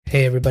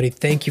Hey everybody,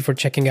 thank you for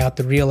checking out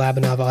the Real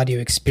Abhinav audio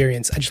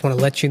experience. I just want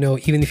to let you know,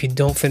 even if you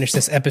don't finish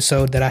this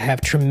episode, that I have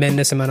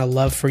tremendous amount of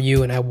love for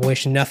you and I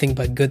wish nothing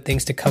but good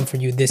things to come for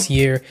you this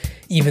year.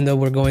 Even though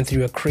we're going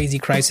through a crazy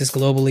crisis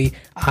globally,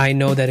 I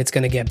know that it's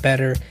going to get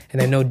better,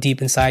 and I know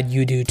deep inside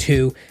you do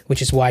too,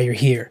 which is why you're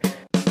here.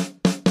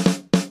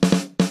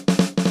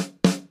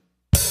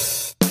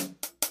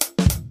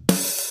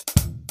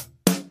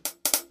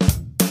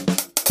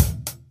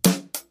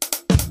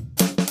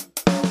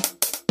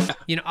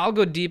 You know, I'll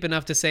go deep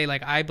enough to say,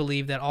 like, I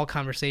believe that all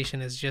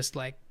conversation is just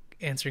like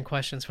answering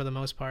questions for the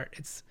most part.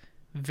 It's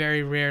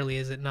very rarely,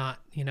 is it not?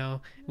 You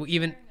know,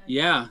 even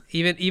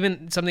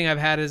something I've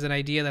had as an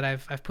idea that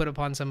I've put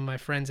upon some of my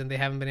friends and they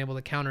haven't been able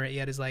to counter it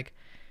yet is like,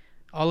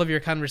 all of your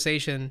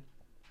conversation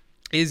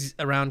is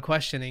around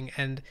questioning,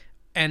 and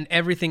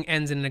everything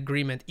ends in an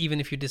agreement, even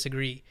if you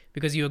disagree,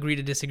 because you agree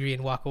to disagree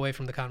and walk away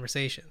from the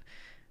conversation.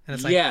 And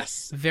it's like,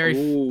 yes,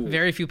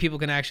 very few people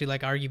can actually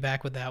like argue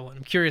back with that one.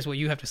 I'm curious what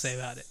you have to say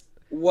about it.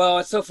 Well,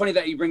 it's so funny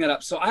that you bring that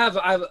up. So I have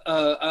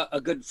a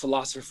good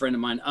philosopher friend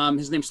of mine.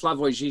 His name's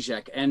Slavoj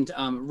Žižek, and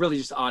really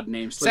just odd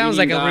name. Sounds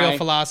like a real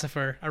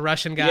philosopher, a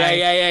Russian guy.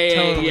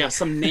 Yeah.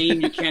 Some name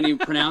you can't even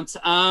pronounce.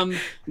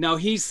 No,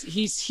 he's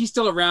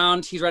still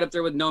around. He's right up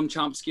there with Noam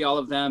Chomsky, all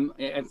of them.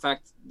 In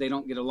fact, they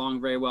don't get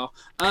along very well.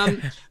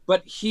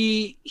 But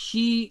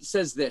he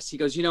says this. He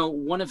goes, you know,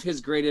 one of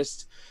his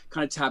greatest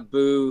kind of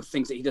taboo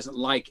things that he doesn't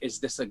like is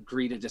this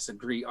agree to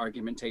disagree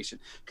argumentation.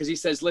 Because he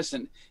says,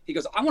 listen, he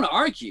goes, I want to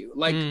argue.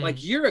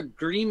 Like your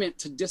agreement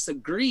to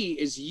disagree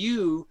is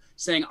you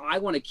saying, I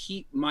want to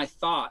keep my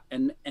thought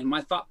and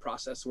my thought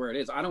process where it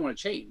is. I don't want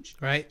to change.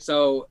 Right.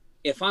 So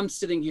if I'm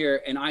sitting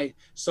here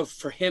so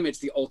for him, it's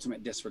the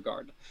ultimate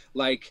disregard.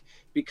 Like,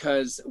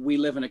 because we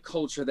live in a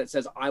culture that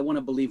says, I want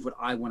to believe what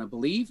I want to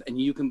believe, and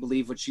you can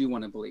believe what you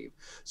want to believe.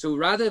 So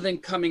rather than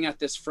coming at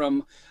this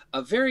from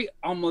a very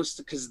almost,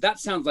 because that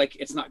sounds like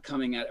it's not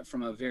coming at it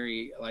from a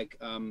very like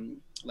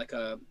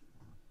a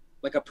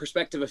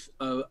perspective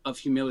of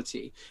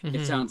humility. Mm-hmm.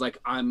 It sounds like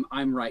I'm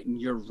right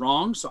and you're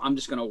wrong, so I'm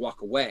just going to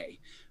walk away.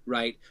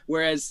 Right.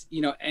 Whereas,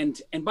 you know,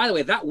 and by the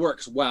way, that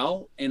works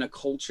well in a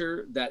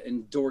culture that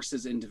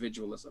endorses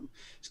individualism,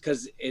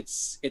 because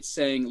it's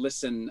saying,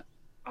 listen,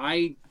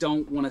 I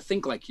don't want to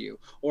think like you,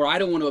 or I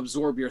don't want to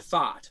absorb your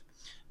thought.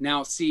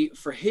 Now, see,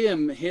 for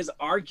him, his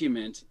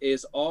argument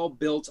is all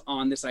built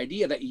on this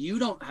idea that you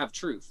don't have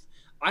truth.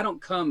 I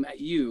don't come at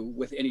you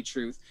with any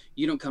truth.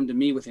 You don't come to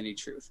me with any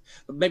truth.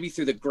 But maybe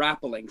through the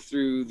grappling,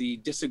 through the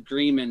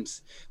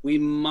disagreement, we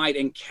might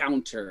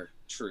encounter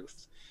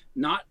truth.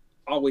 Not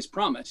always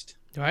promised,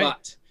 right.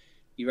 But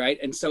you're right.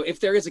 And so if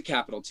there is a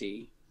capital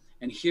T,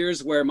 and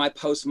here's where my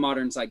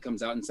postmodern side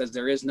comes out and says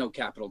there is no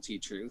capital T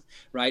truth,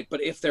 right?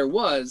 But if there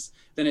was,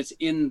 then it's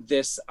in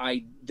this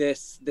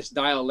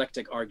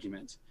dialectic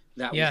argument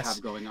that we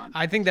have going on.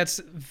 I think that's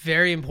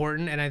very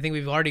important, and I think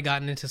we've already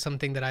gotten into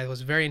something that I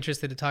was very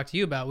interested to talk to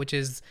you about, which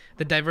is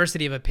the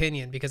diversity of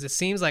opinion, because it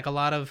seems like a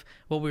lot of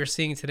what we're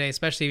seeing today,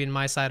 especially in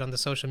my side on the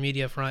social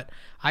media front,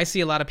 I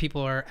see a lot of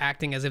people are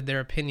acting as if their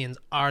opinions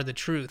are the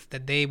truth,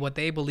 that what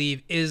they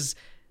believe is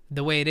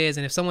the way it is.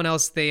 And if someone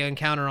else they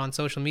encounter on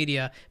social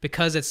media,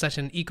 because it's such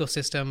an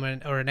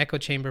ecosystem or an echo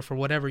chamber for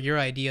whatever your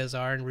ideas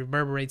are, and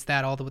reverberates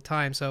that all the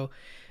time. So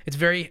it's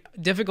very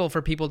difficult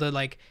for people to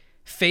like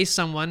face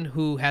someone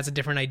who has a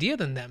different idea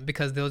than them,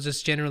 because they'll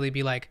just generally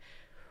be like,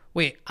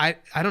 wait, I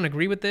don't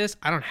agree with this.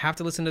 I don't have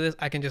to listen to this.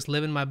 I can just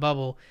live in my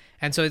bubble.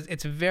 And so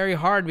it's very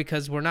hard,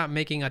 because we're not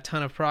making a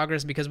ton of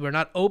progress, because we're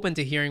not open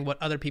to hearing what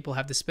other people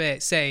have to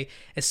say,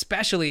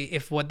 especially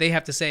if what they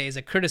have to say is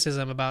a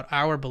criticism about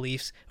our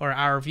beliefs or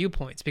our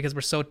viewpoints, because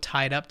we're so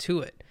tied up to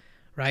it,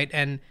 right?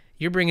 And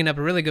you're bringing up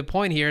a really good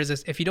point here,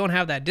 is if you don't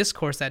have that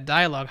discourse, that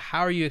dialogue,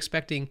 how are you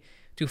expecting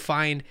to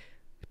find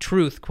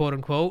truth, quote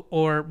unquote,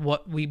 or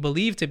what we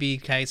believe to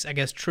be, I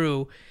guess,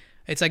 true?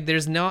 It's like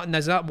there's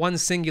not one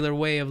singular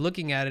way of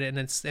looking at it,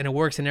 and it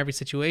works in every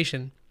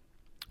situation.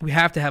 We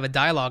have to have a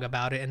dialogue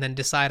about it, and then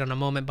decide on a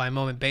moment by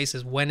moment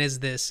basis, when is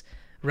this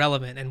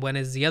relevant and when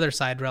is the other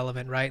side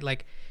relevant, right?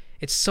 Like,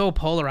 it's so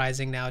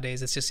polarizing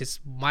nowadays. It's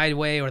my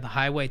way or the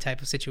highway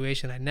type of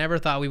situation. I never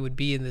thought we would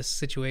be in this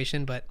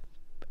situation,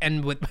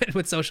 and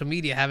with social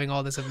media having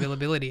all this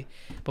availability,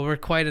 but we're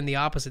quite in the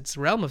opposite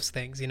realm of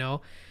things, you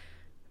know.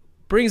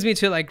 Brings me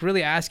to like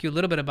really ask you a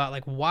little bit about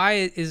like,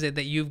 why is it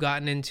that you've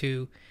gotten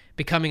into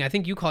becoming, I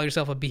think you call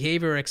yourself a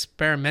behavior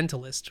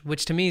experimentalist,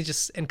 which to me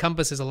just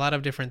encompasses a lot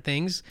of different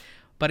things.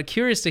 But I'm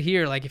curious to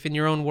hear, like, if in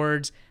your own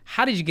words,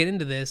 how did you get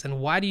into this, and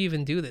why do you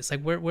even do this?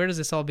 Like, where does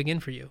this all begin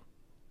for you?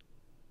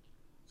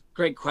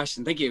 Great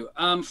question. Thank you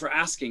for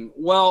asking.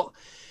 Well,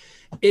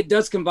 it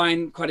does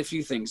combine quite a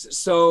few things.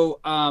 So,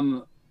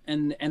 and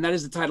that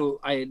is the title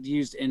I had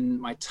used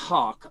in my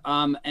talk.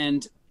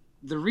 And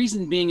the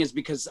reason being is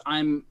because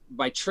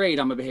by trade,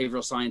 I'm a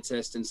behavioral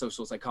scientist and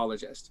social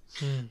psychologist.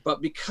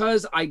 But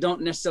because I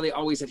don't necessarily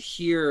always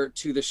adhere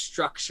to the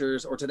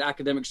structures or to the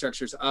academic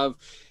structures of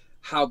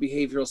how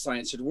behavioral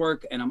science should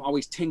work, and I'm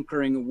always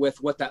tinkering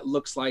with what that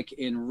looks like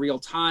in real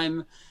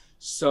time,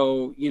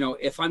 So,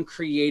 if I'm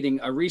creating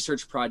a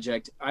research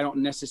project, I don't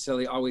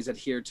necessarily always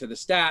adhere to the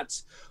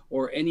stats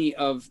or any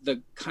of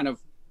the kind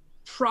of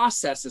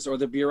processes or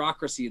the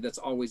bureaucracy that's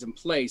always in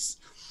place.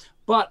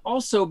 But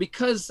also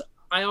because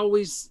I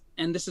always,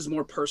 and this is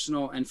more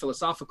personal and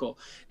philosophical,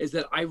 is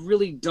that I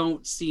really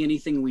don't see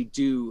anything we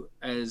do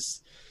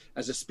as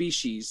a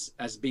species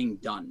as being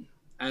done.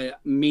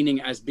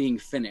 Meaning as being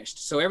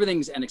finished. So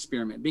everything's an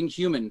experiment. Being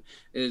human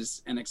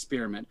is an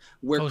experiment.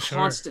 We're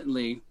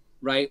constantly,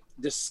 right,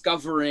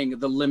 discovering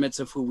the limits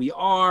of who we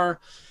are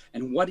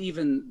and what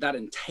even that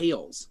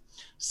entails.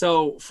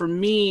 So for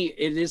me,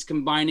 it is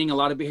combining a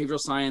lot of behavioral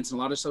science and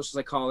a lot of social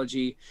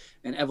psychology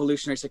and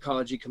evolutionary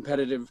psychology,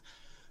 competitive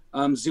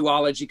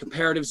zoology,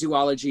 comparative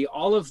zoology,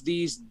 all of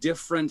these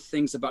different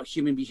things about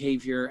human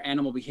behavior,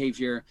 animal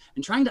behavior,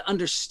 and trying to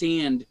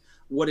understand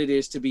what it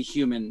is to be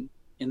human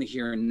in the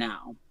here and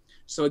now.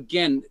 So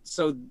again,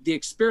 the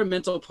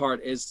experimental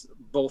part is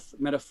both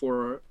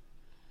metaphor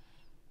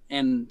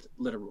and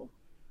literal.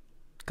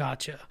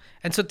 Gotcha.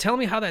 And so tell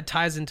me how that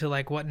ties into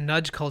like what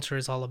nudge culture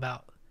is all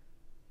about.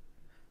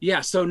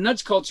 Yeah, so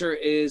Nudge Culture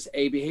is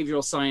a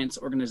behavioral science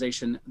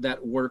organization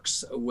that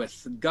works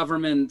with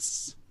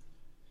governments.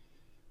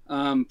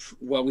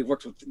 We've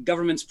worked with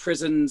governments,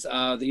 prisons,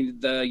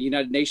 the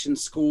United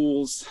Nations,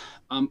 schools.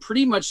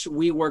 Pretty much,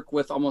 we work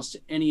with almost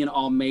any and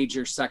all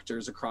major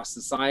sectors across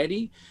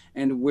society,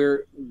 and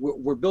we're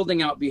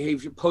building out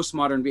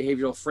postmodern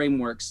behavioral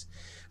frameworks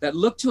that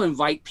look to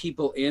invite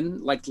people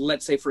in. Like,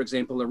 let's say, for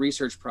example, a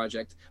research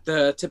project.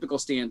 The typical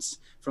stance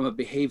from a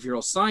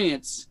behavioral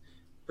science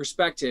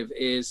perspective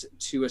is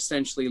to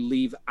essentially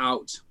leave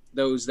out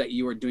those that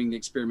you are doing the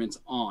experiments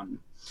on.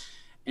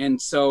 And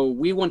so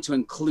we want to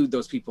include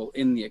those people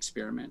in the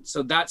experiment.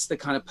 So that's the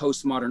kind of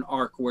postmodern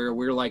arc where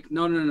we're like,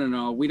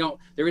 no, we don't,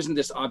 there isn't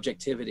this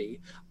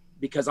objectivity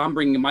because I'm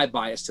bringing my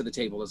bias to the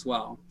table as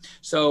well.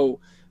 So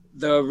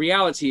the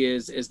reality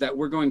is that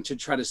we're going to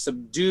try to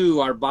subdue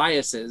our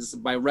biases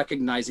by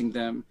recognizing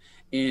them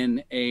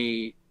in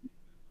a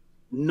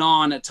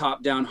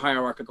non-top-down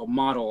hierarchical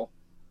model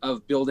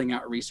of building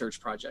out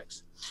research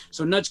projects.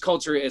 So Nudge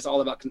Culture is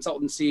all about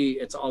consultancy.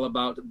 It's all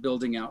about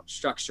building out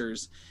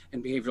structures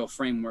and behavioral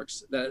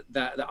frameworks that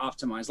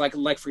optimize.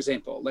 Like for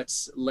example,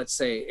 let's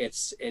say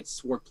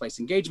it's workplace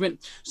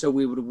engagement. So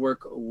we would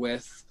work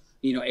with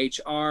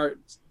HR,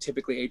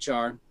 typically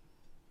HR,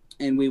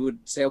 and we would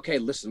say, okay,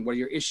 listen, what are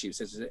your issues?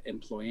 Is it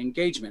employee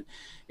engagement?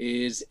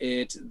 Is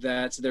it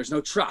that there's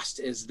no trust?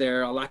 Is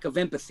there a lack of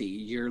empathy?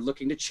 You're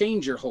looking to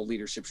change your whole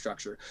leadership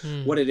structure,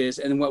 what it is.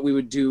 And what we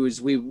would do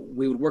is we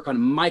would work on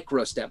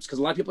micro steps, because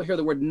a lot of people hear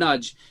the word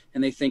nudge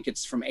and they think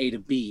it's from A to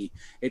B.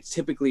 It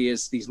typically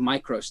is these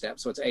micro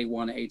steps. So it's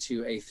A1,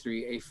 A2,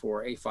 A3,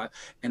 A4, A5,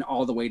 and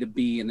all the way to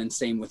B, and then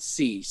same with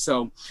C.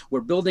 So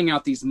we're building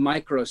out these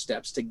micro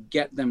steps to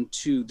get them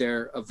to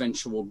their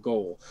eventual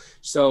goal.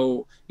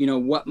 So,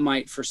 what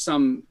might for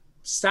some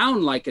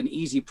sound like an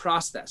easy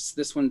process,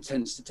 this one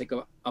tends to take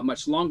a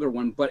much longer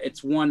one, but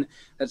it's one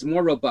that's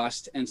more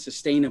robust and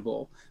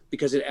sustainable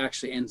because it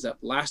actually ends up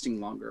lasting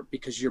longer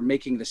because you're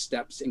making the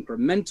steps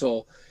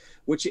incremental,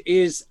 which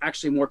is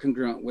actually more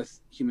congruent with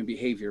human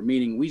behavior,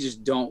 meaning we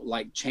just don't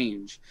like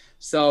change.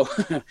 So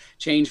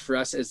change for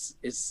us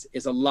is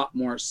a lot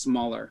more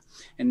smaller.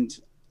 And,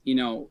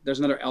 there's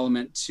another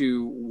element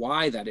to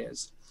why that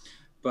is.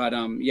 But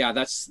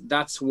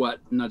that's what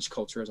nudge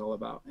culture is all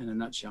about in a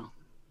nutshell.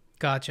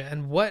 Gotcha.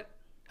 And what,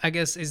 I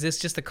guess, is this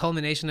just a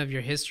culmination of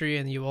your history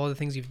and all the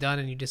things you've done,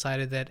 and you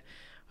decided that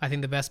I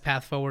think the best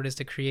path forward is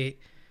to create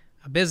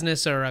a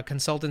business or a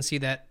consultancy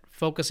that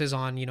focuses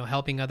on,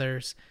 helping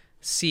others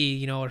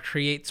see, or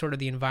create sort of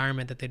the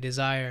environment that they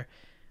desire.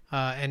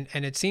 And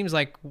it seems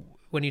like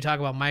when you talk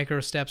about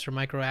micro steps or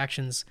micro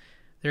actions,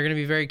 they're going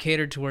to be very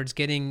catered towards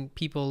getting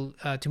people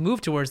to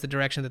move towards the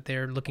direction that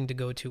they're looking to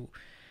go to.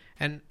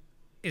 And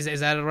is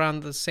that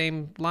around the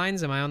same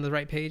lines? Am I on the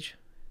right page?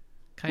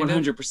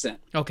 100%.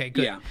 Okay,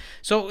 good. Yeah.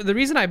 So the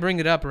reason I bring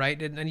it up,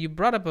 right, and you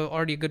brought up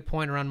already a good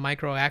point around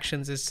micro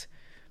actions, is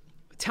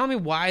tell me,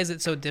 why is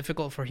it so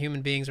difficult for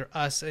human beings or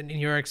us, in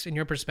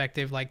your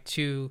perspective, like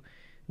to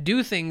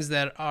do things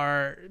that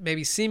are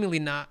maybe seemingly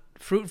not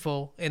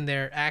fruitful in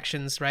their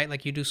actions, right?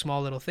 Like you do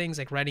small little things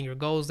like writing your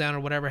goals down or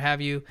whatever have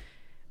you,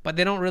 but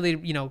they don't really,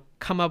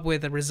 come up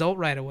with a result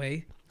right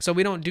away. So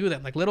we don't do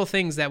them. Like little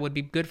things that would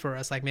be good for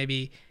us, like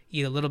maybe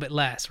eat a little bit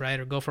less, right?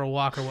 Or go for a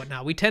walk or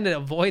whatnot. We tend to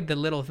avoid the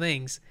little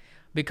things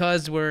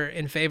because we're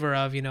in favor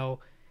of,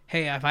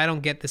 hey, if I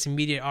don't get this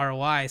immediate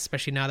ROI,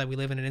 especially now that we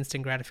live in an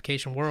instant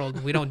gratification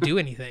world, we don't do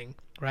anything,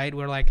 right?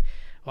 We're like,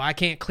 well, I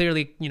can't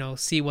clearly,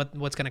 see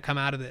what's going to come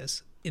out of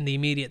this in the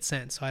immediate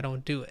sense, so I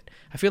don't do it.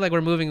 I feel like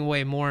we're moving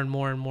away more and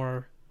more and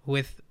more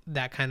with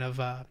that kind of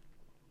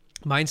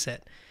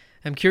mindset.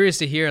 I'm curious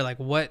to hear, like,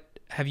 what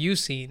have you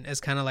seen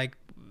as kind of like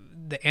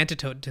the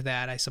antidote to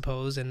that, I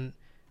suppose, and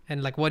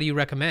like, what do you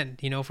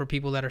recommend, for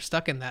people that are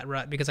stuck in that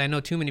rut? Because I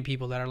know too many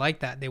people that are like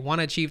that. They want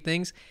to achieve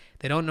things.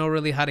 They don't know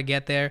really how to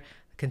get there,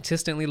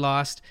 consistently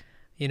lost,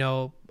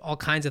 all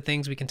kinds of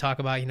things we can talk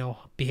about,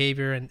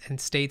 behavior and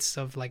states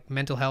of like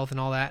mental health and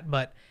all that.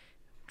 But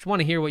want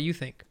to hear what you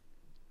think.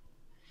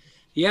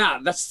 Yeah,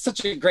 that's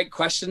such a great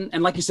question.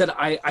 And like you said,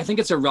 I think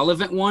it's a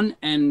relevant one.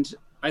 And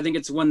I think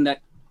it's one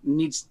that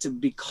needs to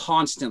be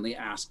constantly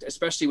asked,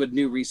 especially with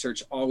new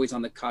research always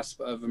on the cusp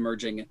of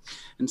emerging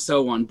and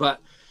so on. But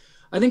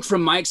I think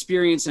from my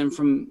experience and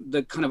from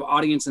the kind of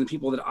audience and the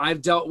people that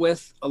I've dealt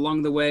with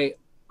along the way,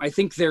 I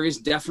think there is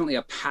definitely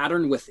a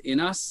pattern within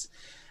us.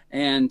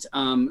 And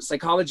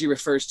psychology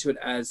refers to it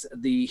as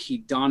the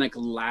hedonic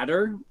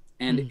ladder.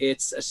 And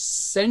it's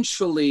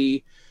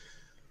essentially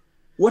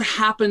what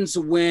happens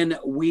when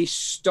we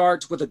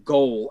start with a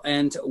goal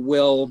and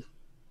will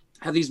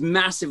have these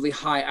massively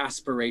high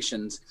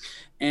aspirations.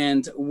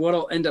 And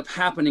what'll end up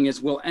happening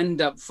is we'll end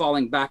up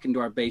falling back into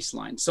our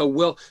baseline.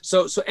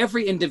 So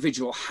every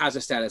individual has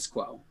a status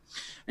quo.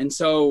 And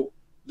so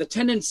the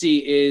tendency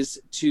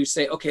is to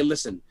say, okay,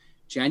 listen,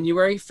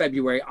 January,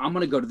 February, I'm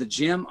going to go to the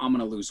gym. I'm going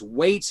to lose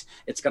weight.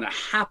 It's going to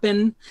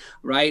happen,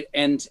 right?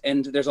 And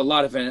there's a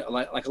lot of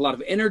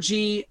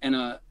energy and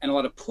a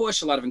lot of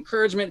push, a lot of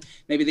encouragement.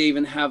 Maybe they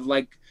even have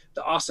like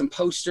the awesome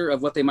poster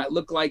of what they might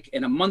look like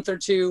in a month or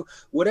two,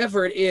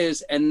 whatever it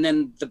is, and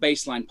then the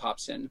baseline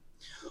pops in.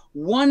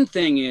 One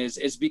thing is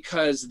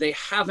because they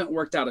haven't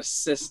worked out a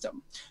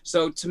system.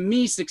 So to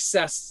me,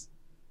 success,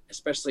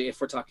 especially if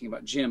we're talking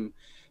about gym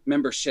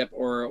membership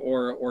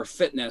or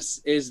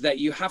fitness, is that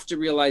you have to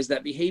realize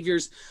that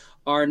behaviors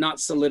are not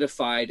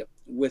solidified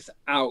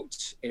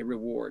without a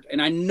reward. And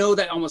I know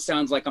that almost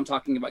sounds like I'm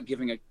talking about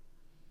giving a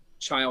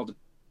child a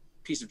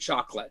piece of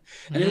chocolate.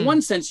 And in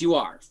one sense you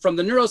are. From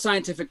the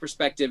neuroscientific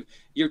perspective,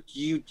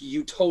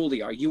 you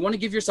totally are. You want to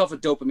give yourself a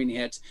dopamine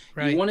hit.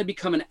 Right. You want to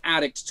become an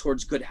addict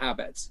towards good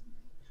habits,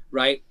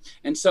 right?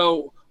 And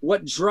so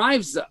what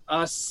drives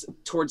us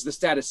towards the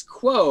status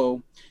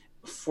quo,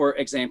 for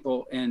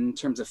example, in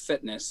terms of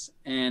fitness,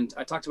 and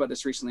I talked about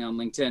this recently on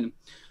LinkedIn,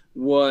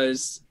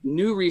 was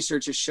new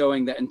research is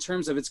showing that in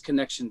terms of its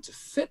connection to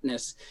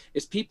fitness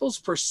is people's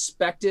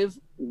perspective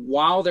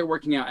while they're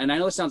working out. And I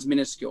know it sounds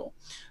minuscule,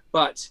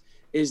 but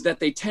is that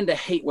they tend to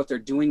hate what they're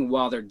doing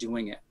while they're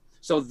doing it.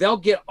 So they'll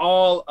get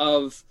all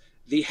of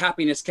the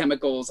happiness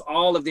chemicals,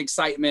 all of the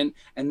excitement,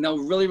 and they'll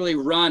really, really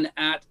run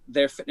at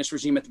their fitness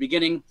regime at the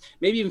beginning,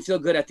 maybe even feel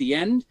good at the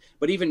end.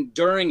 But even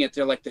during it,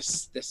 they're like,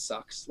 this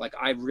sucks. Like,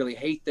 I really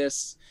hate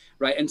this,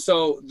 right? And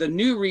so the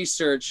new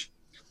research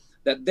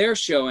that they're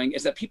showing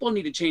is that people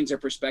need to change their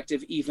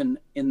perspective even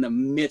in the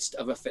midst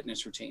of a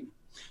fitness routine.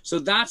 So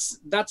that's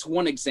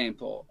one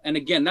example. And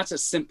again, that's a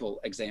simple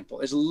example,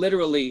 is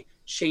literally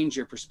change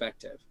your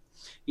perspective,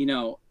 you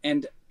know.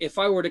 And if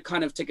I were to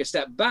kind of take a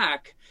step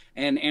back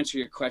and answer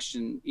your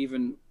question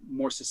even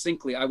more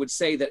succinctly, I would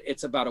say that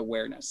it's about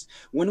awareness.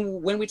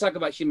 When we talk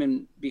about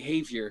human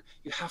behavior,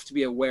 you have to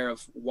be aware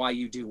of why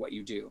you do what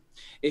you do.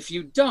 If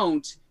you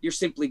don't, you're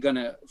simply going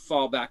to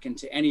fall back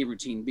into any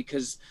routine,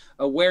 because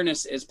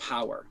awareness is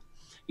power,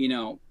 you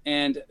know.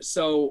 And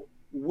so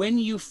when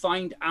you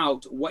find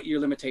out what your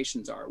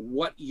limitations are,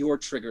 what your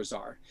triggers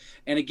are,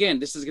 and again,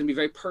 this is going to be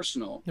very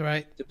personal,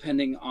 right,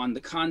 depending on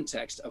the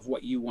context of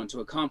what you want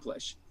to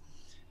accomplish,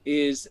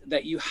 is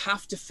that you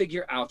have to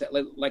figure out that,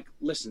 like,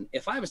 listen,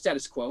 if I have a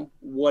status quo,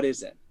 what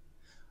is it?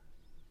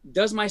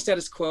 Does my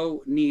status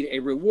quo need a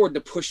reward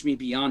to push me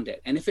beyond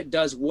it? And if it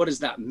does, what does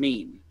that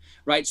mean?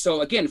 Right? So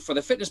again, for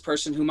the fitness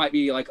person who might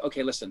be like,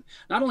 okay, listen,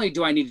 not only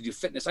do I need to do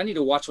fitness, I need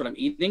to watch what I'm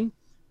eating,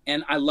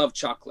 and I love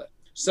chocolate.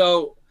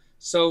 So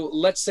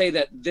let's say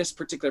that this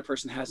particular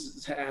person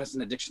has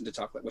an addiction to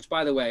chocolate, which,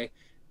 by the way,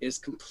 is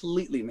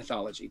completely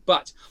mythology,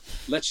 but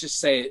let's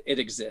just say it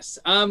exists.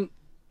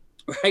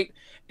 Right?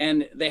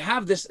 And they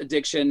have this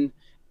addiction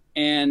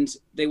and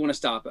they want to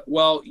stop it.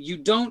 Well, you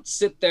don't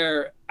sit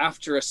there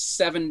after a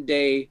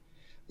 7-day,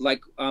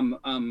 like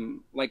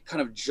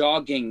kind of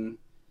jogging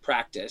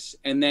practice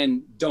and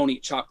then don't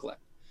eat chocolate.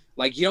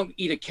 Like, you don't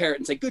eat a carrot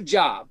and say, good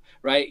job,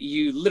 right?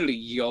 You literally,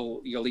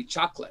 you'll eat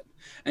chocolate.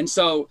 And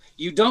so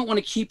you don't want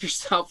to keep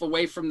yourself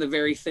away from the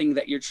very thing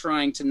that you're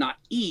trying to not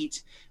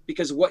eat,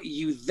 because what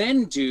you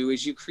then do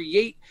is you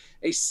create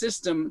a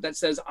system that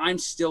says, I'm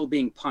still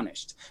being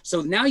punished.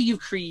 So now you've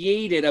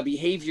created a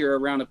behavior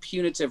around a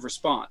punitive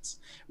response,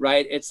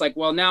 right? It's like,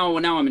 well, now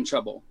I'm in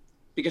trouble,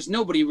 because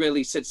nobody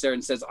really sits there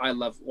and says, I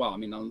love, well, I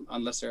mean,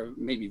 unless they're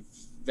maybe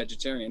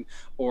vegetarian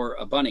or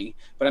a bunny,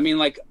 but I mean,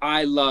 like,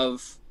 I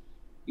love,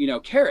 you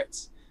know,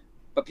 carrots,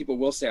 but people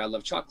will say I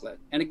love chocolate.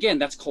 And again,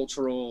 that's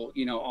cultural,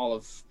 you know, all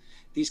of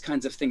these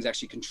kinds of things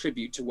actually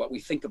contribute to what we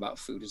think about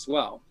food as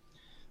well.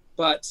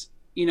 But,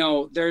 you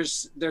know,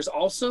 there's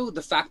also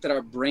the fact that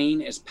our brain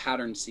is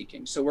pattern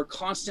seeking. So we're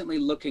constantly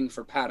looking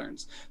for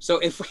patterns. So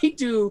if we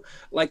do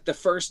like the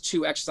first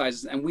 2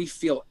 exercises and we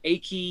feel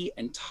achy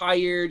and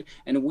tired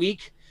and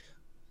weak,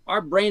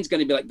 our brain's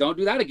going to be like, don't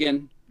do that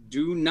again.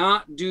 Do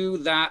not do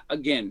that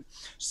again.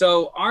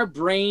 So our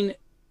brain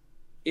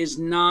is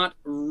not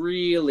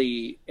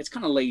really, it's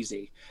kind of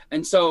lazy.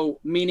 And so,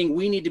 meaning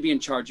we need to be in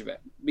charge of it,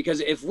 because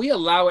if we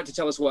allow it to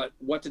tell us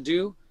what to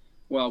do,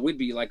 well, we'd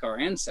be like our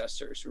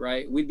ancestors,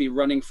 right? We'd be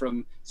running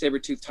from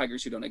saber-toothed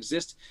tigers who don't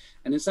exist.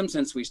 And in some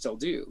sense, we still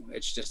do.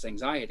 It's just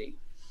anxiety,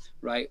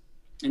 right?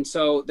 And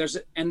so there's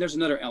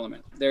another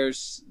element.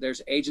 There's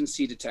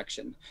agency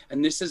detection.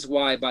 And this is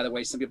why, by the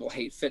way, some people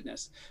hate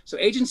fitness. So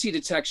agency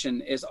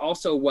detection is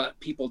also what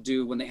people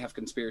do when they have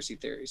conspiracy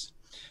theories.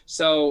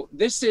 So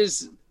this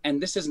is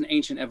an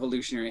ancient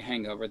evolutionary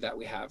hangover that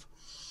we have,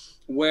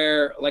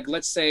 where, like,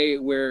 let's say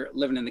we're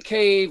living in the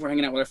cave, we're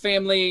hanging out with our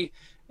family,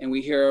 and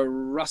we hear a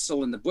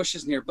rustle in the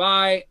bushes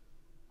nearby.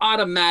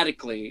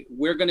 Automatically,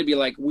 we're going to be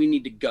like, we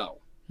need to go.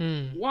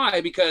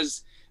 Why?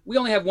 Because we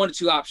only have one to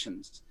two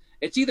options.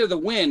 It's either the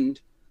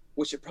wind,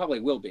 which it probably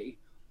will be,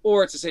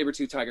 or it's a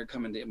saber-toothed tiger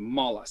coming to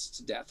maul us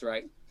to death,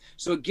 right?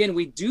 So again,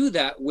 we do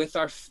that with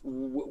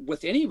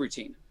any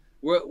routine.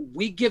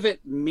 We give it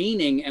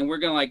meaning, and we're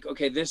going to like,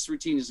 okay, this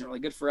routine isn't really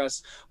good for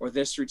us, or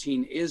this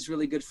routine is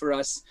really good for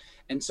us.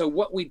 And so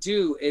what we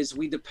do is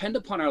we depend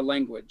upon our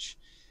language,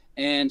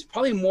 and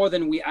probably more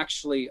than we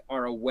actually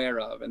are aware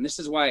of. And this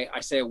is why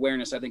I say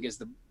awareness, I think, is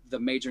the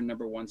major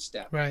number one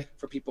step, right,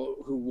 for people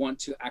who want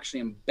to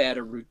actually embed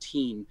a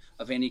routine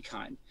of any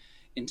kind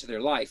into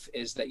their life,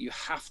 is that you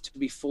have to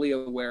be fully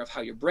aware of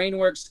how your brain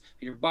works,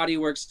 how your body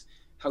works,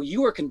 how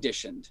you are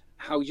conditioned,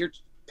 how your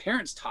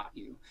parents taught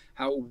you,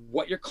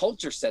 what your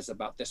culture says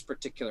about this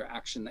particular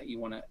action that you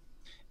want to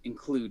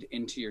include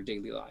into your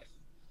daily life.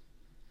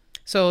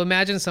 So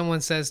imagine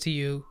someone says to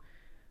you,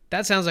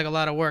 that sounds like a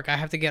lot of work. I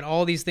have to get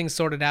all these things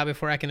sorted out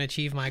before I can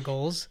achieve my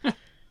goals.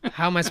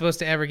 How am I supposed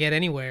to ever get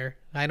anywhere?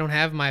 I don't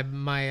have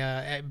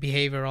my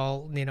behavior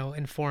all,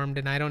 informed,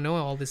 and I don't know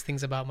all these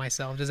things about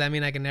myself. Does that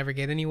mean I can never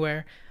get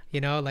anywhere?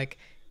 Like,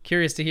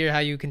 curious to hear how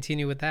you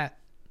continue with that.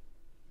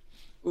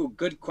 Ooh,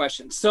 good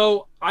question.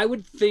 So I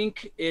would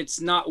think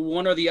it's not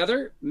one or the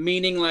other,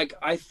 meaning like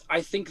I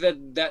think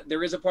that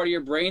there is a part of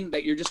your brain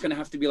that you're just going to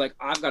have to be like,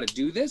 I've got to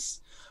do this.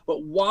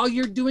 But while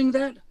you're doing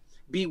that,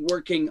 be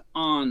working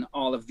on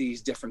all of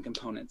these different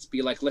components.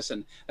 Be like,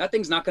 listen, that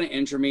thing's not going to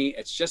injure me.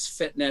 It's just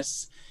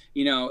fitness.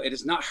 It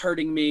is not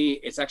hurting me.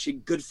 It's actually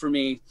good for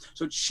me.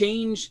 So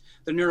change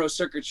the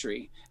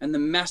neurocircuitry and the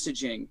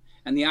messaging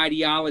and the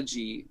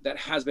ideology that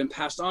has been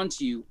passed on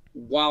to you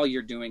while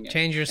you're doing it.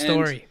 Change your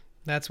story.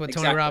 That's what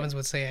Tony Robbins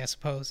would say, I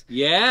suppose.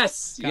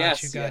 Yes.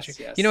 Got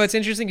you. It's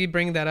interesting you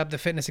bring that up, the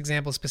fitness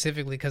example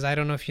specifically, because I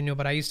don't know if you knew,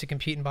 but I used to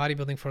compete in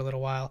bodybuilding for a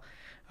little while.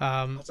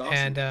 That's awesome.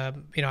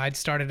 And, I'd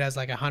started as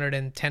like a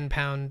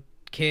 110-pound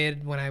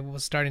kid when I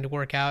was starting to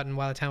work out, and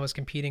while the time I was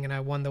competing, and I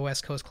won the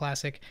West Coast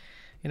Classic.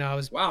 I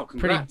was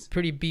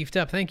pretty beefed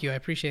up. Thank you. I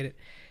appreciate it.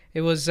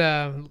 It was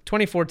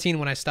 2014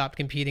 when I stopped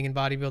competing in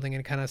bodybuilding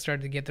and kind of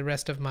started to get the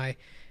rest of my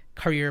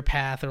career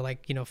path, or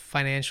like,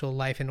 financial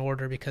life in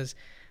order, because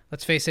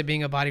let's face it,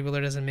 being a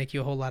bodybuilder doesn't make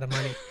you a whole lot of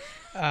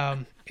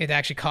money. It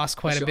actually costs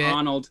quite a bit.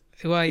 Arnold.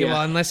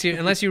 Well, unless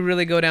you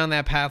really go down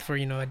that path for,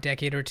 a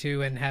decade or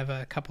two and have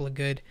a couple of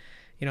good,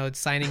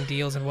 signing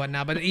deals and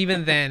whatnot. But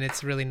even then,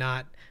 it's really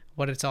not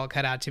what it's all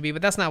cut out to be.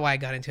 But that's not why I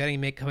got into it. I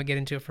didn't get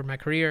into it for my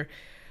career.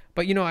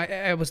 But,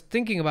 I was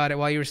thinking about it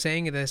while you were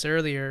saying this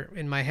earlier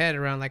in my head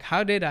around, like,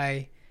 how did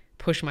I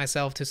push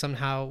myself to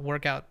somehow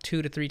work out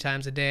 2 to 3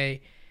 times a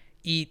day,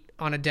 eat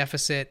on a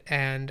deficit,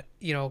 and,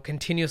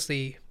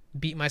 continuously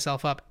beat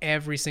myself up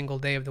every single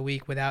day of the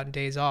week without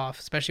days off,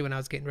 especially when I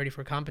was getting ready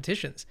for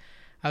competitions.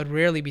 I would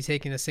rarely be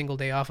taking a single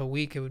day off a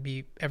week. It would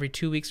be every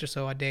 2 weeks or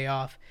so a day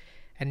off.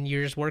 And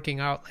you're just working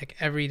out like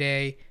every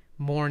day,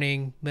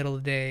 morning, middle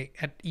of the day,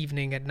 at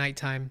evening, at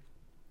nighttime.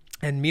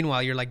 And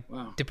meanwhile, you're like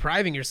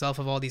depriving yourself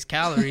of all these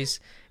calories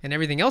and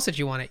everything else that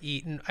you want to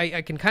eat. And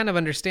I can kind of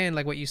understand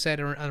like what you said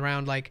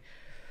around like,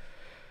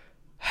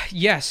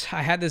 yes,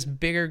 I had this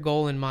bigger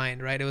goal in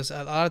mind, right? It was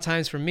a lot of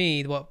times for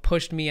me, what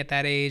pushed me at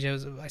that age,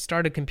 I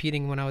started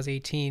competing when I was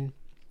 18,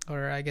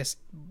 or I guess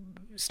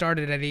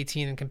started at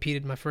 18 and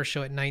competed my first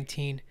show at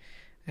 19.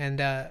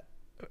 And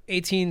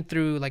 18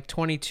 through like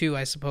 22,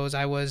 I suppose,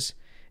 I was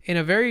in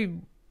a very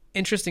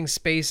interesting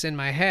space in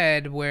my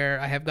head where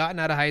I have gotten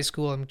out of high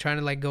school. I'm trying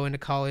to like go into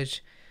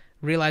college,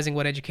 realizing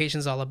what education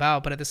is all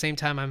about, but at the same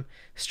time I'm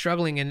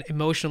struggling and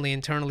emotionally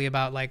internally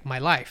about like my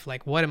life,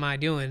 like what am I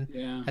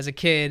doing as a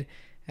kid,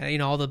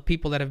 and all the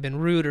people that have been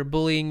rude or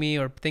bullying me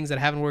or things that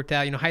haven't worked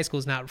out. High school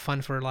is not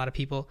fun for a lot of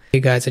people. Hey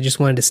guys, I just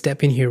wanted to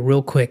step in here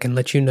real quick and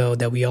let you know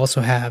that we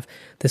also have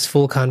this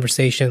full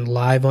conversation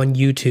live on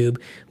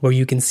YouTube where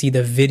you can see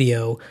the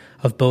video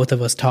of both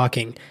of us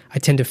talking. I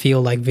tend to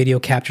feel like video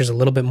captures a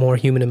little bit more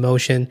human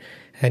emotion,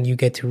 and you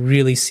get to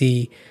really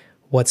see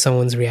what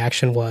someone's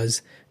reaction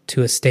was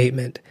to a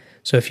statement.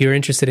 So if you're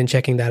interested in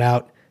checking that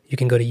out, you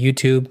can go to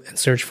YouTube and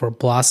search for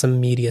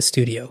Blossom Media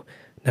Studio.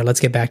 Now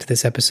let's get back to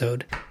this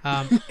episode.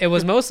 It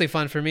was mostly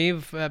fun for me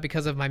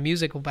because of my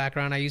musical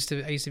background. I used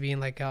to be in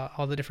like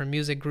all the different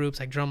music groups,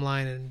 like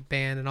drumline and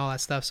band and all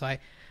that stuff. So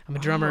I'm a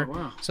drummer. Oh,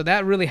 wow. So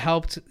that really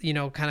helped,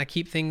 kind of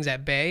keep things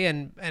at bay,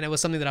 and it was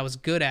something that I was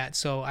good at.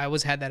 So I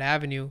always had that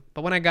avenue.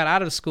 But when I got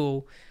out of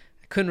school,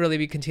 I couldn't really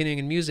be continuing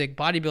in music.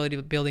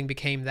 Bodybuilding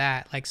became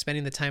that. Like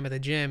spending the time at the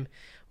gym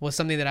was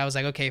something that I was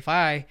like, okay, if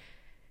I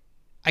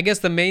guess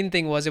the main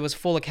thing was it was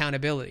full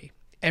accountability.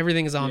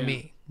 Everything is on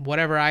me.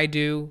 whatever I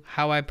do,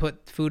 how I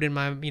put food in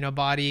my,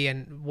 body,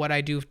 and what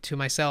I do to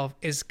myself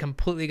is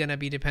completely going to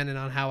be dependent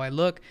on how I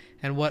look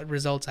and what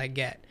results I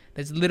get.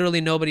 There's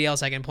literally nobody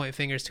else I can point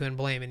fingers to and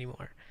blame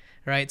anymore.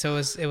 Right. So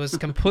it was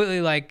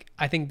completely like,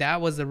 I think that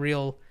was the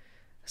real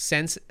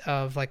sense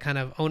of like kind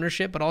of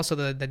ownership, but also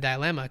the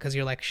dilemma, because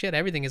you're like, shit,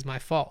 everything is my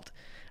fault.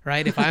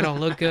 Right. If I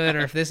don't look good, or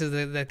if this is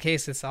the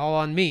case, it's all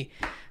on me.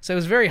 So it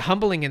was very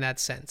humbling in that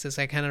sense. It's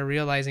like kind of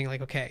realizing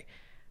like, okay,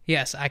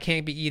 yes, I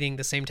can't be eating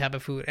the same type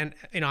of food. And,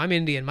 I'm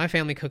Indian. My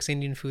family cooks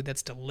Indian food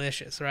that's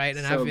delicious, right?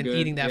 And I've been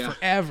eating that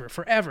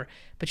forever.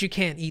 But you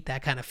can't eat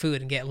that kind of food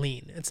and get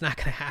lean. It's not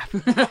going to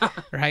happen,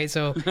 right?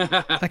 So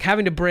like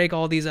having to break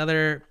all these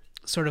other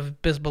sort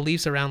of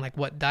beliefs around like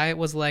what diet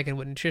was like and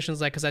what nutrition is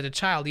like. Because as a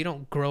child, you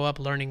don't grow up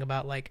learning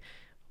about like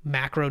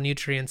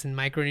macronutrients and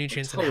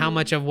micronutrients and how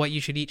much of what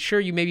you should eat. Sure,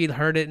 you maybe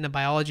heard it in a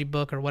biology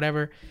book or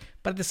whatever,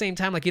 but at the same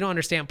time, like you don't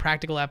understand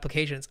practical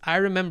applications. I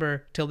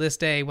remember till this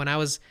day when I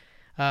was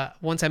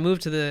once I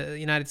moved to the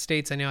United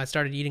States, I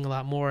started eating a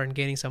lot more and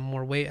gaining some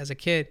more weight as a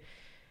kid.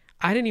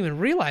 I didn't even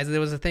realize that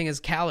there was a thing as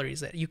calories,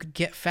 that you could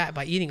get fat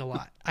by eating a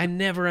lot. I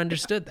never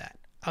understood that.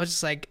 I was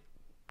just like,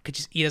 could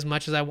just eat as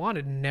much as I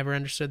wanted and never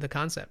understood the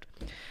concept.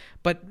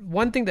 But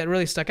one thing that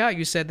really stuck out,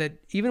 you said that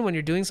even when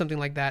you're doing something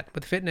like that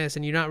with fitness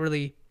and you're not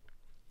really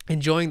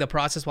enjoying the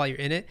process while you're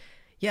in it,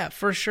 yeah,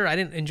 for sure. I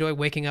didn't enjoy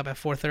waking up at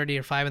 4:30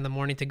 or 5 in the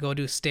morning to go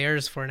do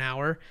stairs for an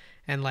hour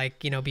and like,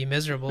 be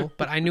miserable.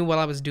 But I knew while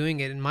I was doing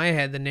it, in my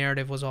head, the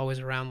narrative was always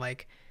around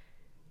like,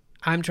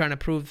 I'm trying to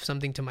prove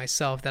something to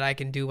myself that I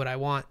can do what I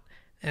want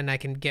and I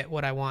can get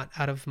what I want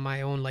out of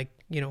my own, like,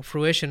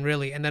 fruition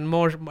really. And then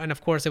more, and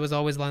of course it was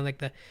always like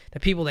the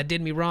people that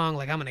did me wrong,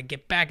 like I'm going to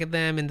get back at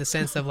them in the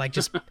sense of like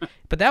just,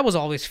 but that was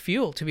always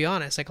fuel, to be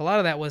honest. Like a lot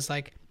of that was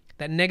like,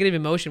 that negative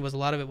emotion was, a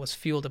lot of it was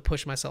fuel to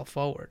push myself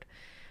forward.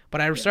 But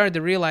I started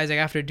to realize, like,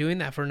 after doing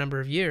that for a number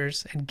of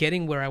years and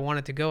getting where I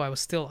wanted to go, I was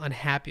still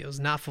unhappy. I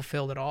was not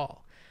fulfilled at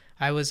all.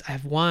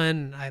 I've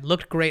won. I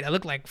looked great. I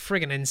looked like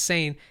friggin'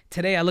 insane.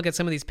 Today, I look at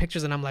some of these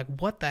pictures and I'm like,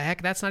 what the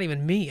heck? That's not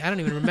even me. I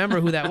don't even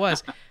remember who that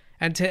was.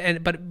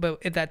 But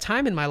at that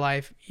time in my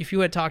life, if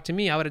you had talked to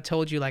me, I would have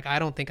told you, like, I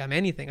don't think I'm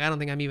anything. I don't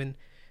think I'm even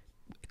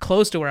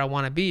close to where I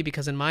want to be,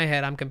 because in my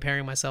head, I'm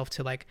comparing myself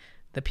to like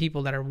the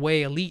people that are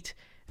way elite.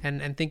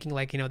 And thinking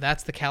like,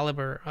 that's the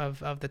caliber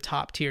of the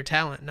top tier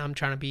talent. And I'm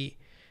trying to be,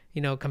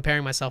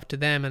 comparing myself to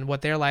them and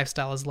what their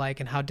lifestyle is like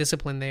and how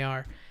disciplined they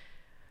are.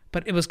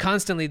 But it was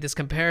constantly this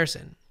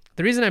comparison.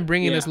 The reason I'm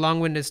bringing this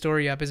long-winded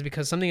story up is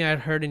because something I had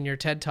heard in your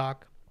TED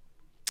Talk,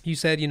 you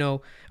said,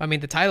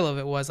 the title of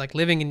it was like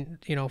living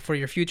in, for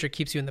your future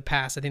keeps you in the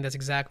past. I think that's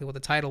exactly what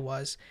the title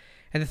was.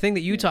 And the thing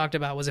that you talked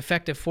about was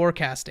effective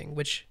forecasting,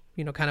 which,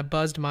 kind of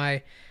buzzed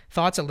my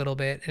thoughts a little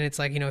bit. And it's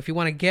like, if you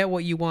want to get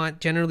what you want,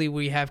 generally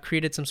we have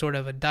created some sort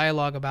of a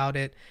dialogue about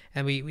it.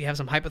 And we have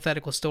some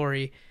hypothetical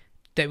story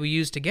that we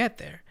use to get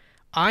there.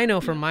 I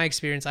know from my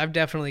experience, I've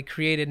definitely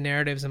created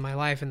narratives in my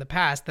life in the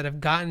past that have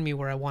gotten me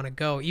where I want to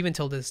go, even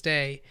till this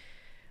day.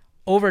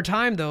 Over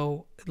time,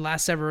 though, the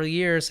last several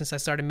years since I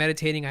started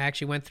meditating, I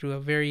actually went through a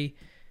very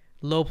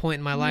low point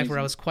in my life where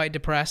I was quite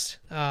depressed,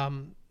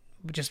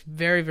 just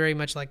very, very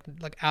much like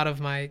out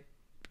of my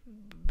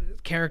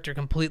character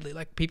completely.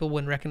 Like people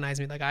wouldn't recognize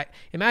me. Like I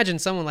imagine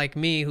someone like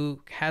me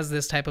who has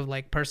this type of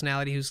like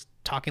personality, who's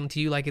talking to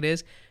you like it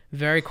is,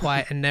 very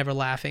quiet and never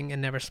laughing and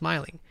never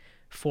smiling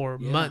for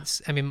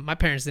months. I mean, my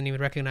parents didn't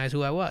even recognize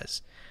who I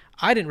was.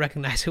 I didn't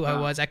recognize who I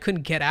was. I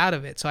couldn't get out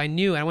of it. So I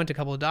knew. I went to a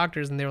couple of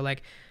doctors and they were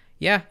like,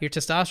 yeah, your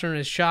testosterone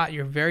is shot.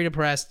 You're very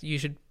depressed. You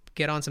should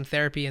get on some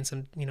therapy and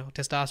some,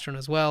 testosterone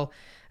as well.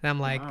 And I'm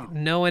like,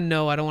 no, I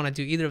don't want to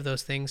do either of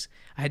those things.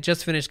 I had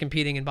just finished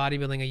competing in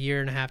bodybuilding a year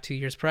and a half, 2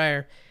 years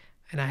prior.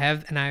 And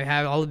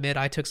I'll admit,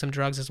 I took some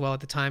drugs as well at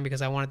the time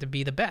because I wanted to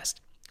be the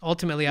best.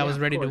 Ultimately, I was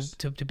ready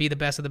to be the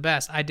best of the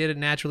best. I did it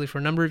naturally for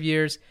a number of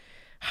years.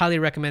 Highly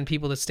recommend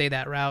people to stay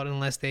that route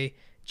unless they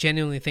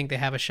genuinely think they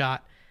have a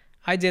shot.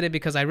 I did it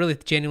because I really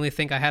genuinely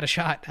think I had a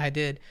shot. I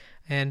did.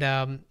 And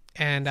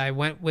I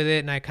went with it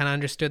and I kind of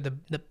understood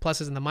the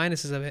pluses and the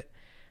minuses of it.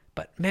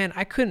 But man,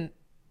 I couldn't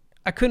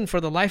for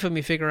the life of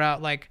me figure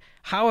out, like,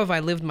 how have I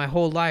lived my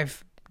whole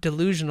life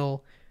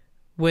delusional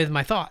with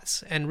my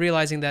thoughts and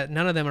realizing that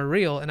none of them are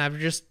real, and I've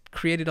just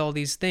created all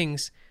these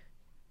things,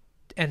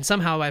 and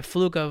somehow by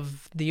fluke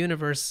of the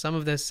universe, some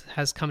of this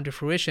has come to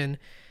fruition.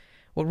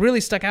 What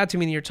really stuck out to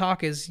me in your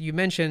talk is you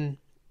mentioned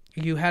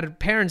you had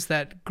parents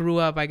that grew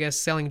up, I guess,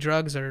 selling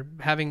drugs or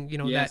having,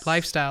 that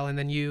lifestyle, and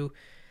then your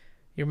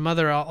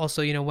mother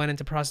also, went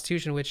into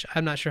prostitution, which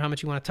I'm not sure how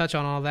much you want to touch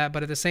on all that,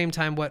 but at the same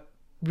time, what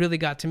really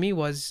got to me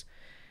was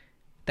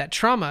that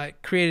trauma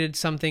created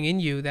something in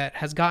you that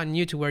has gotten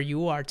you to where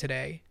you are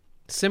today.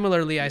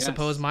 Similarly, I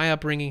suppose my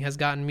upbringing has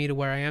gotten me to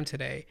where I am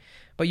today.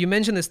 But you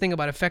mentioned this thing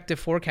about effective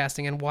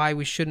forecasting and why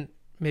we shouldn't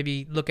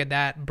maybe look at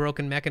that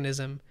broken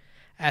mechanism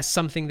as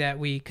something that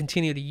we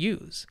continue to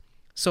use.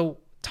 So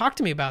talk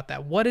to me about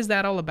that. What is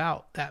that all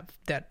about, that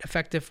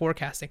effective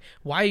forecasting?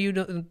 Why you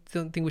don't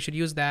think we should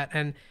use that?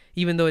 And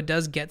even though it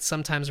does get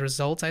sometimes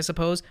results, I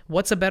suppose,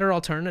 what's a better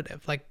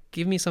alternative? Like,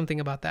 give me something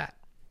about that.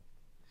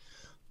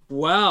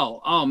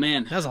 Well, oh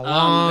man, That was a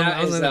long. I that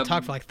was is going to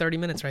talk for like 30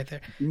 minutes right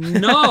there.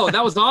 no,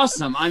 that was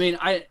awesome. I mean,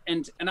 I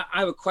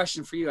have a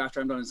question for you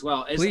after I'm done as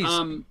well. Is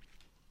Please.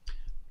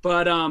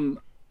 but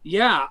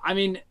yeah, I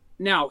mean,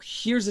 now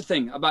here's the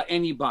thing about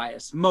any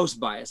bias. Most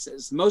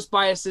biases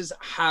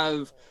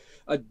have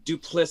a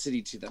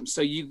duplicity to them.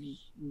 So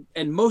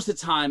and most of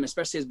the time,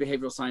 especially as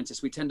behavioral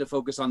scientists, we tend to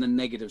focus on the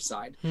negative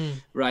side,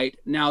 right?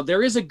 Now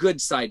there is a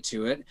good side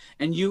to it,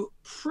 and you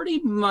pretty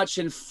much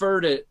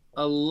inferred it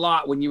a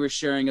lot when you were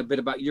sharing a bit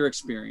about your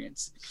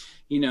experience,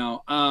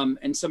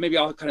 and so maybe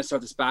I'll kind of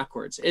start this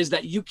backwards, is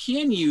that you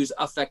can use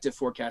affective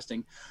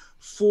forecasting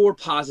for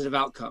positive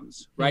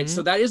outcomes, right?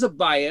 So that is a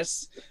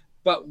bias,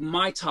 but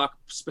my talk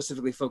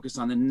specifically focused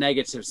on the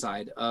negative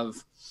side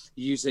of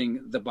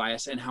using the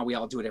bias and how we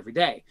all do it every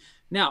day.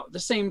 Now, the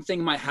same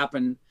thing might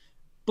happen,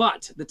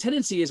 but the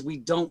tendency is we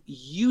don't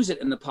use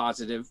it in the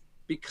positive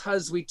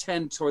because we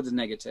tend toward the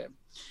negative.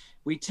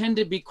 We tend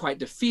to be quite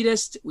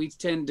defeatist. We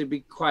tend to be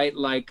quite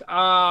like,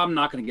 I'm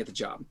not going to get the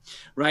job,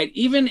 right?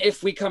 Even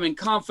if we come in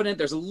confident,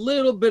 there's a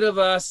little bit of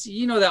us,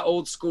 that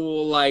old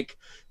school like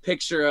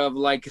picture of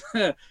like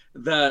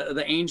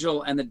the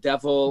angel and the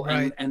devil,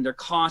 Right. and they're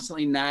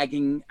constantly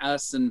nagging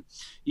us, and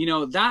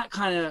that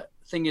kind of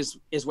thing is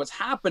what's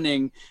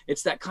happening.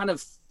 It's that kind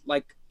of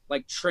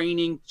like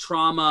training,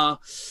 trauma,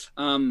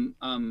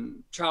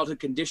 childhood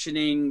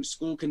conditioning,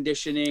 school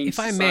conditioning. If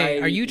I may,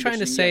 are society you trying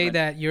to conditioning. say Yeah,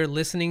 that you're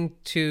listening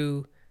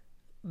to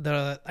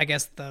the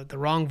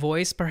wrong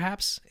voice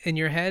perhaps in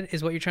your head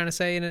is what you're trying to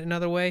say in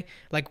another way?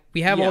 Like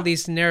we have all Yeah.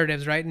 these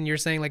narratives, right? And you're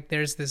saying like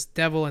there's this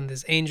devil and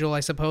this angel, I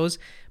suppose,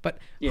 but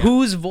Yeah.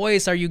 whose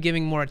voice are you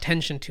giving more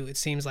attention to? It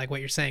seems like what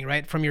you're saying,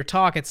 right? From your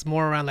talk, it's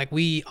more around like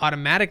we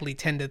automatically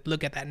tend to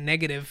look at that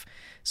negative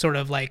sort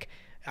of like,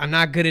 I'm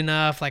not good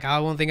enough. Like I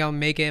won't think I'll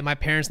make it. My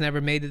parents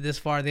never made it this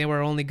far. They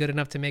were only good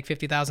enough to make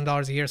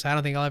 $50,000 a year, so I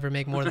don't think I'll ever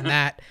make more than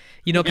that.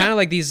 Kind of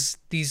like these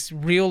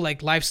real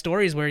like life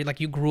stories where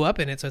like you grew up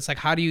in it. So it's like,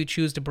 how do you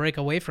choose to break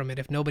away from it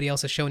if nobody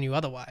else has shown you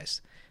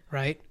otherwise,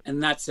 right?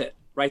 And that's it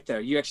right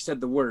there. You actually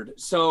said the word.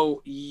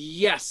 So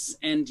yes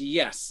and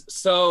yes.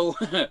 So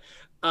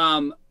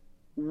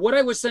what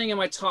I was saying in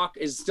my talk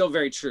is still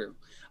very true.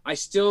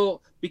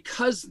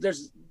 Because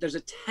there's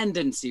a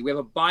tendency, we have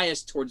a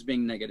bias towards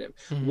being negative.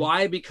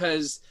 Why?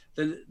 Because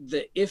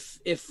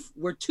if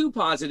we're too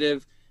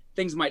positive,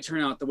 things might turn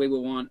out the way we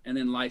want, and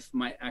then life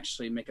might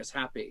actually make us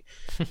happy.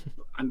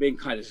 I'm being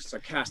kind of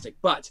sarcastic,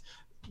 but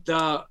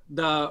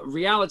the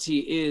reality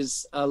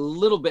is a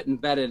little bit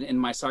embedded in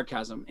my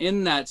sarcasm,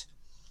 in that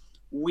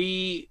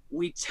we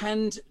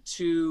tend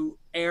to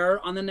err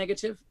on the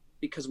negative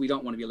because we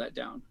don't want to be let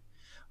down.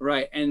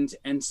 Right.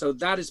 And so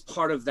that is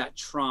part of that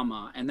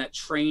trauma and that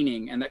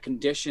training and that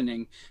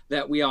conditioning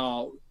that we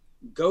all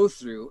go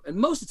through, and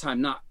most of the time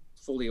not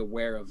fully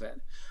aware of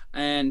it.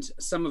 And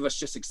some of us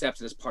just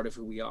accept it as part of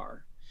who we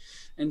are.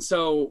 And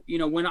so,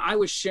 when I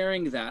was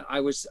sharing that, I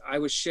was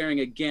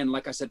sharing, again,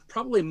 like I said,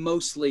 probably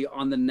mostly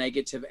on the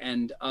negative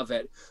end of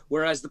it.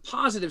 Whereas the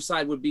positive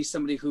side would be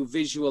somebody who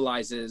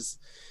visualizes,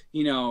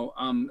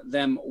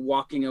 them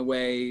walking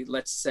away,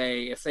 let's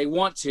say, if they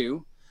want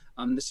to.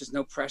 This is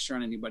no pressure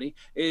on anybody,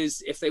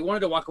 is if they wanted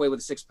to walk away with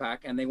a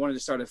six-pack and they wanted to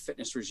start a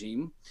fitness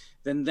regime,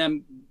 then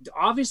them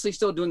obviously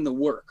still doing the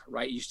work,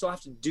 right? You still have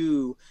to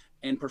do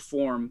and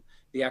perform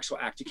the actual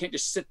act. You can't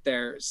just sit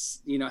there,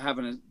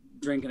 having a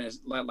drink and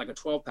like a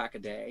 12-pack a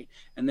day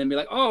and then be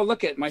like, oh,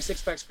 look at my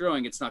six-pack's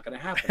growing. It's not going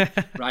to happen,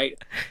 right?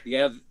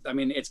 Yeah, I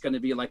mean, it's going to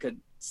be like a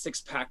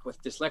six-pack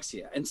with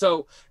dyslexia. And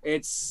so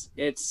it's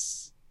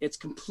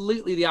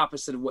completely the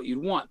opposite of what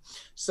you'd want.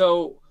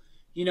 So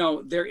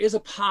there is a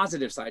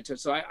positive side to it.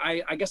 So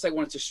I guess I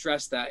wanted to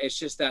stress that. It's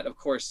just that, of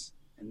course,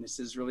 and this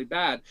is really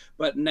bad,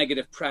 but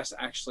negative press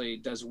actually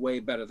does way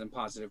better than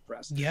positive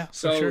press. Yeah.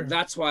 So sure.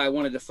 That's why I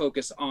wanted to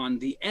focus on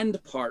the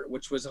end part,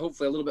 which was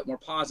hopefully a little bit more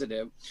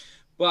positive,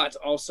 but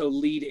also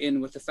lead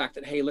in with the fact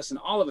that, hey, listen,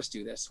 all of us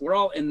do this. We're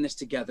all in this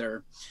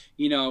together.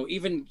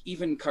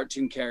 Even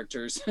cartoon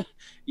characters,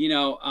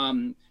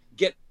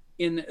 get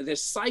in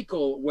this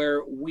cycle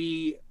where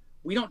we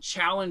don't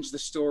challenge the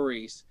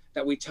stories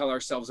that we tell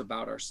ourselves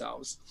about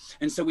ourselves.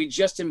 And so we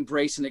just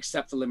embrace and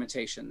accept the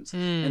limitations,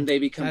 and they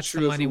become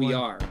true of who we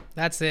are.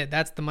 That's it.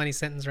 That's the money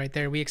sentence right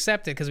there. We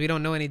accept it because we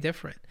don't know any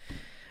different,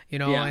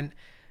 Yeah. And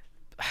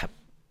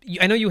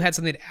I know you had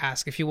something to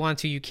ask. If you want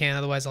to, you can.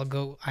 Otherwise, I'll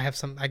go. I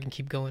can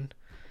keep going.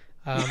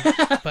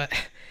 But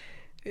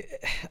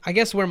I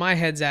guess where my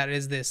head's at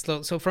is this.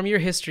 So from your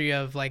history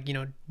of like,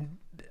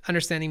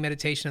 understanding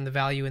meditation and the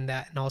value in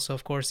that, and also,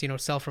 of course,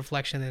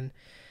 self-reflection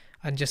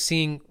and just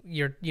seeing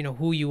your,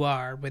 who you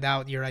are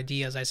without your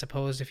ideas, I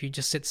suppose. If you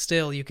just sit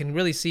still, you can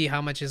really see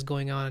how much is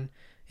going on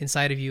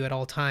inside of you at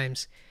all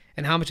times,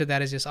 and how much of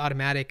that is just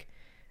automatic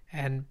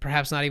and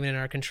perhaps not even in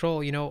our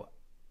control.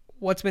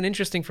 What's been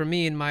interesting for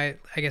me in my,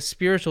 I guess,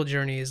 spiritual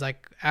journey is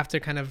like after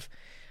kind of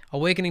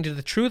awakening to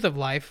the truth of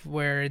life,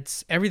 where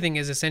everything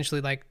is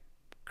essentially like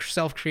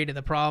self-created,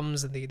 the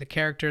problems and the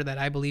character that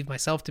I believe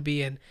myself to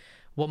be, and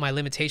what my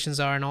limitations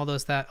are, and all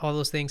those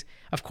things.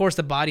 Of course,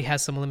 the body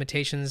has some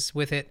limitations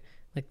with it,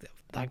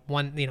 like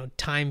one,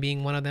 time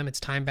being one of them. It's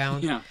time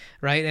bound, Yeah.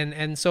 right?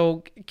 And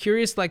so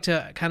curious, like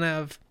to kind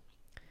of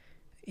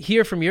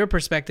hear from your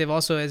perspective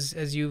also,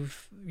 as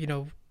you've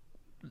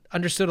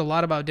understood a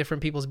lot about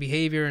different people's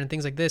behavior and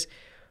things like this.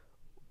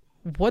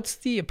 What's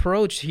the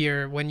approach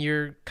here when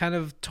you're kind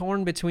of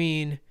torn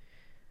between,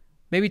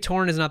 maybe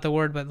torn is not the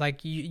word, but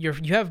like you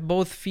have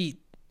both feet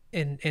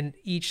in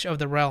each of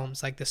the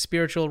realms, like the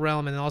spiritual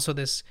realm and also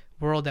this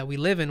world that we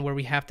live in, where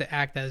we have to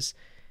act as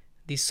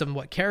these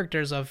somewhat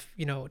characters of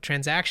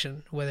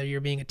transaction, whether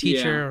you're being a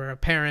teacher Yeah. or a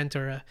parent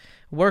or a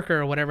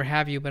worker or whatever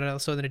have you. But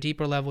also at a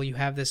deeper level, you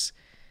have this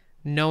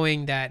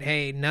knowing that,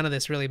 hey, none of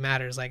this really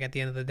matters. Like at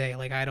the end of the day,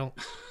 like I don't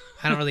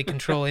really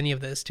control any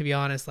of this, to be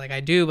honest. Like I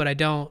do, but I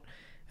don't.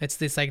 It's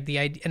this like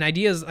and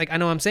ideas, like I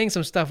know I'm saying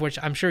some stuff which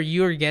I'm sure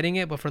you're getting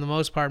it, but for the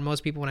most part,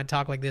 most people when I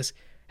talk like this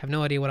have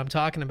no idea what I'm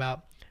talking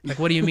about. Like,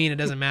 what do you mean it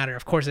doesn't matter?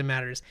 Of course it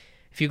matters.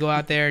 If you go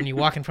out there and you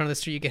walk in front of the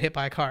street, you get hit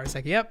by a car. It's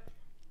like, yep.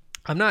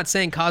 I'm not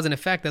saying cause and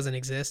effect doesn't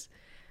exist.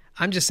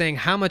 I'm just saying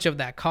how much of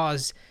that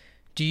cause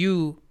do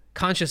you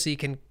consciously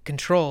can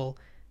control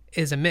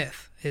is a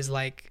myth. Is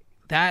like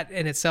that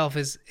in itself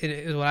is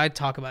what I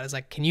talk about. Is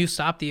like, can you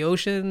stop the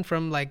ocean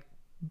from like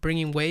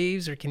bringing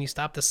waves, or can you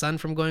stop the sun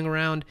from going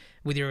around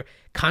with your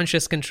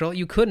conscious control?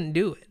 You couldn't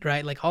do it,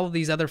 right? Like all of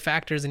these other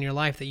factors in your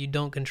life that you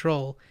don't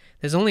control,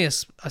 there's only a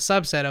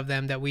subset of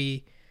them that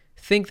we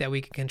think that we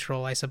can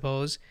control, I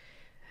suppose.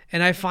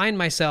 And I find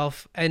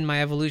myself in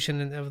my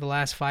evolution over the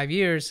last 5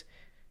 years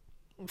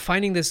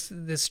finding this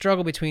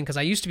struggle between, because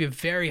I used to be a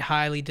very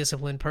highly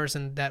disciplined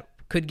person that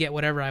could get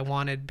whatever I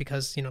wanted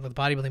because, the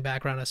bodybuilding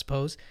background, I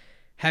suppose,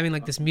 having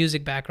like this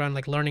music background,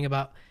 like learning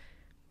about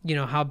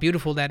how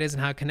beautiful that is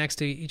and how it connects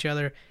to each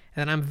other.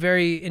 And I'm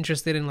very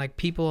interested in like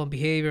people and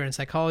behavior and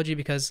psychology,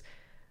 because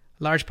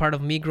a large part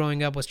of me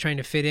growing up was trying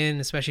to fit in,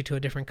 especially to a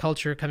different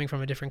culture, coming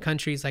from a different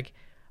country. It's like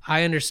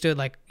I understood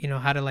like,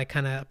 how to like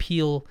kind of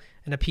appeal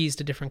and appease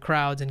to different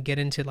crowds and get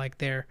into like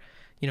their,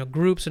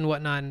 groups and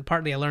whatnot. And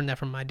partly I learned that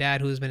from my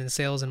dad, who's been in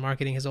sales and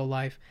marketing his whole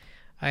life.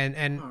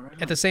 And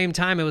at the same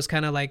time, it was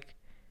kind of like,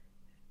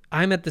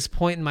 I'm at this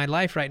point in my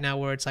life right now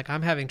where it's like,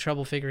 I'm having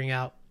trouble figuring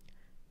out,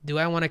 do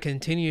I want to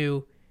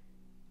continue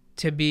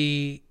to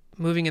be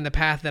moving in the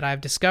path that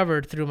I've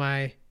discovered through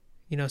my,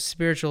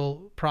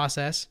 spiritual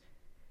process,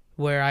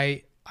 where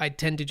I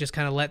tend to just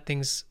kind of let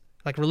things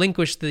like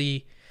relinquish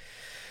the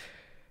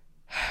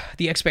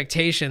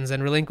expectations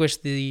and relinquish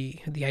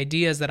the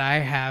ideas that I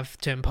have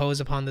to impose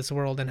upon this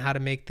world and how to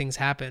make things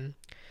happen.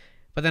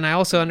 But then I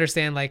also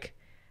understand like,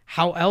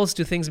 how else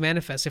do things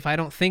manifest if I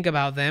don't think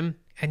about them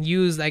and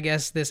use, I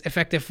guess, this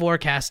effective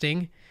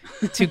forecasting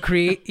to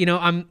create,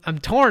 I'm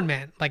torn,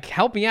 man. Like,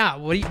 help me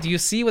out. Do you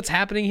see what's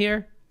happening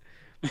here?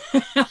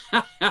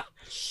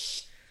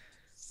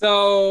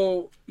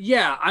 So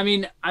yeah, I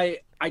mean, I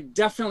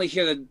definitely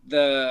hear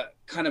the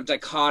kind of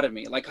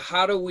dichotomy. Like,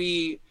 how do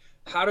we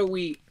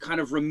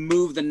kind of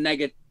remove the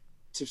negative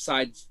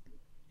sides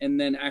and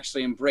then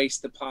actually embrace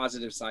the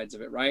positive sides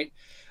of it, right?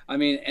 I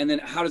mean, and then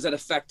how does that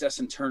affect us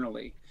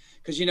internally?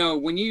 Because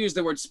when you use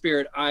the word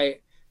spirit,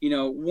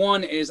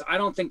 one is, I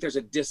don't think there's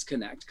a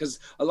disconnect, because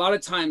a lot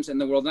of times in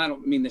the world, and I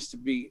don't mean this to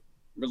be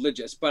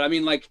religious, but I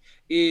mean like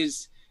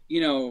is,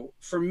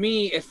 for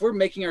me, if we're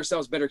making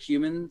ourselves better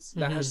humans,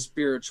 that has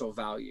spiritual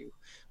value,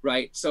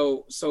 right?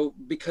 So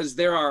because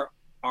there are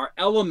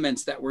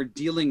elements that we're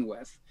dealing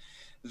with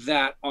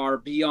that are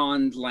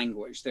beyond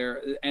language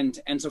there. And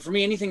so for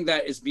me, anything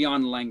that is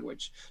beyond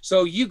language.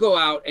 So you go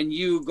out and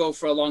you go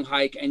for a long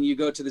hike and you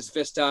go to this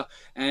vista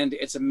and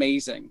it's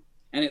amazing.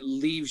 And it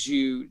leaves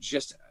you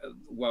just,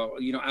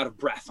 out of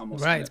breath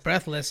almost. Right. It's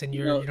breathless and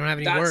you don't have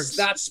any words.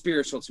 That's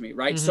spiritual to me,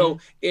 right? So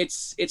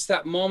it's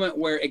that moment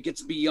where it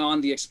gets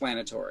beyond the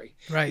explanatory.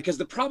 Right. Because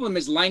the problem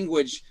is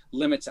language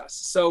limits us.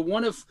 So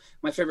one of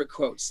my favorite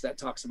quotes that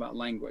talks about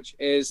language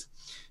is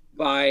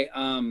by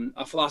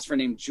a philosopher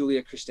named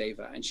Julia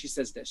Kristeva. And she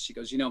says this, she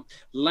goes,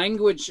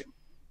 language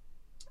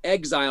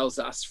exiles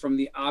us from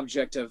the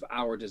object of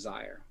our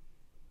desire.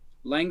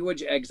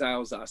 Language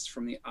exiles us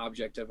from the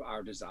object of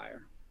our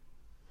desire.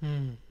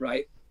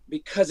 Right?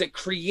 Because it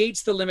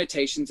creates the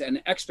limitations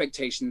and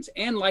expectations,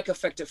 and like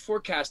effective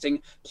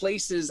forecasting,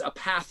 places a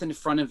path in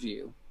front of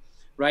you,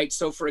 right?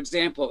 So for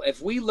example,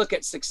 if we look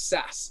at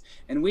success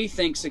and we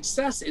think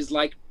success is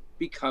like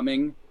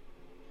becoming,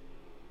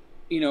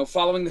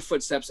 following the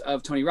footsteps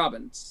of Tony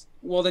Robbins,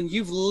 well, then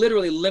you've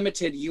literally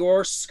limited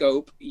your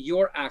scope,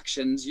 your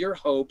actions, your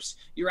hopes,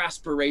 your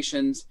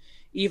aspirations,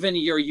 even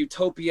your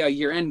utopia,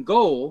 your end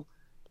goal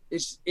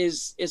is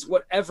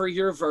whatever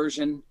your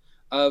version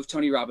of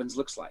Tony Robbins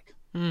looks like.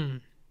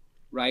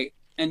 Right?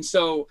 And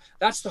so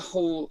that's the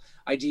whole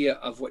idea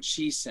of what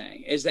she's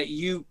saying, is that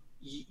you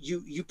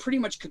pretty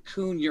much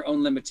cocoon your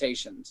own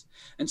limitations.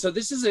 And so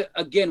this is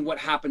again what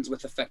happens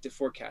with effective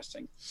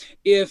forecasting.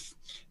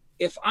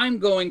 If I'm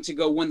going to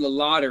go win the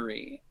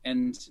lottery,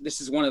 and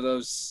this is one of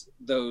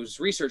those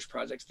research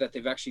projects that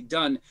they've actually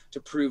done to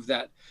prove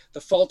that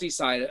the faulty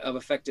side of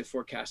effective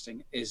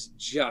forecasting is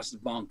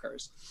just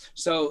bonkers.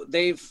 So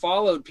they've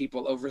followed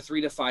people over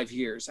 3 to 5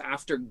 years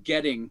after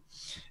getting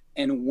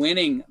and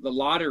winning the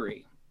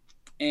lottery.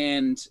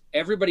 And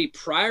everybody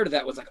prior to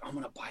that was like, I'm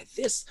going to buy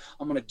this.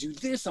 I'm going to do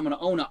this. I'm going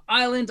to own an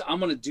island. I'm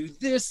going to do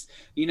this.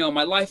 You know,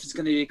 my life is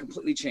going to be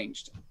completely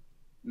changed.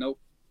 Nope.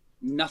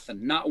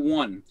 Nothing. Not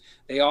one.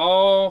 They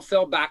all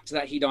fell back to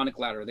that hedonic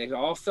ladder. They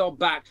all fell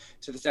back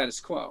to the status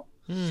quo.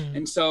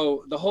 And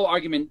so the whole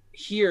argument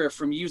here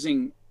from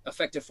using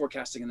effective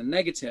forecasting in the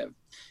negative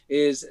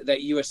is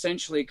that you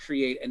essentially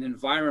create an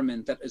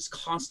environment that is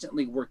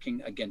constantly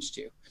working against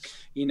you,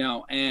 you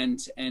know, and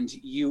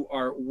you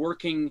are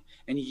working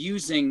and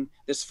using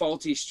this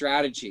faulty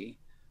strategy,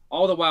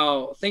 all the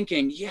while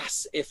thinking,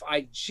 yes, if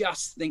I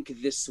just think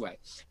this way,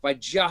 if I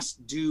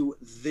just do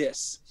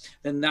this,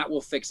 then that will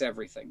fix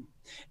everything.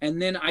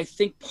 And then I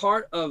think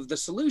part of the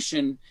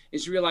solution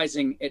is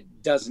realizing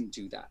it doesn't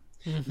do that.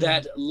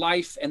 That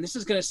life, and this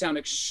is going to sound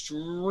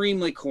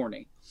extremely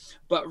corny,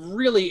 but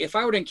really, if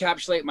I were to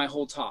encapsulate my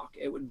whole talk,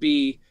 it would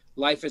be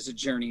life is a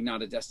journey,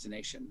 not a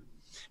destination.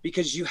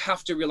 Because you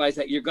have to realize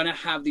that you're going to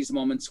have these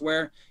moments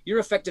where your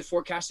effective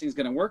forecasting is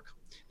going to work,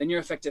 then your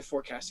effective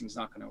forecasting is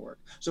not going to work.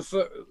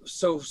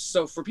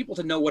 So for people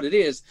to know what it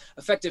is,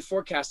 effective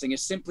forecasting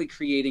is simply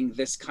creating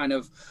this kind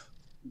of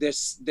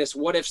this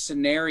what if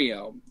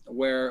scenario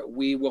where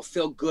we will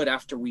feel good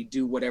after we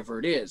do whatever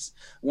it is.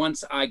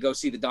 Once I go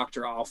see the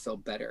doctor, I'll feel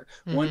better.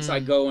 Once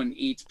I go and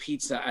eat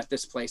pizza at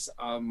this place,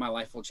 my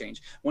life will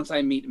change. Once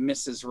I meet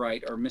Mrs.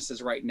 Right or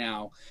Mrs. Right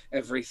now,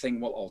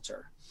 everything will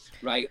alter.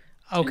 Right.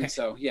 Okay. And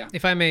so, yeah.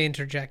 If I may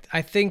interject,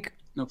 I think.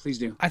 No, please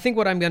do. I think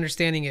what I'm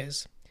understanding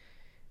is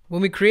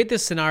when we create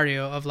this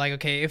scenario of like,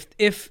 okay,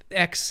 if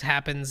X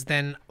happens,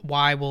 then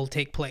Y will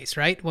take place,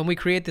 right? When we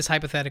create this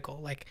hypothetical,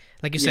 like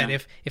you said,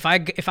 if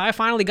I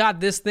finally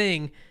got this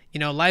thing, you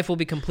know, life will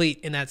be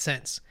complete in that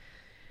sense.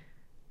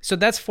 So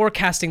that's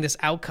forecasting this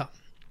outcome.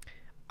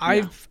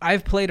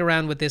 I've played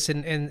around with this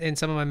in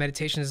some of my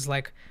meditations. Is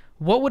like,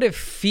 what would it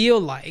feel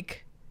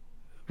like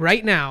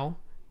right now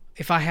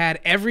if I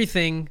had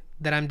everything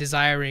that I'm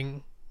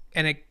desiring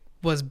and it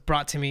was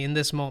brought to me in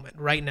this moment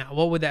right now?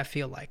 What would that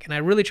feel like? And I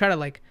really try to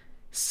like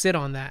sit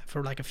on that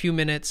for like a few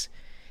minutes,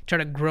 try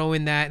to grow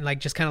in that and like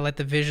just kind of let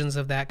the visions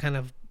of that kind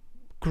of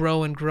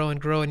grow and grow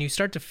and grow. And you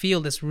start to feel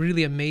this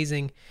really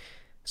amazing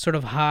sort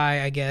of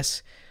high, I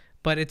guess.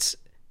 But it's,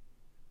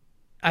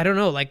 I don't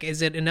know, like,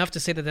 is it enough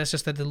to say that that's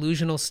just a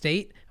delusional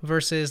state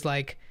versus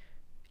like,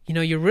 you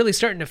know, you're really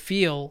starting to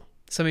feel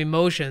some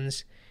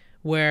emotions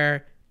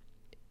where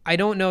I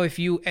don't know if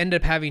you end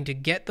up having to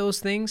get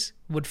those things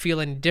would feel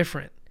any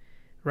different,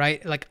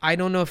 right? Like, I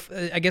don't know if,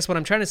 I guess what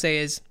I'm trying to say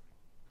is,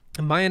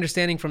 my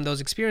understanding from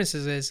those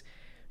experiences is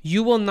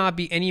you will not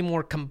be any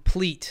more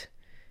complete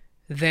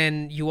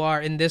than you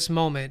are in this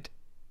moment,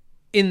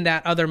 in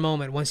that other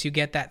moment, once you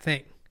get that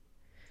thing,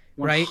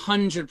 right?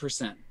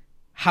 100%.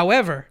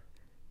 However,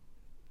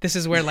 this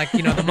is where like,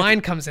 you know, the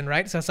mind comes in,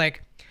 right? So it's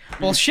like,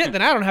 well, shit,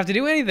 then I don't have to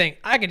do anything.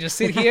 I can just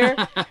sit here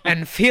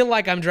and feel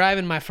like I'm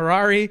driving my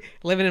Ferrari,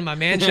 living in my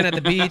mansion at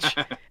the beach,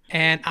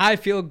 and I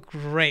feel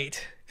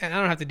great. And I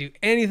don't have to do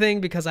anything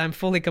because I'm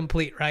fully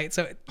complete, right?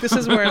 So this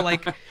is where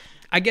like,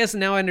 I guess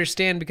now I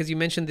understand, because you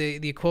mentioned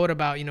the quote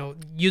about, you know,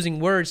 using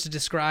words to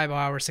describe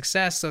our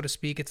success, so to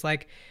speak. It's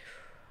like,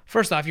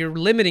 first off, you're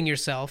limiting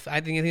yourself.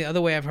 I think the other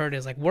way I've heard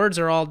is like words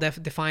are all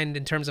defined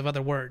in terms of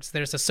other words.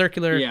 There's a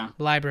circular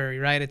library,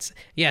 right? It's,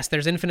 yes,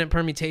 there's infinite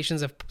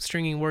permutations of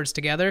stringing words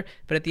together,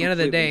 but at the end of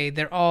the day,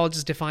 they're all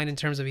just defined in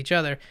terms of each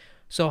other.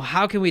 So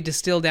how can we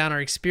distill down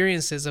our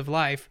experiences of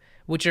life,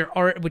 which are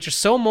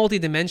so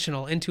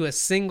multidimensional, into a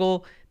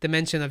single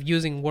dimension of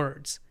using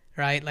words,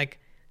 right? Like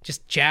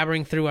just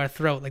jabbering through our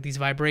throat, like these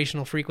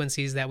vibrational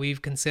frequencies that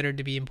we've considered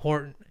to be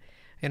important.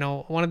 You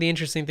know, one of the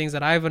interesting things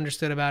that I've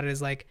understood about it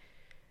is like,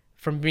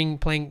 from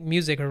playing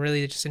music or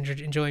really just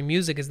enjoying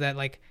music, is that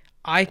like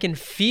I can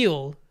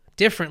feel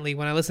differently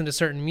when I listen to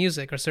certain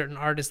music or certain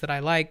artists that I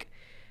like,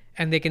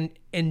 and they can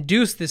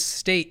induce this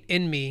state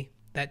in me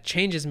that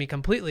changes me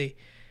completely.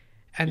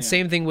 And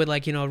same thing with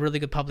like, you know, a really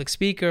good public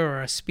speaker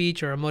or a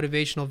speech or a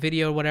motivational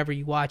video, whatever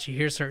you watch, you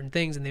hear certain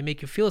things and they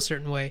make you feel a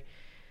certain way.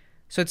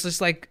 So it's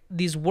just like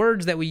these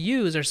words that we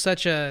use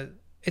are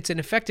it's an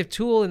effective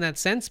tool in that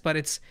sense, but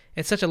it's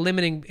such a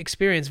limiting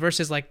experience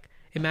versus like,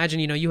 imagine,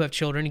 you know, you have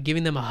children,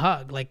 giving them a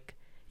hug. Like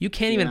you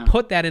can't even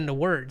put that into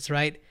words,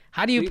 right?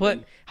 How do you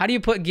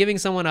put giving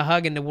someone a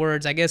hug into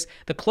words? I guess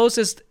the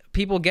closest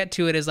people get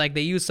to it is like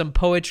they use some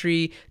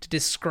poetry to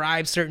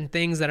describe certain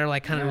things that are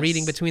like kind of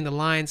reading between the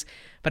lines.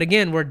 But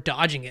again, we're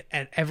dodging it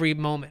at every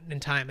moment in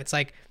time. It's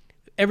like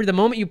the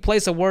moment you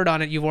place a word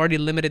on it, you've already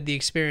limited the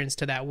experience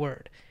to that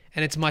word.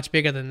 And it's much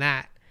bigger than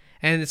that.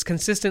 And it's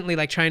consistently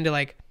like trying to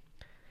like,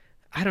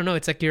 I don't know,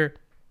 it's like you're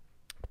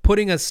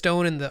putting a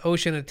stone in the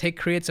ocean and it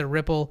creates a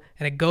ripple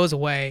and it goes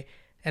away.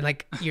 And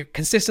like you're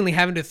consistently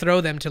having to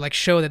throw them to like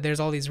show that there's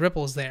all these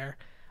ripples there.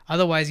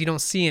 Otherwise you don't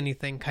see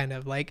anything, kind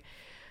of like,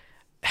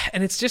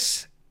 and it's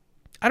just,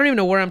 I don't even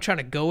know where I'm trying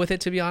to go with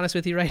it, to be honest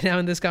with you right now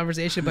in this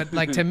conversation. But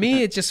like, to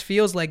me, it just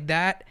feels like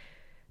that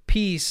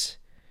piece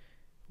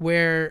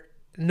where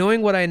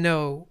knowing what I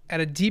know at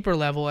a deeper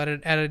level, at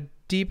a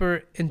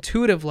deeper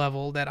intuitive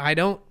level that I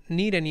don't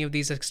need any of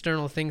these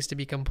external things to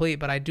be complete,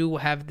 but I do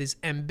have these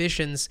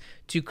ambitions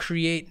to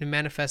create and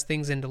manifest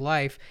things into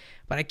life.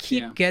 But I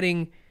keep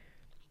getting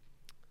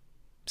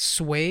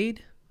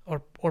swayed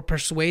or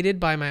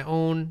persuaded by my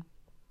own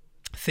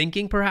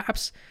thinking,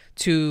 perhaps,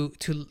 to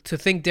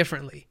think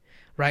differently,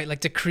 right?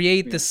 Like to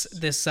create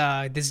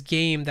this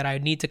game that I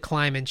need to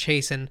climb and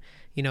chase and,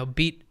 you know,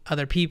 beat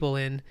other people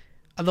in.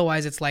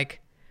 Otherwise, it's like,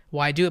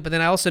 why do it? But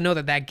then I also know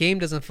that that game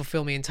doesn't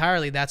fulfill me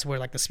entirely. That's where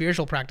like the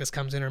spiritual practice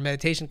comes in, or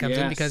meditation comes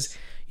in, because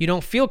you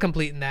don't feel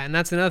complete in that. And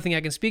that's another thing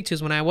I can speak to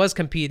is when I was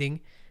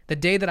competing, the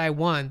day that I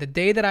won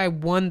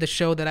the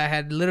show that I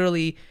had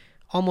literally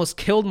almost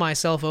killed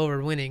myself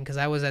over winning, because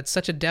I was at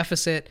such a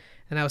deficit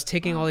and I was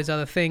taking all these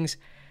other things.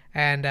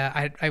 And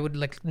I would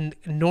like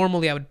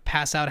normally I would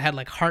pass out. I had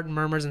like heart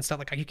murmurs and stuff.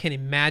 Like you can't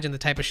imagine the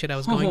type of shit I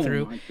was going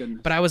through.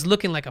 But I was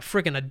looking like a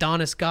freaking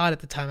Adonis god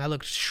at the time. I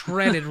looked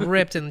shredded,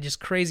 ripped, and just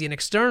crazy. And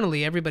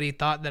externally, everybody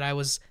thought that I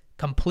was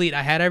complete.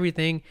 I had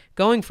everything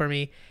going for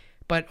me,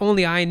 but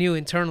only I knew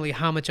internally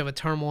how much of a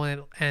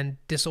turmoil and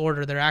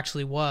disorder there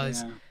actually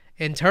was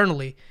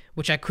internally,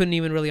 which I couldn't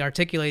even really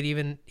articulate.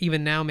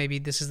 Even now, maybe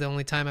this is the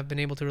only time I've been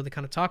able to really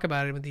kind of talk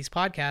about it with these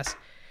podcasts.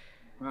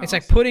 Wow, it's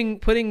like putting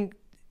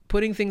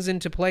things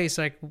into place,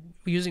 like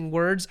using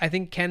words, I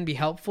think can be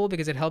helpful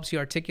because it helps you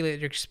articulate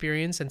your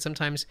experience. And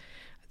sometimes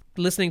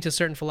listening to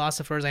certain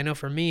philosophers, I know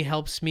for me,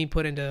 helps me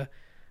put into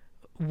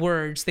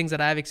words things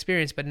that I've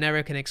experienced but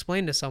never can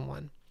explain to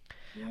someone.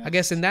 I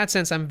guess in that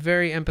sense, I'm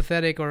very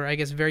empathetic, or I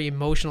guess very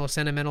emotional,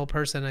 sentimental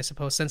person, I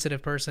suppose,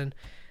 sensitive person,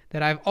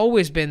 that I've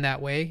always been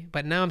that way.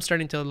 But now I'm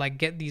starting to like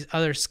get these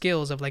other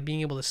skills of like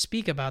being able to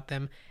speak about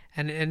them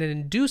and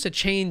induce a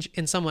change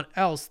in someone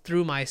else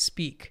through my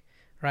speak.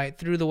 Right,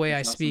 through the way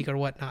I speak or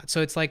whatnot. So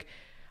it's like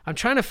I'm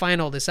trying to find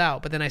all this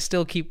out, but then I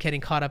still keep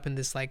getting caught up in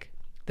this like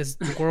this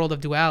world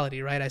of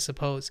duality, right? I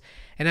suppose.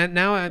 And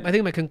now I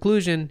think my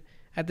conclusion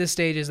at this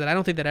stage is that I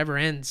don't think that ever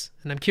ends.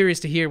 And I'm curious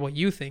to hear what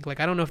you think. Like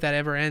I don't know if that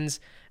ever ends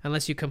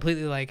unless you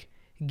completely like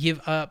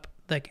give up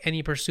like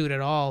any pursuit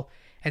at all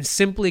and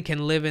simply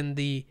can live in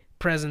the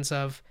presence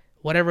of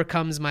whatever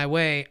comes my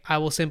way. I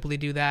will simply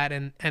do that,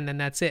 and then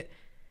that's it.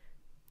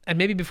 And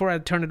maybe before I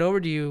turn it over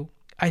to you,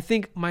 I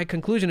think my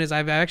conclusion is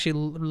I've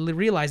actually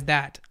realized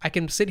that I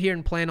can sit here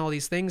and plan all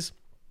these things,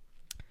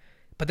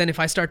 but then if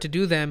I start to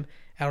do them,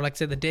 or like I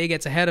said, the day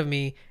gets ahead of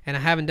me and I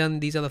haven't done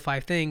these other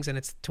 5 things and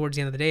it's towards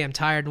the end of the day, I'm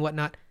tired and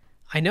whatnot,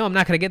 I know I'm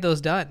not going to get those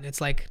done.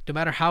 It's like, no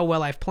matter how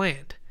well I've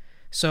planned.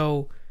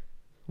 So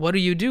what do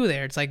you do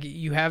there? It's like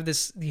you have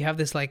this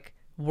like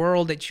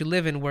world that you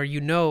live in where, you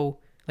know,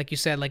 like you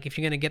said, like if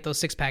you're going to get those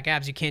 6-pack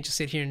abs, you can't just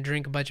sit here and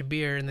drink a bunch of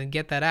beer and then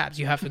get that abs.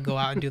 You have to go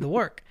out and do the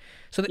work.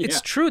 So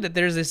it's true that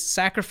there's this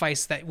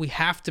sacrifice that we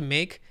have to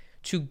make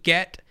to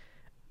get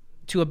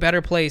to a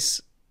better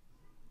place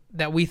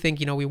that we think,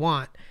 you know, we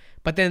want.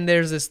 But then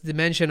there's this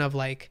dimension of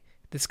like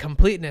this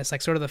completeness,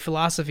 like sort of the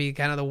philosophy,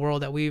 kind of the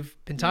world that we've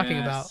been talking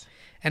about.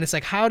 And it's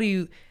like, how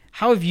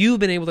have you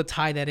been able to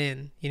tie that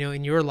in, you know,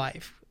 in your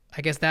life?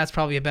 I guess that's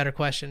probably a better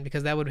question,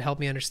 because that would help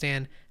me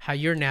understand how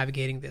you're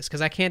navigating this. Because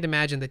I can't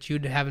imagine that you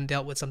haven't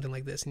dealt with something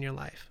like this in your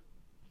life.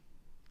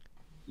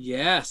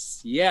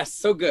 Yes.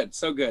 So good.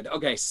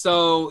 Okay.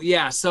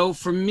 So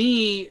for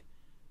me,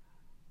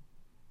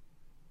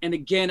 and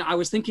again, I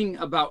was thinking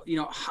about, you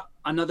know,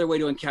 another way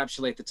to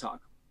encapsulate the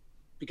talk,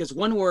 because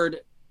one word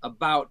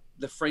about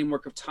the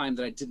framework of time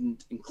that I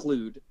didn't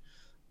include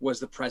was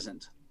the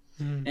present.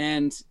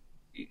 And,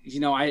 you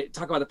know, I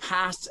talk about the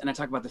past and I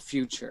talk about the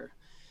future.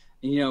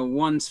 You know,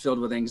 one's filled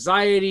with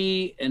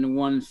anxiety and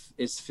one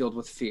is filled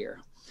with fear.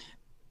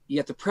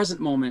 Yet the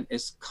present moment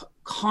is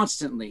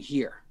constantly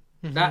here.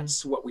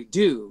 That's what we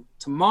do.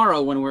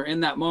 Tomorrow, when we're in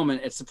that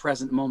moment, it's the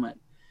present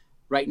moment.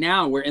 Right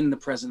now, we're in the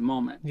present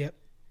moment. Yep.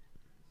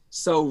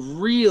 So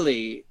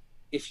really,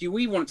 if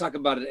we want to talk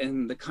about it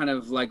in the kind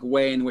of like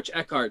way in which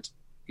Eckhart,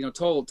 you know,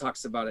 Tolle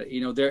talks about it,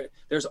 you know,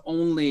 there's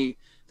only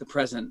the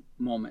present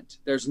moment.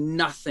 There's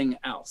nothing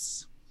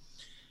else.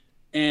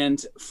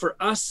 And for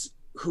us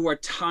who are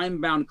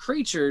time-bound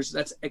creatures,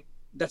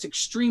 that's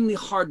extremely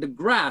hard to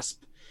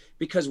grasp,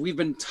 because we've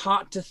been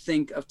taught to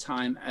think of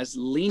time as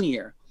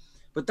linear.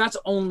 But that's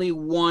only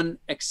one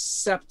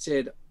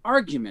accepted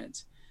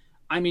argument.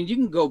 I mean, you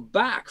can go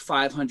back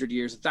 500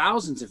 years,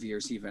 thousands of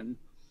years even,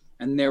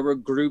 and there were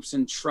groups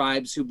and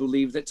tribes who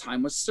believed that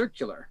time was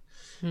circular,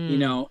 you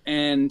know,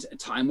 and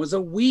time was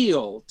a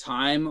wheel.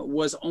 Time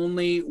was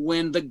only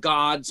when the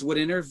gods would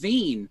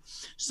intervene.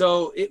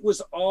 So it was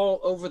all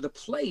over the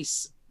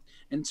place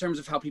in terms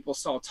of how people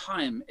saw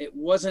time. It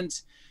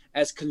wasn't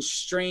as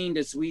constrained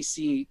as we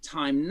see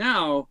time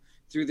now,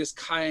 through this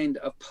kind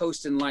of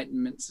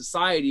post-Enlightenment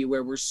society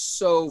where we're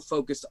so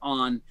focused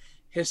on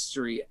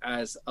history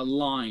as a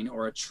line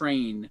or a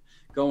train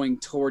going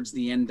towards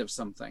the end of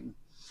something,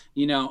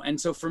 you know. And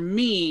so for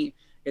me,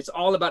 it's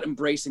all about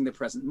embracing the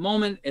present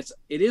moment. It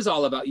is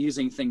all about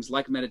using things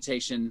like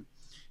meditation,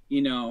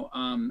 you know,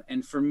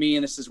 and for me,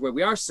 and this is where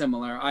we are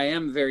similar, I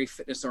am very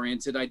fitness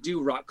oriented. I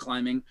do rock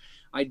climbing.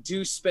 I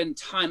do spend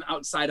time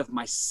outside of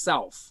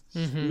myself,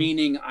 Mm-hmm.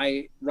 meaning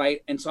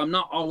right? And so I'm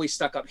not always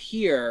stuck up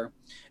here.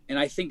 And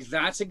I think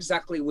that's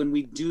exactly when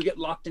we do get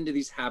locked into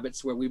these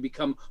habits where we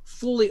become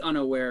fully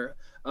unaware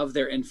of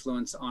their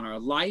influence on our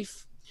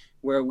life,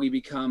 where we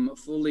become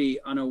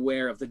fully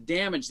unaware of the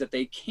damage that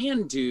they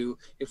can do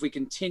if we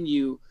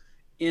continue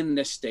in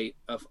this state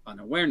of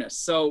unawareness.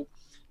 So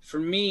for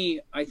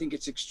me, I think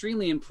it's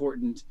extremely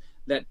important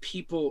that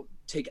people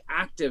take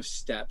active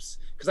steps,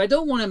 because I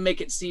don't want to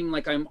make it seem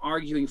like I'm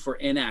arguing for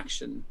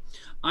inaction.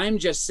 I'm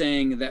just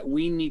saying that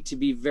we need to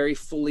be very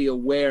fully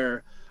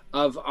aware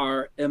of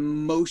our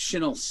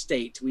emotional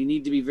state. We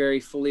need to be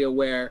very fully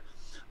aware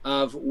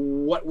of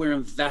what we're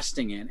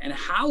investing in and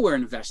how we're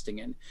investing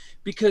in,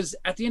 because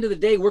at the end of the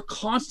day, we're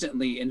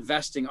constantly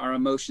investing our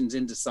emotions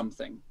into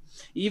something.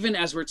 Even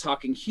as we're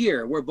talking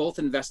here, we're both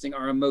investing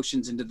our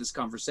emotions into this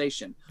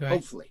conversation, right.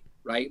 Hopefully,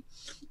 right?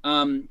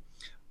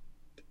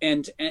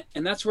 And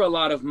that's where a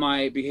lot of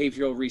my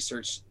behavioral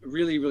research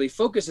really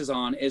focuses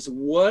on, is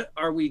what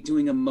are we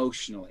doing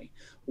emotionally?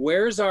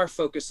 Where's our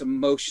focus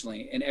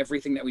emotionally in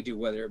everything that we do,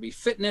 whether it be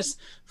fitness,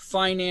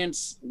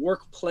 finance,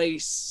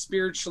 workplace,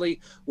 spiritually,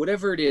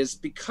 whatever it is,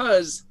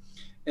 because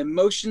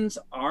emotions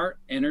are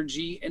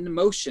energy and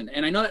emotion.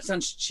 And I know that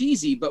sounds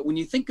cheesy, but when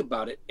you think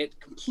about it, it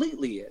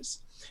completely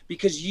is,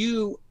 because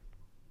you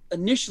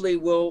initially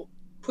will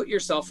put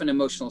yourself in an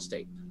emotional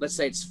state. Let's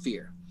say it's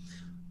fear.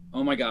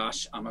 Oh my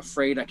gosh, I'm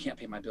afraid I can't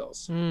pay my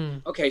bills.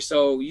 Okay,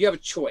 so you have a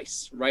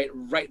choice, right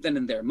then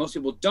and there. Most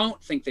people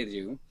don't think they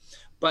do,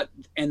 but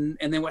and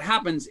then what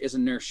happens is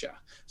inertia.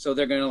 So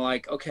they're gonna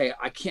like, okay,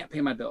 I can't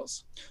pay my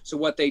bills. So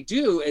what they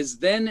do is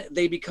then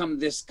they become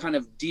this kind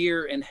of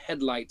deer in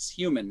headlights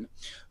human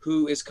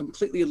who is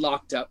completely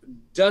locked up,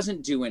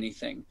 doesn't do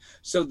anything.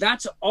 So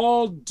that's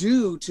all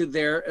due to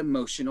their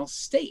emotional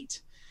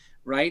state.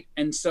 Right.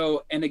 And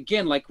so, and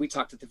again, like we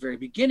talked at the very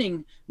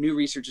beginning, new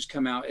research has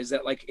come out, is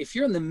that like, if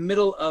you're in the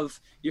middle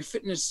of your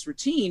fitness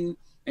routine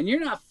and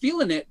you're not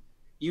feeling it,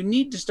 you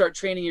need to start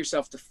training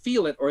yourself to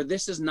feel it, or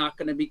this is not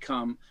going to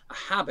become a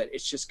habit.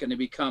 It's just going to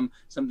become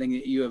something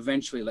that you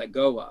eventually let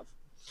go of,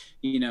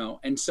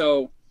 And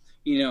so,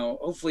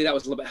 hopefully that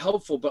was a little bit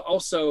helpful, but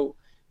also,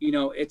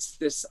 it's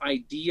this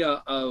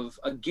idea of,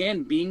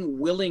 again, being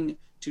willing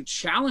to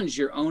challenge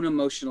your own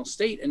emotional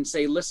state and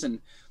say,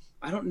 listen,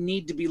 I don't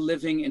need to be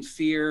living in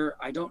fear.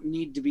 I don't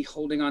need to be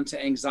holding on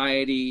to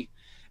anxiety.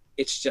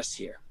 It's just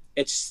here.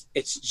 It's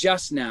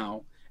just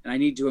now, and I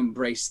need to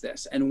embrace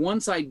this. And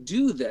once I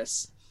do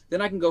this,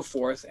 then I can go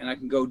forth and I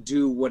can go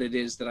do what it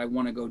is that I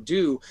want to go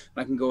do.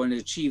 And I can go and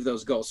achieve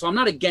those goals. So I'm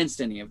not against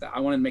any of that. I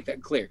want to make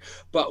that clear.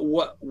 But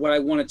what I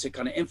wanted to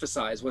kind of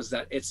emphasize was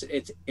that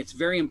it's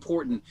very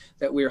important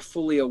that we are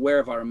fully aware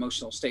of our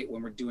emotional state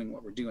when we're doing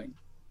what we're doing.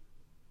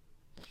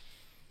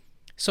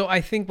 So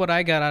I think what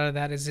I got out of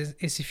that is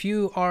if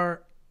you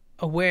are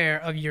aware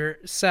of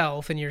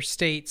yourself and your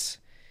states,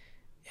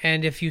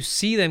 and if you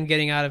see them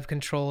getting out of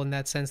control in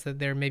that sense that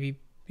they're maybe,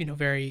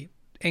 very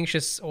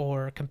anxious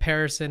or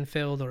comparison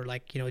filled or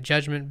like,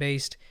 judgment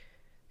based,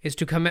 is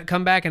to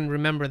come back and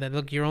remember that,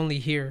 look, you're only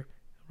here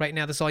right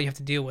now. That's all you have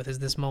to deal with is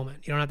this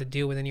moment. You don't have to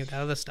deal with any of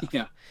that other stuff.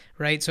 Yeah.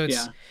 Right. So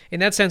it's, in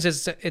that sense,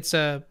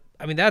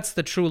 that's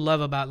the true love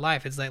about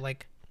life. It's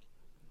like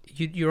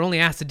you're only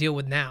asked to deal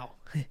with now.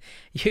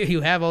 You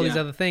have all these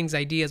other things,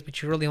 ideas,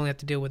 but you really only have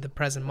to deal with the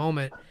present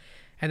moment.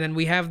 And then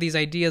we have these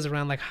ideas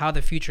around like how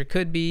the future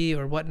could be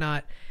or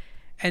whatnot.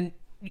 And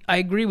I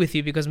agree with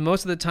you, because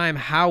most of the time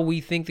how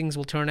we think things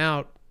will turn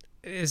out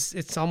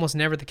it's almost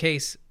never the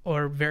case,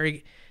 or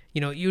very,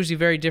 usually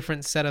very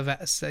different set of,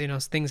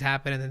 things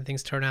happen and then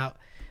things turn out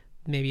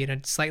maybe in a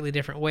slightly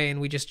different way. And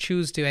we just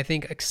choose to, I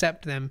think,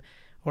 accept them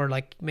or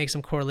like make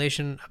some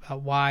correlation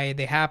about why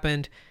they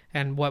happened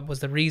and what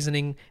was the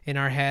reasoning in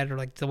our head, or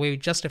like the way we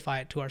justify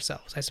it to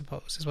ourselves, I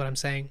suppose, is what I'm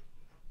saying.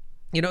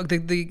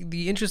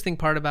 The interesting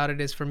part about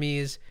it is, for me,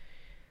 is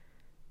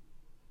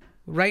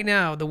right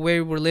now, the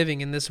way we're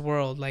living in this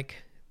world,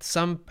 like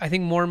I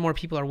think more and more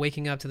people are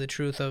waking up to the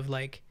truth of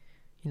like,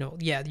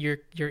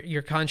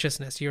 your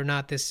consciousness, you're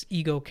not this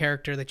ego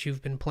character that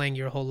you've been playing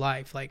your whole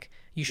life. Like,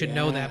 you should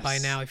know that by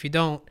now. If you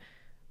don't,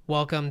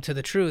 welcome to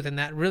the truth. And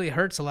that really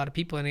hurts a lot of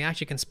people, and it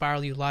actually can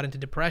spiral you a lot into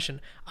depression.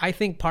 I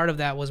think part of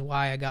that was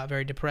why I got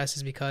very depressed,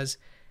 is because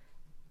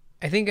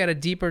I think at a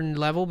deeper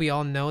level, we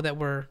all know that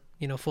we're,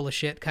 full of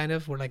shit, kind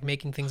of. We're like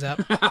making things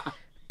up.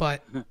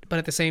 But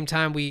at the same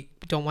time, we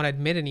don't want to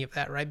admit any of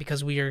that, right?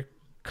 Because we are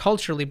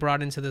culturally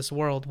brought into this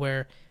world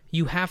where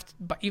you have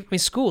to,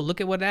 school,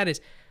 look at what that is.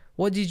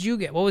 What did you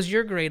get? What was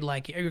your grade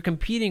like? You're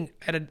competing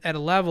at a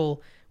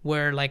level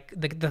where like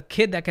the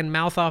kid that can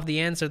mouth off the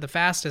answer the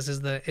fastest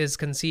is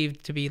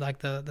conceived to be like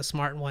the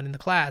smart one in the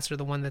class, or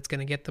the one that's going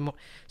to get the most.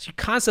 So you're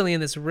constantly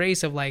in this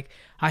race of like,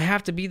 I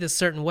have to be this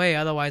certain way,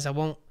 otherwise I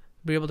won't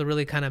be able to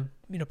really kind of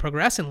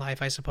progress in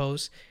life, I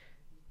suppose.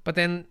 But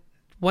then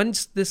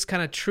once this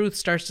kind of truth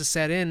starts to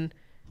set in,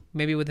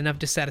 maybe with enough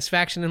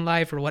dissatisfaction in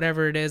life or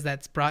whatever it is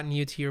that's brought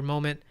you to your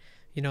moment,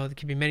 it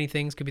could be many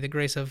things, could be the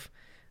grace of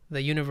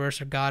the universe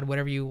or God,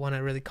 whatever you want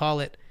to really call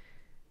it.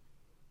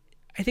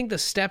 I think the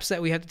steps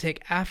that we have to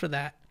take after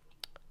that,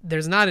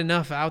 there's not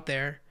enough out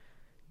there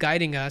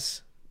guiding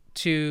us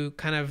to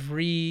kind of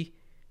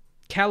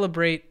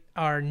recalibrate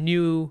our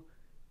new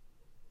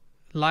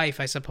life,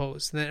 I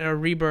suppose, a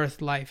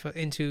rebirth life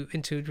into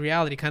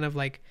reality. Kind of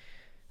like,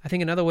 I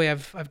think another way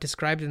I've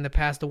described it in the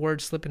past, the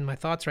words slip in my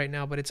thoughts right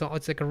now, but it's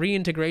like a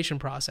reintegration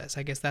process.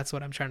 I guess that's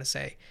what I'm trying to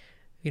say.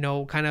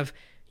 Kind of,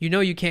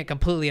 you can't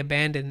completely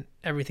abandon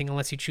everything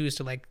unless you choose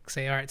to, like,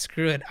 say, all right,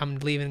 screw it, I'm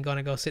leaving, going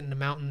to go sit in the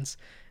mountains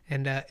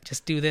and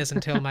just do this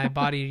until my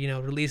body,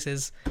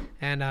 releases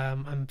and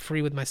I'm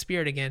free with my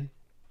spirit again.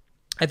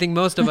 I think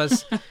most of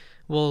us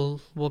will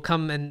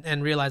come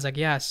and realize, like,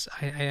 yes,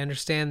 I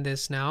understand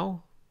this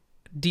now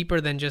deeper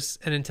than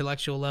just an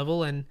intellectual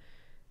level, and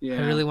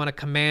I really want to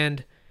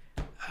command,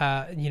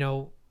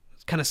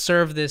 kind of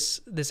serve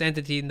this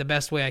entity in the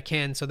best way I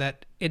can so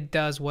that it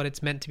does what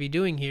it's meant to be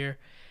doing here.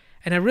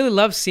 And I really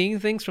love seeing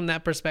things from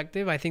that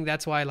perspective. I think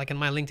that's why, like, in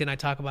my LinkedIn, I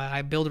talk about,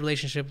 I build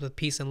relationships with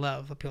peace and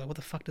love. People are like, what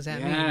the fuck does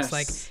that mean? It's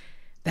like,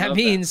 that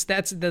means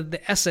that's the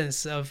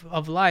essence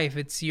of life.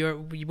 It's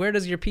where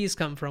does your peace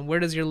come from? Where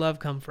does your love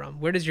come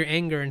from? Where does your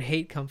anger and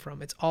hate come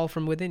from? It's all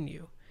from within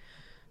you.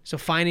 So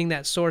finding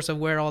that source of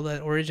where all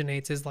that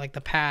originates is like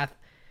the path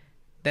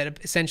that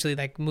essentially,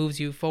 like, moves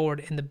you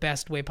forward in the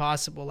best way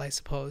possible, I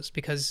suppose,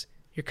 because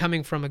you're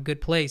coming from a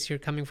good place. You're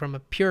coming from a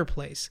pure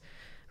place,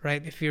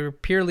 right? If you're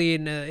purely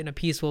in a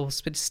peaceful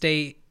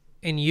state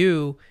in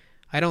you,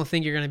 I don't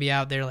think you're going to be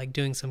out there, like,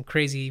 doing some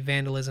crazy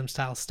vandalism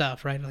style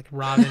stuff, right? Like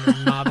robbing or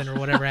mobbing or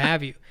whatever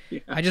have you.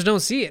 Yeah. I just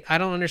don't see it. I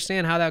don't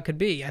understand how that could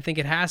be. I think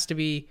it has to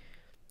be,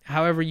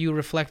 however you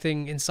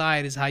reflecting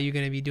inside is how you're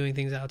going to be doing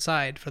things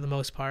outside for the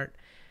most part.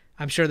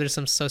 I'm sure there's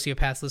some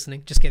sociopaths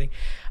listening. Just kidding.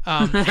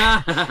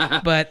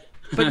 But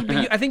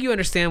I think you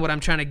understand what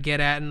I'm trying to get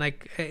at. And,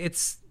 like,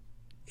 it's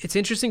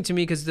interesting to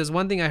me because there's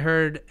one thing I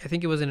heard, I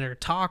think it was in a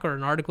talk or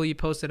an article you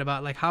posted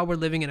about, like, how we're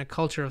living in a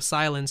culture of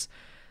silence.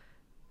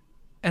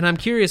 And I'm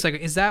curious, like,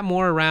 is that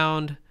more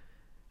around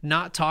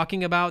not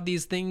talking about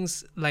these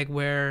things, like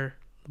where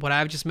what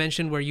I've just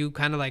mentioned, where you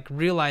kind of, like,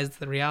 realize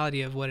the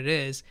reality of what it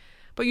is,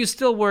 but you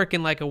still work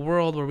in, like, a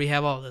world where we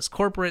have all this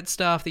corporate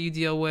stuff that you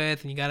deal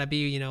with, and you got to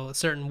be, a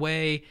certain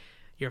way.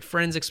 Your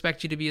friends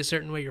expect you to be a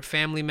certain way, your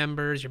family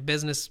members, your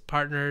business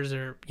partners,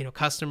 or,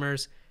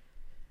 customers.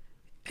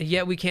 And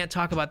yet we can't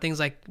talk about things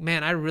like,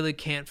 man, I really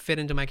can't fit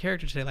into my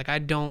character today. Like, I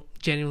don't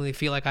genuinely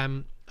feel like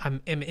I'm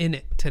in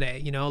it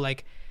today,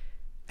 like.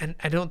 And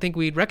I don't think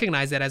we'd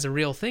recognize that as a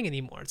real thing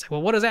anymore. It's like,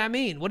 well, what does that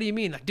mean? What do you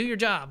mean? Like, do your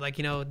job. Like,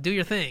 do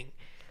your thing.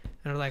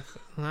 And we're like,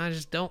 well, I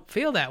just don't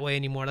feel that way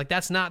anymore. Like,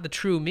 that's not the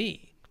true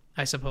me,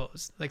 I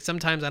suppose. Like,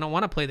 sometimes I don't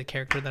want to play the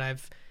character that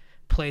I've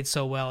played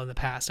so well in the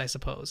past, I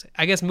suppose.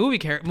 I guess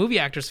movie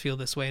actors feel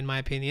this way, in my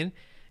opinion.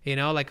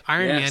 Like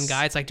Iron Man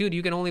guy, it's like, dude,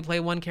 you can only play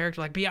one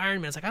character. Like, be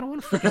Iron Man. It's like, I don't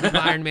want to freaking be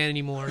Iron Man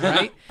anymore,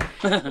 right?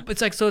 But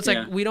it's like,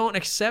 like, we don't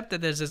accept that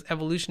there's this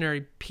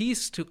evolutionary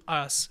piece to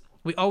us.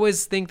 We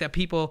always think that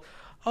people,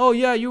 oh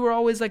yeah, you were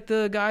always, like,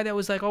 the guy that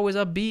was, like, always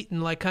upbeat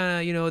and, like,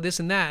 kind of, this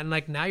and that, and,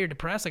 like, now you're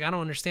depressed. Like, I don't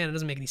understand. It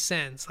doesn't make any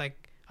sense.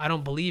 Like, I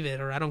don't believe it,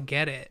 or I don't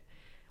get it.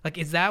 Like,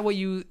 is that what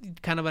you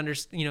kind of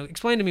understand?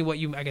 Explain to me what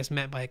you, I guess,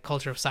 meant by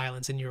culture of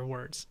silence in your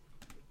words.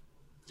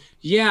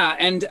 Yeah,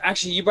 and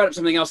actually, you brought up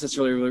something else that's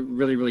really, really,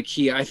 really, really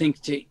key, I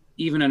think, to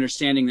even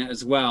understanding that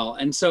as well.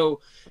 And so,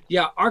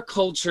 yeah, our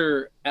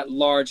culture at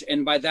large,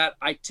 and by that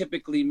I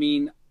typically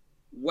mean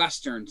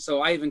Western.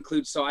 So I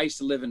used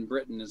to live in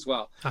Britain as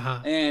well.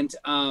 And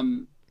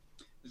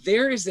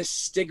there is this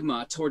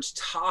stigma towards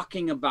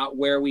talking about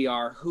where we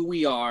are, who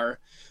we are,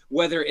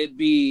 whether it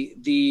be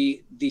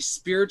the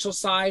spiritual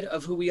side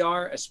of who we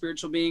are as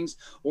spiritual beings,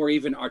 or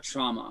even our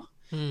trauma.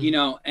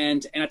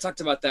 And I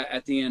talked about that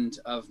at the end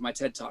of my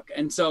TED Talk.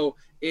 And so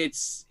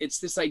it's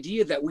this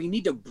idea that we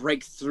need to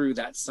break through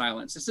that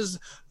silence. This is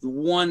the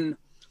one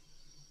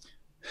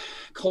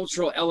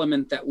cultural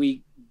element that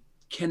we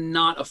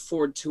cannot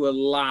afford to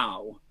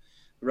allow,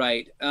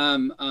 right,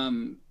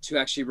 to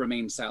actually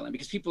remain silent,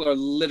 because people are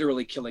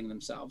literally killing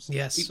themselves.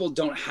 Yes. People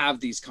don't have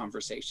these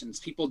conversations.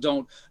 People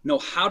don't know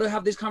how to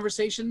have these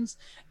conversations.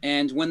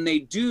 And when they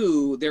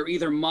do, they're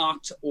either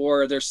mocked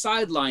or they're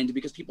sidelined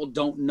because people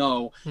don't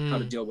know how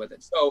to deal with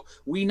it. So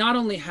we not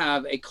only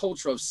have a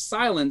culture of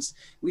silence,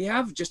 we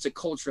have just a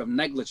culture of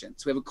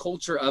negligence. We have a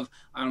culture of,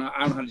 I don't know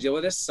how to deal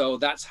with this. So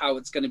that's how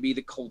it's going to be,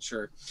 the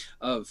culture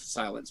of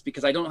silence,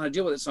 because I don't know how to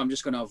deal with it. So I'm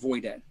just going to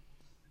avoid it.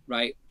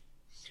 Right.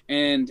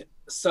 And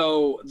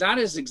so that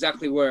is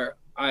exactly where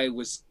I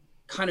was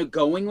kind of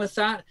going with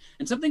that.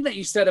 And something that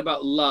you said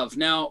about love.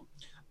 Now,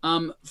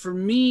 for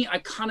me, I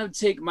kind of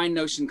take my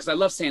notion, because I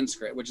love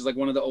Sanskrit, which is like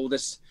one of the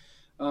oldest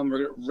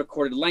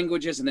recorded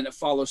languages. And then it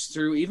follows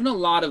through even a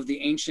lot of the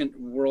ancient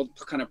world,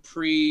 kind of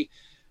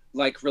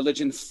like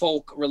religion,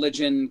 folk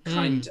religion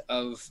kind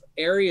of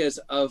areas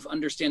of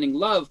understanding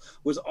love,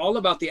 was all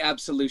about the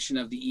absolution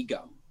of the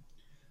ego.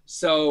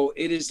 So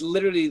it is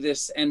literally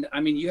this, and I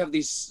mean, you have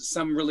these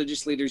some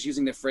religious leaders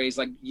using the phrase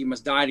like "you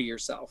must die to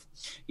yourself,"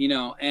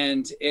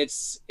 and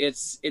it's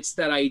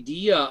that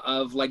idea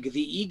of like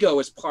the ego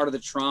is part of the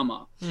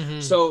trauma. Mm-hmm.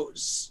 So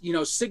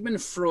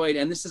Sigmund Freud,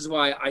 and this is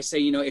why I say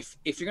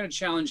if you're going to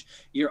challenge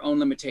your own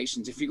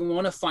limitations, if you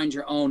want to find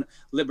your own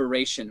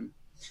liberation,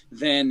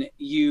 then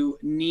you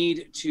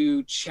need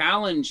to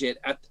challenge it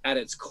at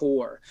its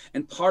core.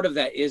 And part of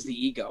that is the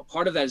ego.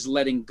 Part of that is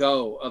letting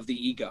go of the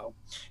ego.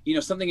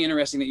 Something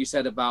interesting that you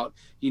said about,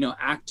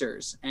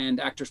 actors and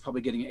actors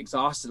probably getting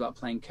exhausted about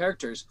playing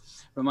characters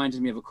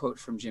reminded me of a quote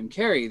from Jim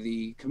Carrey,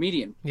 the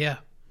comedian. Yeah.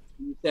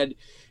 He said,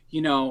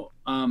 he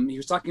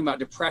was talking about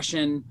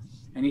depression,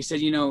 and he said,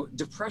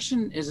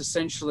 depression is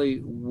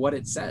essentially what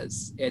it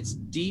says. It's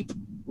deep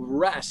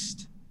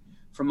rest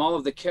from all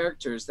of the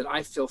characters that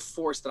I feel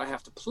forced that I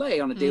have to play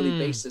on a daily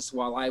basis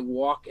while I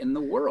walk in the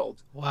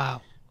world.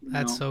 Wow.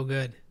 That's so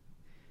good.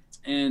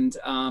 And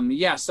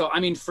so I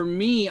mean, for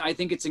me, I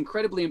think it's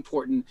incredibly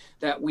important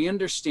that we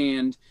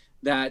understand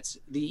that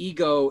the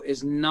ego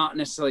is not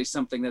necessarily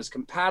something that is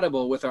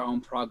compatible with our own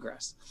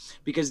progress,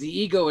 because the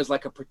ego is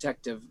like a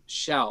protective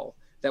shell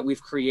that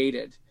we've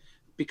created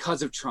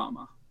because of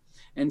trauma.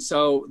 And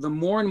so the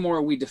more and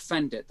more we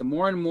defend it, the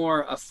more and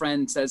more a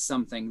friend says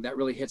something that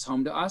really hits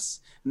home to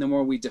us, and the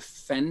more we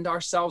defend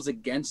ourselves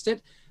against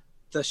it,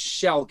 the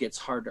shell gets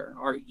harder.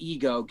 Our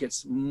ego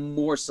gets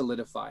more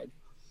solidified.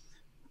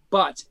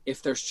 But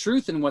if there's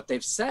truth in what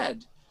they've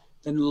said,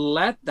 then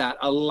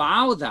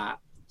allow that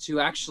to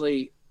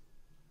actually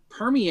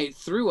permeate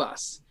through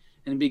us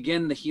and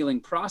begin the healing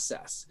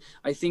process.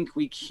 I think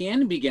we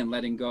can begin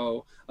letting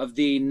go of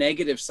the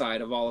negative side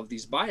of all of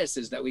these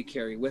biases that we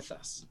carry with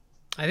us.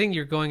 I think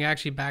you're going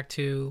actually back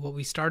to what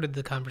we started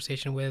the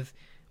conversation with,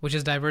 which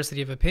is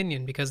diversity of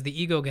opinion, because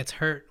the ego gets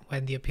hurt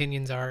when the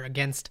opinions are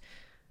against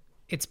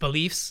its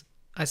beliefs,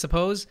 I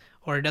suppose,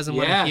 or it doesn't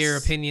want to hear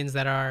opinions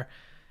that are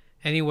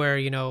anywhere,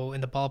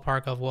 in the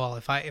ballpark of, well,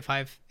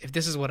 if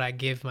this is what I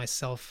give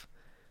myself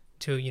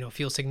to,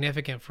 feel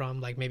significant from,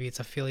 like maybe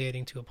it's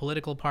affiliating to a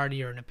political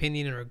party or an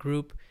opinion or a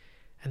group.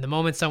 And the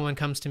moment someone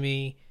comes to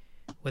me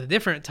with a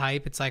different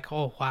type, it's like,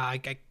 oh, wow,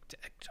 I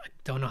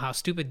don't know how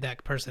stupid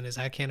that person is.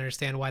 I can't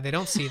understand why they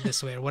don't see it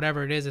this way or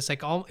whatever it is. It's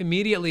like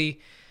immediately,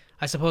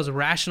 I suppose,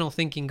 rational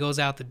thinking goes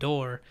out the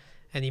door,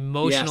 and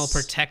emotional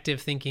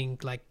protective thinking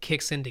like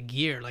kicks into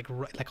gear, like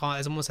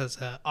as almost as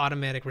an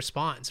automatic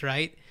response,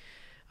 right?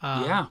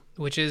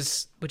 Which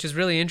is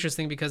really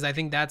interesting, because I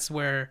think that's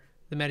where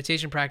the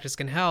meditation practice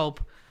can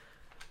help.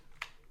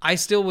 I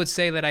still would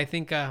say that I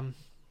think, I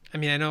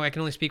know I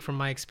can only speak from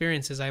my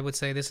experiences. I would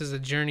say this is a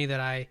journey that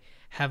I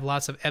have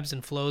lots of ebbs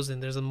and flows in.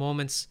 There's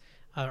moments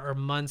or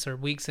months or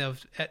weeks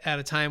at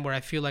a time where I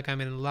feel like I'm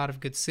in a lot of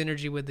good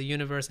synergy with the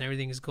universe and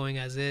everything is going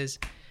as is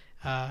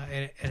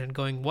and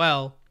going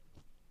well.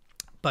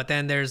 But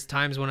then there's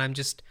times when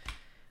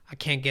I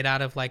can't get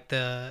out of like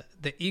the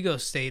ego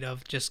state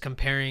of just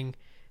comparing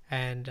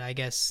and I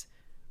guess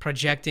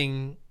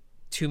projecting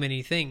too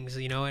many things,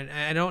 and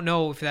I don't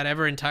know if that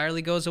ever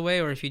entirely goes away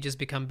or if you just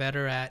become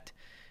better at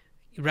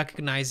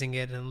recognizing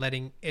it and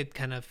letting it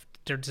kind of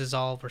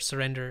dissolve or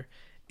surrender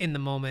in the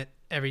moment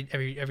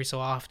every so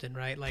often,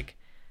 right? Like,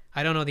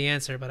 I don't know the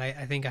answer, but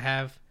I think I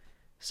have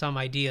some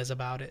ideas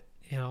about it.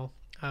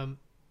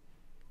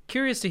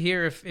 Curious to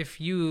hear if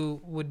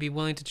you would be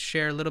willing to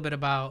share a little bit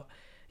about,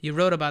 you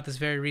wrote about this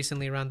very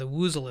recently around the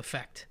woozle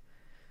effect,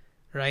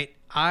 right?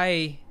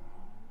 I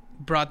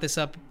brought this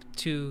up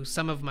to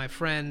some of my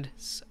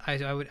friends.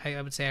 I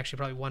would say actually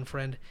probably one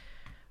friend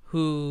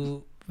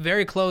who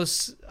very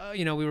close,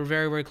 we were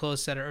very, very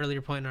close at an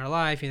earlier point in our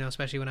life,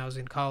 especially when I was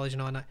in college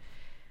and all that.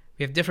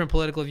 We have different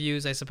political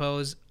views, I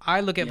suppose.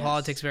 I look at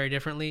politics very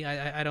differently.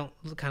 I don't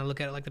kind of look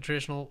at it like the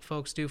traditional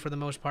folks do for the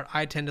most part.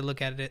 I tend to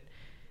look at it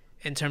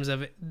in terms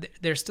of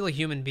they're still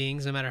human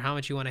beings, no matter how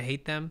much you want to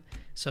hate them.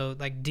 So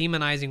like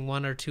demonizing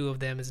one or two of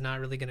them is not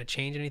really going to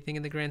change anything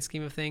in the grand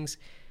scheme of things.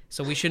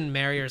 So we shouldn't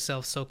marry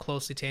ourselves so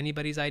closely to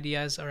anybody's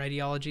ideas or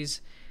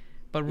ideologies.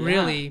 But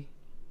really,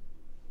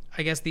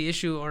 I guess the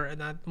issue, or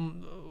not,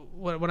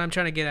 what I'm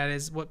trying to get at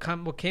is what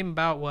came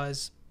about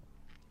was,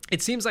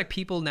 it seems like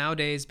people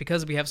nowadays,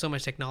 because we have so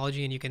much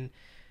technology and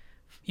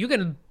you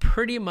can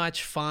pretty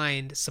much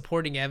find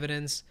supporting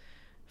evidence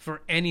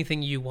for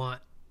anything you want.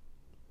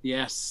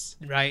 Yes.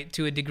 Right?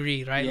 To a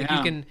degree, right? Yeah. Like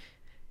you can,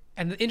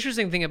 and the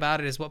interesting thing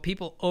about it is what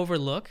people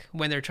overlook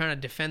when they're trying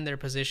to defend their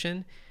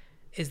position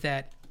is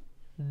that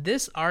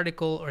this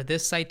article or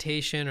this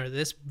citation or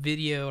this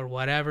video or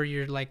whatever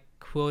you're like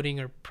quoting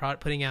or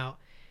putting out,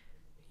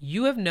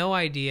 you have no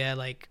idea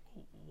like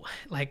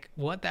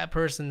what that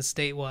person's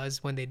state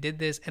was when they did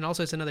this. And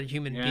also it's another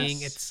human being.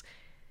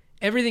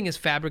 Everything is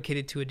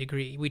fabricated to a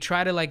degree. We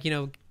try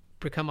to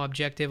become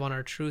objective on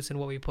our truths and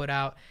what we put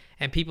out.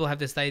 And people have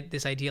this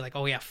idea like,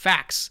 oh yeah,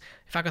 facts.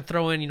 If I can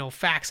throw in,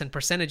 facts and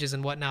percentages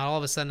and whatnot, all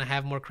of a sudden I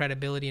have more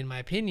credibility in my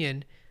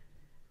opinion.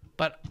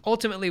 But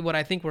ultimately what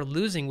I think we're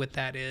losing with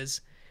that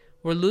is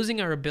we're losing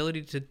our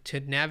ability to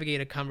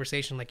navigate a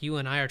conversation like you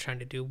and I are trying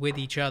to do with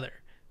each other,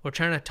 We're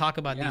trying to talk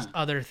about Yeah. these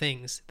other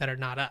things that are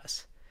not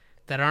us,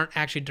 that aren't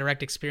actually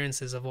direct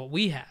experiences of what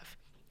we have,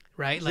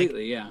 right? Like,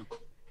 Completely. Yeah.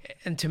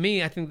 and to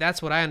me, I think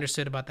that's what I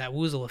understood about that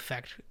Woozle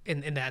effect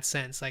in that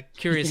sense. Like,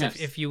 curious Yes.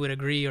 if you would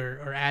agree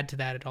or add to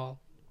that at all.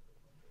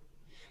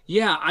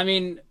 Yeah. I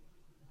mean,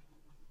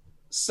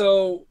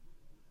 so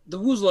the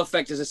Woozle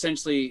effect is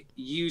essentially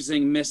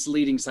using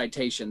misleading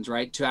citations,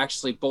 right, to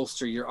actually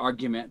bolster your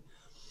argument.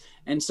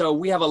 And so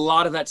we have a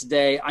lot of that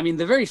today. I mean,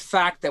 the very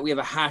fact that we have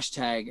a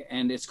hashtag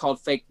and it's called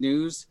fake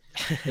news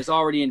is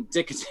already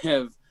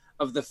indicative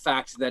of the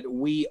fact that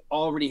we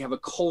already have a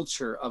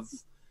culture of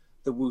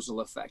the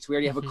Woozle effect. We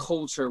already have a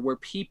culture where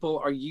people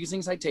are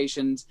using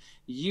citations,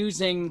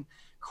 using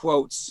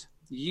quotes,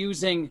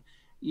 using,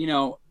 you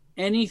know,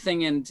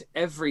 anything and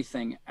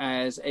everything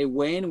as a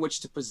way in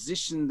which to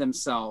position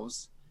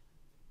themselves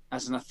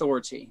as an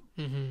authority.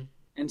 Mm-hmm.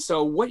 And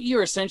so what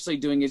you're essentially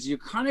doing is you're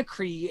kind of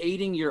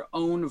creating your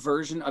own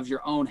version of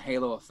your own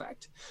halo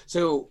effect.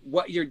 So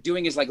what you're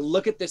doing is like,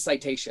 look at this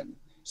citation.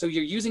 So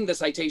you're using the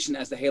citation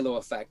as the halo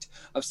effect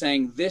of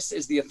saying, this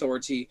is the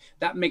authority.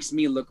 That makes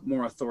me look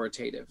more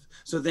authoritative.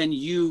 So then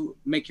you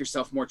make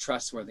yourself more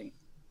trustworthy.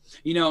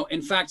 You know,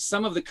 in fact,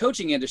 some of the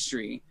coaching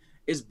industry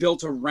is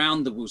built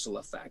around the Woozle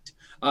effect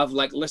of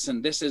like,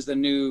 listen, this is the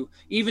new,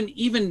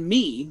 even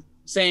me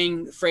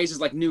saying phrases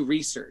like new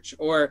research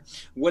or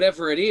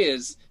whatever it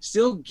is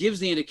still gives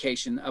the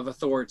indication of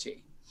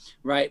authority,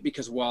 right?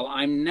 Because while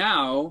I'm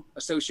now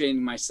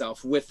associating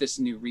myself with this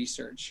new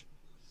research,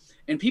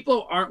 and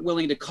people aren't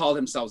willing to call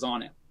themselves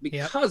on it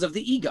because of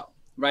the ego,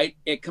 right?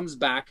 It comes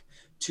back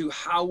to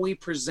how we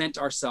present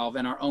ourselves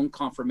and our own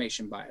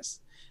confirmation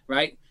bias,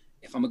 right?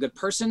 If I'm a good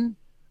person,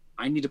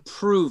 I need to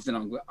prove that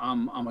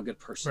I'm a good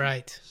person,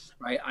 Right?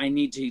 I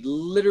need to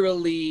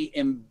literally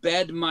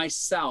embed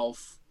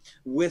myself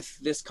with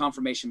this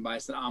confirmation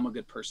bias that I'm a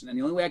good person. And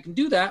the only way I can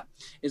do that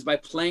is by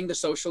playing the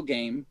social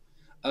game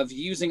of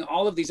using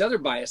all of these other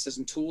biases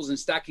and tools and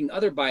stacking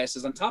other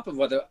biases on top of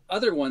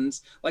other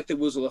ones like the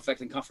Woozle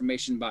effect and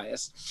confirmation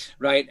bias,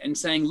 right? And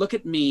saying, look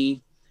at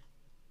me,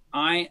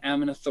 I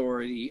am an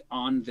authority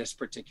on this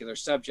particular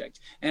subject.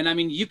 And I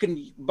mean, you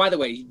can, by the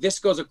way, this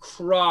goes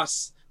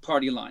across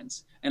party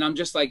lines and I'm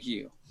just like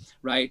you,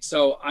 right?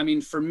 So, I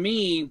mean, for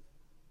me,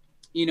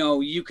 you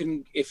know, you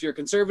can, if you're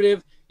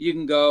conservative, you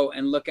can go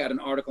and look at an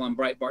article on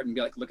Breitbart and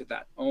be like, look at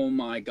that. Oh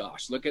my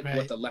gosh, look at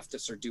what the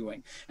leftists are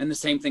doing. And the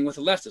same thing with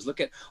the leftists.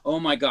 Look at, oh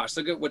my gosh,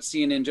 look at what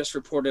CNN just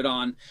reported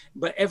on.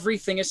 But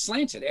everything is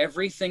slanted.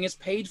 Everything is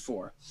paid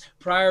for.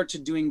 Prior to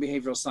doing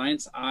behavioral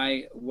science,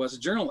 I was a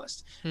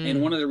journalist.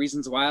 And one of the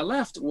reasons why I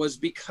left was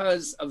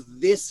because of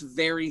this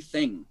very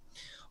thing.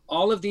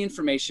 All of the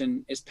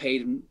information is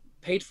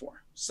paid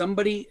for.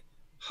 Somebody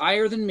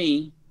higher than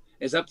me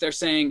is up there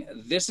saying,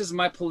 this is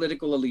my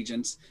political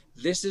allegiance.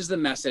 This is the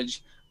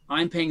message.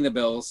 I'm paying the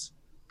bills.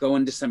 Go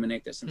and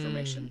disseminate this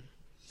information.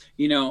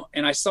 You know,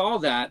 and I saw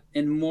that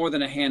in more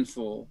than a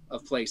handful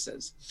of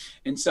places.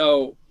 And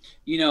so,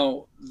 you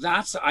know,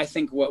 that's, I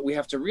think what we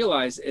have to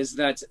realize is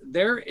that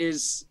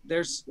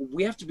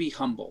we have to be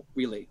humble,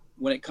 really,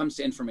 when it comes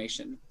to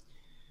information.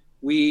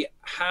 We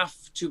have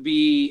to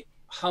be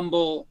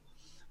humble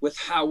with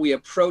how we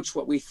approach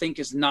what we think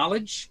is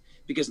knowledge,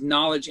 because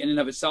knowledge in and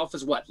of itself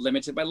is what?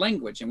 Limited by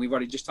language. And we've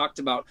already just talked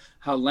about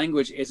how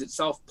language is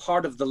itself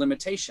part of the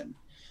limitation,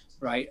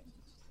 right?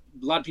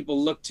 A lot of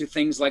people look to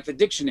things like the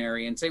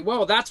dictionary and say,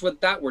 well, that's what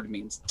that word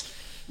means.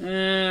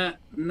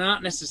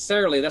 Not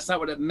necessarily. That's not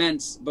what it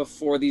meant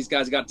before these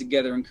guys got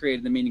together and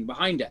created the meaning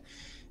behind it.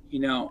 You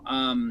know,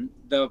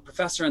 The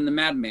Professor and the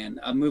Madman,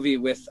 a movie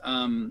with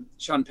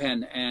Sean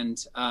Penn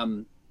and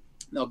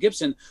Mel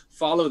Gibson,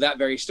 follow that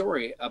very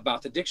story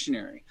about the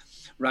dictionary.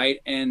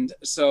 Right. And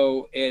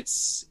so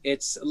it's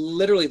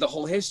literally the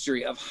whole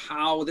history of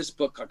how this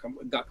book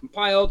got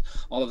compiled,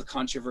 all of the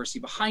controversy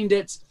behind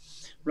it.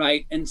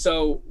 Right. And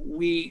so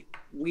we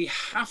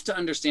have to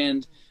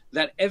understand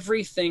that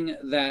everything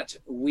that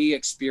we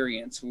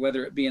experience,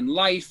 whether it be in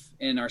life,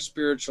 in our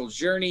spiritual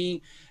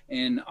journey,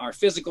 in our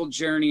physical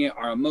journey,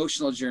 our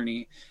emotional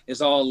journey,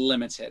 is all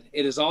limited.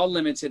 It is all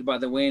limited by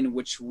the way in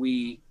which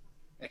we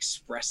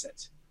express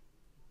it.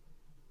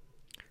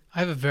 I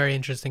have a very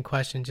interesting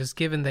question, just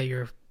given that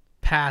your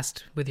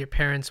past with your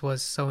parents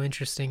was so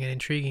interesting and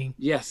intriguing.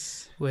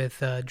 Yes.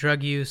 With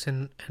drug use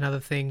and other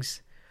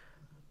things.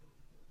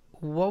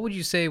 What would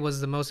you say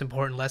was the most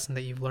important lesson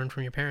that you've learned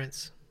from your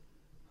parents?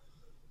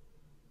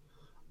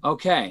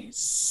 Okay.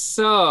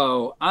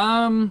 So,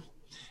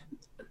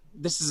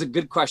 this is a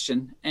good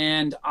question.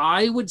 And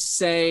I would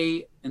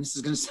say, and this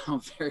is going to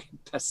sound very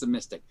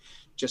pessimistic,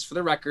 just for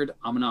the record,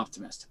 I'm an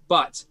optimist,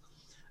 but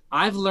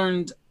I've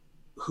learned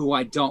who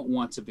I don't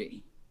want to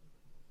be.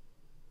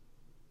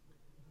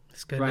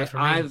 That's good. Right. For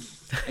me.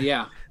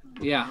 Yeah.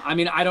 I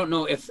mean, I don't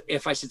know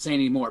if I should say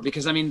any more,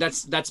 because I mean,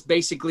 that's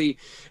basically,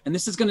 and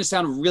this is going to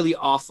sound really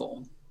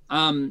awful,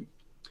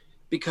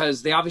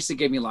 because they obviously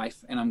gave me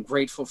life and I'm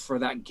grateful for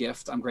that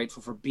gift. I'm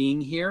grateful for being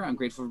here. I'm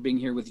grateful for being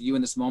here with you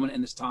in this moment,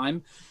 in this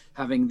time,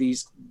 having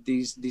these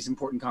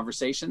important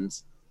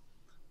conversations.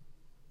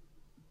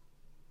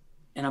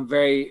 and I'm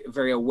very,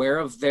 very aware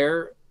of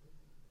their,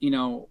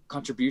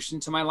 contribution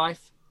to my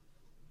life,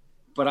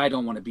 but I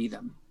don't want to be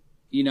them,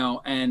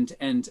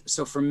 and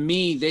so for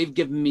me, they've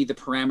given me the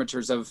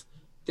parameters of,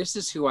 this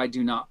is who I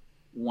do not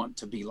want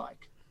to be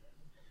like.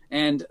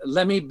 And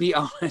let me be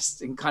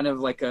honest, in kind of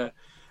like a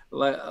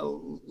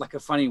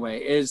funny way,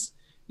 is,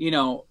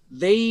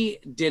 they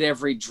did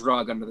every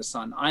drug under the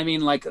sun. I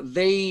mean,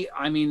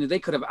 they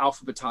could have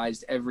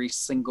alphabetized every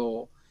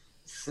single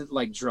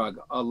drug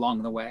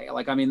along the way.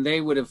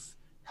 They would have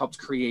helped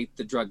create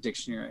the drug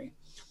dictionary.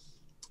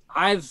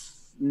 I've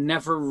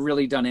never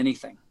really done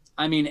anything.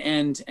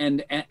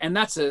 And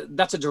that's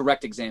a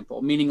direct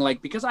example, meaning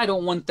because I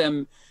don't want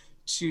them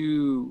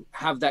to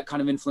have that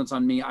kind of influence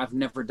on me, I've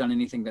never done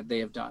anything that they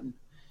have done.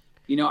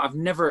 I've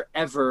never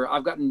ever,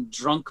 I've gotten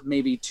drunk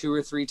maybe 2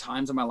 or 3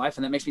 times in my life,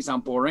 and that makes me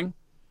sound boring,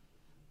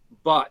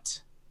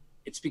 but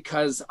it's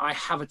because I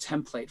have a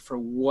template for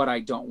what I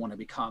don't want to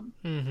become.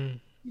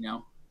 Mm-hmm.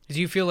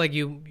 Do you feel like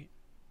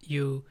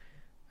you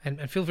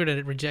and feel free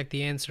to reject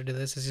the answer to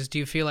this, is just, do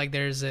you feel like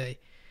there's a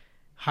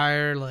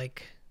higher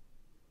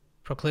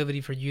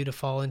proclivity for you to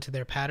fall into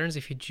their patterns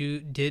if you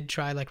did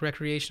try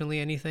recreationally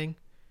anything?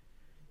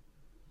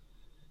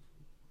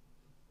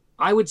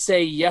 I would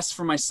say yes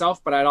for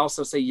myself, but I'd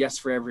also say yes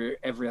for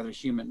every other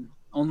human,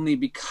 only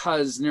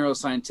because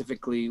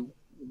neuroscientifically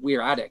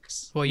we're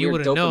addicts. Well, you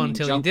wouldn't know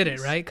until you did it,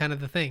 right? Kind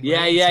of the thing. Yeah,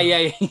 right?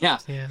 Yeah,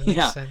 that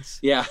makes sense.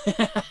 Yeah.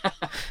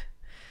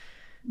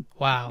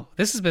 Wow.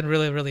 This has been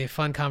really, really a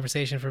fun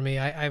conversation for me.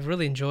 I've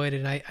really enjoyed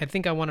it. And I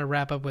think I want to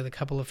wrap up with a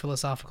couple of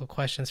philosophical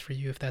questions for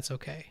you, if that's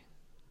okay.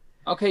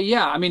 Okay,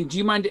 yeah. Do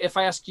you mind if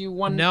I ask you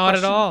one Not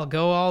question? at all.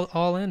 Go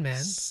all in,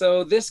 man.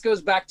 So this goes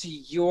back to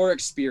your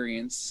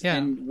experience, Yeah.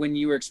 and when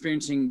you were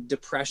experiencing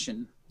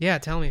depression. Yeah,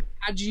 tell me.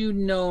 Had you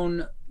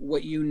known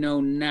what you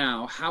know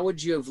now, how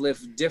would you have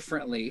lived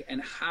differently,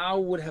 and how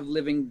would have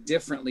living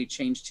differently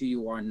changed who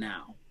you are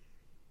now?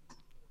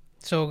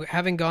 So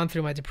having gone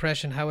through my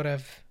depression, how would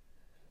I've...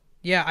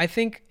 Yeah, I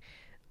think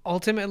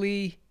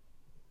ultimately,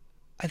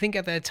 at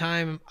that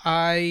time,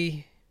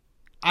 I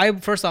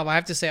first off, I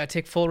have to say I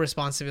take full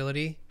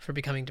responsibility for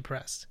becoming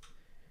depressed.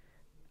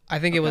 I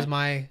think it was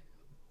my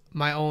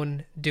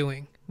own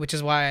doing, which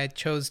is why I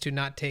chose to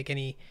not take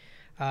any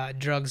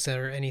drugs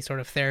or any sort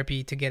of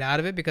therapy to get out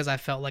of it, because I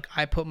felt like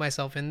I put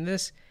myself in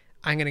this,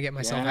 I'm going to get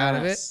myself out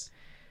of it.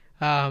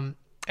 And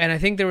I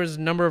think there was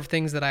a number of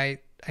things that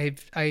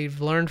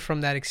I've learned from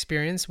that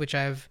experience, which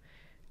I've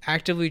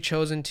actively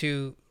chosen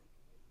to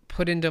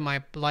put into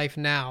my life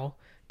now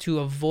to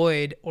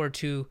avoid or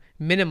to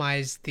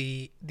minimize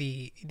the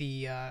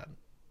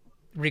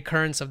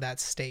recurrence of that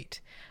state.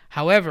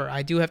 However,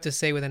 I do have to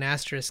say with an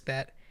asterisk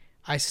that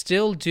I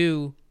still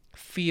do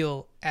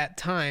feel at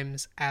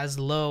times as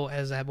low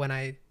as when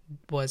I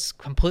was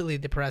completely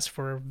depressed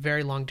for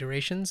very long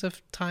durations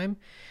of time.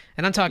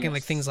 And I'm talking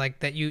things like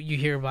that you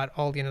hear about,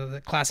 all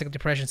the classic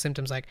depression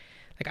symptoms, like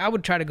I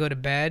would try to go to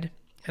bed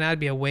and I'd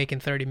be awake in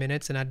 30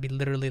 minutes and I'd be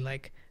literally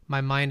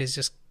my mind is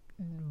just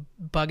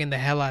bugging the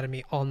hell out of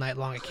me all night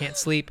long. I can't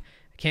sleep,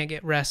 I can't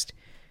get rest,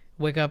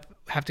 wake up,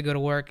 have to go to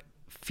work,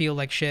 feel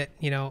like shit,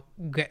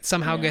 get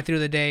through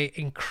the day,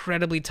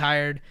 incredibly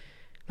tired.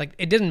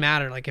 It didn't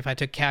matter if I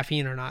took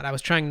caffeine or not. I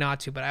was trying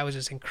not to, but I was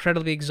just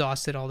incredibly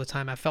exhausted all the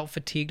time. I felt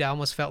fatigued. I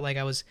almost felt like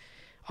I was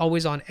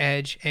always on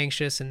edge,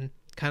 anxious, and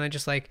kind of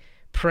just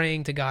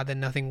praying to God that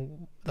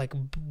nothing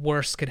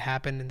worse could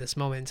happen in this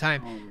moment in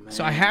time.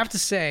 So I have to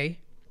say,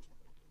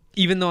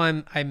 even though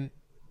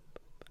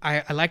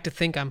I like to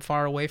think I'm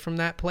far away from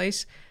that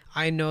place,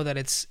 I know that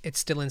it's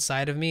still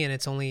inside of me, and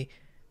it's only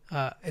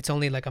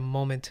like a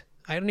moment.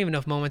 I don't even know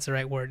if moment's the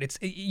right word. It's,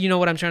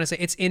 what I'm trying to say.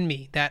 It's in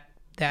me. That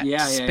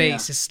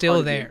space is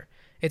still there.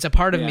 It's a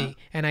part of me,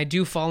 and I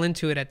do fall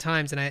into it at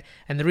times. And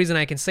the reason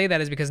I can say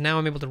that is because now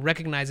I'm able to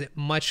recognize it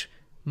much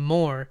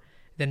more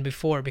than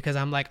before, because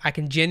I'm I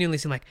can genuinely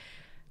see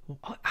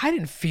I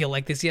didn't feel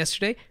like this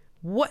yesterday.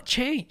 What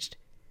changed?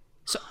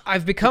 So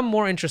I've become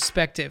more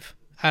introspective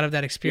out of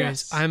that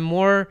experience. Yes. I'm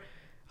more,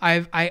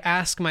 I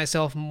ask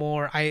myself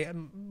more.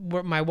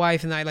 My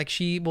wife and I,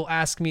 she will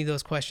ask me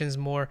those questions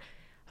more.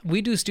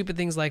 We do stupid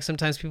things,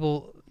 sometimes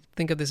people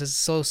think of this as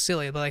so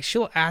silly, but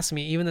she'll ask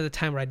me even at the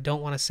time where I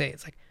don't want to say it.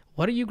 It's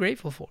what are you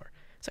grateful for?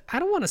 It's I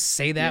don't want to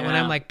say that when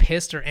I'm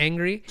pissed or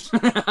angry.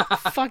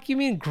 Fuck you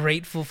mean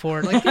grateful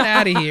for? Get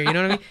out of here. You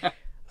know what I mean?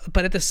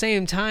 But at the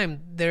same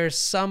time, there's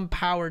some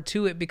power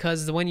to it,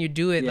 because when you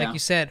do it, like you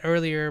said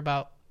earlier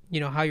about,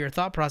 how your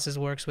thought process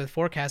works with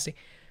forecasting,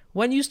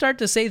 when you start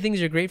to say things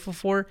you're grateful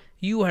for,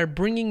 you are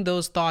bringing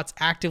those thoughts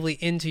actively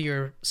into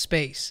your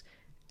space,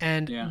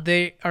 and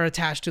they are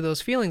attached to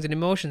those feelings and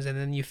emotions, and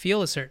then you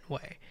feel a certain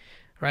way,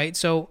 right?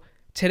 So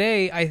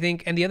today, I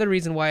think, and the other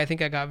reason why I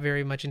think I got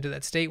very much into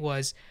that state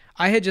was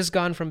I had just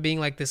gone from being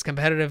this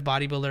competitive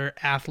bodybuilder,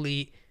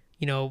 athlete,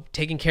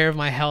 taking care of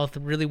my health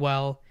really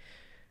well,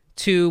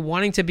 to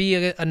wanting to be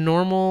a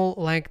normal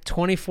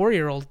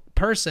 24-year-old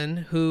person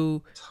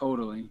who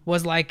Totally.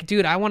 was like,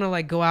 dude, I want to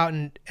like go out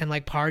and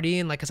like party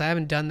and like, cause I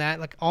haven't done that.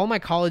 Like all my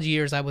college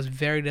years, I was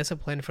very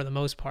disciplined for the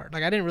most part.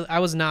 Like I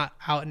was not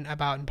out and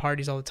about in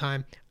parties all the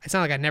time. It's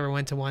not like I never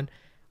went to one.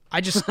 I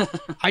just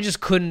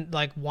couldn't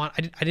like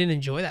I didn't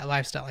enjoy that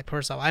lifestyle. Like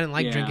personally, I didn't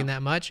like drinking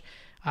that much.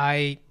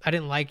 I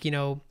didn't like,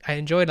 I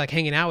enjoyed like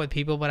hanging out with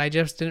people, but I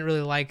just didn't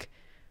really like,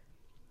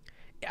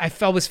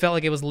 always felt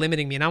like it was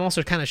limiting me. And I'm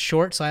also kind of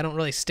short, so I don't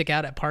really stick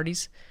out at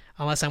parties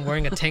unless I'm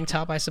wearing a tank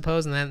top, I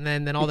suppose. And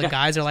then all the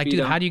guys are like,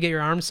 dude, how do you get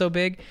your arms so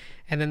big?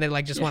 And then they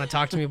like just want to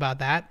talk to me about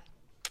that.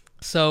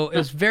 So it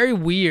was very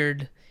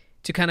weird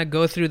to kind of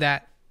go through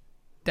that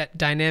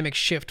dynamic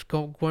shift,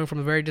 going from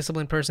a very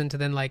disciplined person to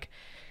then like,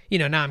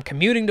 now I'm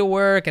commuting to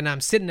work and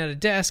I'm sitting at a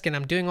desk and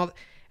I'm doing all,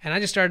 and I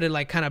just started to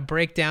like kind of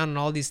break down on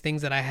all these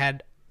things that I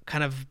had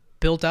kind of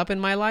built up in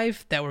my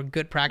life that were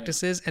good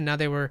practices, and now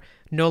they were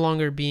no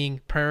longer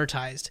being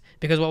prioritized,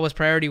 because what was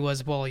priority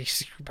was, well, you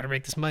better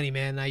make this money,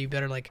 man. Now you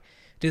better like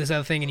do this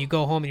other thing, and you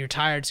go home and you're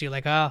tired, so you're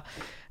like, oh,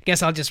 I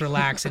guess I'll just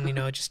relax and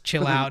just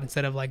chill out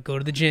instead of like go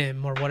to the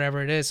gym or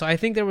whatever it is. So I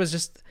think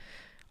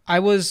I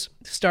was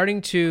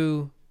starting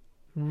to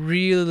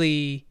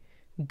really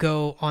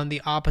go on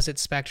the opposite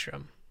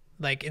spectrum.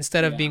 Like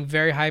instead of being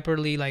very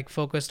hyperly like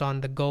focused on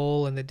the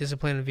goal and the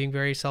discipline and being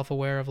very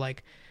self-aware of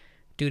like,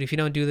 dude, if you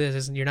don't do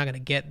this, you're not going to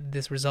get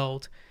this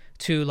result,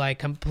 to like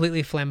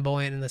completely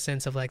flamboyant in the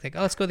sense of like,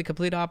 oh, let's go the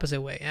complete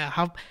opposite way.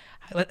 Yeah.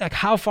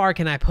 How far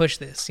can I push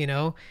this,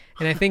 And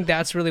I think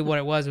that's really what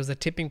it was the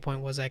tipping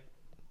point, was like,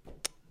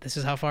 this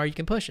is how far you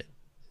can push it.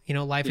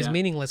 Life is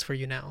meaningless for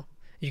you now.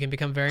 You can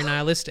become very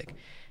nihilistic.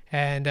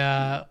 And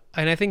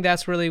I think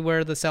that's really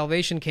where the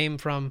salvation came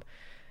from,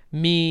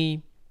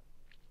 me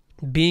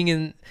being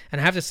in, and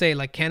I have to say,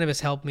 like,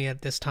 cannabis helped me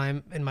at this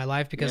time in my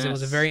life, because it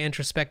was a very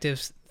introspective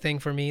thing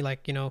for me.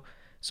 Like,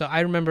 so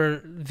I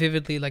remember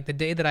vividly, like the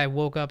day that I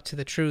woke up to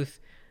the truth,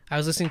 I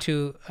was listening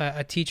to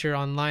a teacher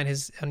online,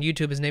 on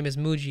YouTube. His name is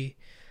Muji.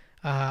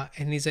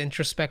 And he's an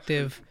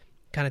introspective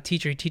kind of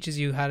teacher. He teaches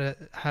you how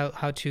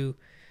to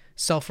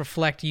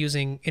self-reflect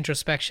using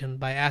introspection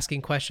by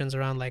asking questions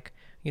around like,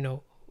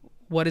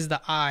 what is the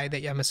I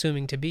that I'm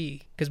assuming to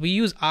be? Because we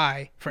use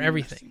I for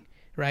everything.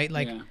 Right?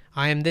 Like,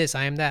 I am this,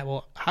 I am that.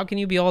 Well, how can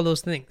you be all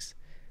those things?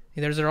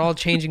 Those are all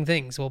changing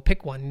things. Well,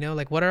 pick one,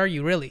 like, what are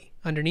you really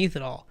underneath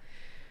it all?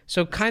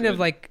 So kind of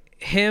like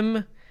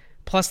him,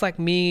 plus like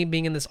me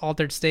being in this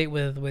altered state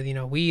with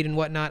weed and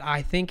whatnot,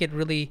 I think it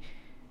really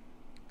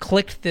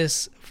clicked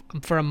this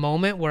for a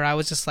moment where I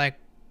was just like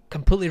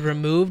completely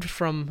removed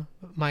from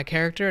my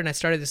character, and I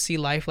started to see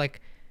life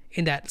like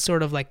in that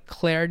sort of like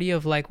clarity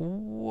of like,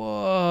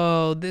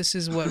 whoa, this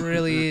is what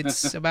really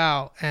it's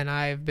about. And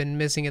I've been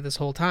missing it this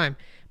whole time.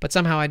 But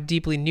somehow I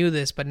deeply knew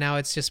this, but now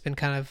it's just been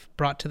kind of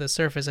brought to the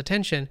surface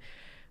attention.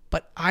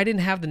 But I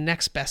didn't have the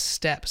next best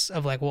steps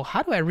of like, well,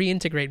 how do I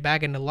reintegrate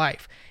back into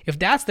life? If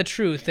that's the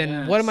truth,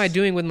 then what am I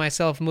doing with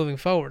myself moving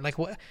forward? Like,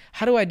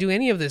 how do I do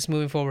any of this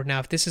moving forward now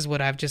if this is what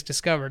I've just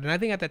discovered? And I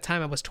think at that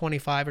time I was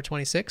 25 or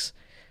 26.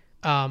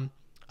 I'm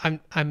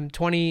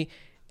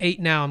 28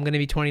 now. I'm going to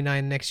be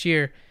 29 next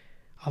year.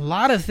 A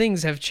lot of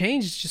things have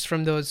changed just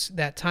from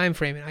that time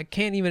frame, and I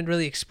can't even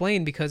really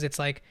explain, because it's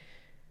like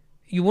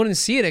you wouldn't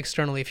see it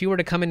externally. If you were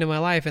to come into my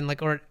life and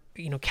like, or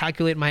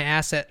calculate my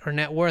asset or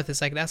net worth,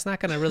 it's like that's not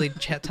going to really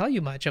tell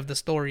you much of the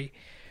story.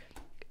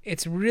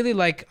 It's really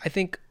like, I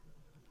think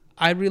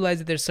I realized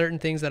that there's certain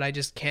things that I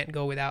just can't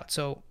go without.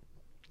 So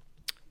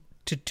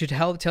to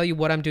tell you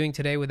what I'm doing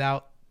today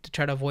to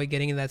try to avoid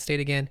getting in that state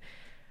again,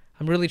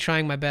 I'm really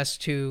trying my best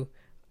to.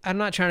 I'm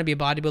not trying to be a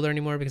bodybuilder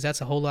anymore, because that's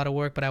a whole lot of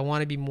work, but I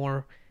want to be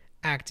more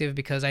active,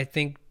 because I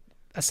think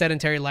a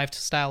sedentary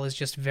lifestyle is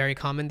just very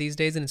common these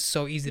days, and it's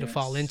so easy to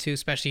fall into,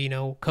 especially,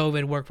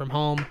 COVID, work from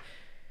home.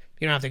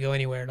 You don't have to go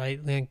anywhere, right?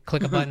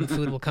 Click a button,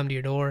 food will come to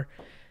your door.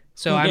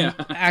 So I'm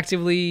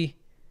actively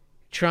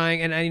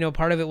trying, and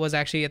part of it was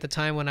actually at the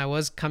time when I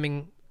was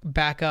coming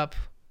back up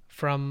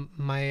from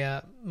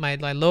my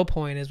low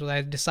point, is when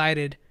I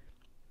decided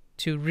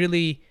to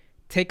really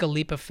take a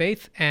leap of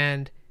faith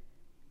and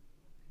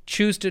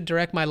choose to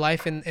direct my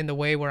life in the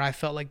way where I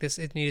felt like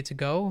it needed to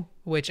go,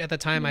 which at the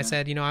time I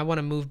said, I want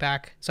to move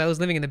back. So I was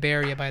living in the Bay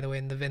Area, by the way,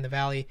 in the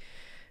Valley,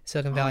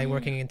 Silicon Valley,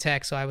 working in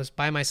tech. So I was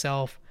by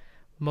myself.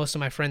 Most of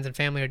my friends and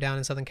family are down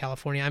in Southern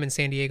California. I'm in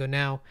San Diego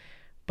now.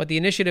 But the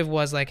initiative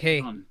was like,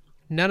 hey,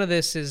 none of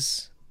this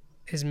is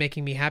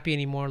making me happy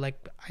anymore.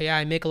 Like,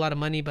 I make a lot of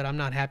money, but I'm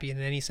not happy in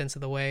any sense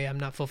of the way. I'm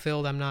not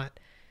fulfilled.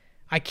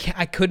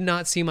 I could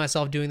not see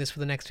myself doing this for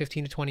the next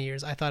 15 to 20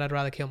 years. I thought I'd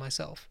rather kill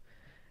myself.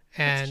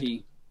 That's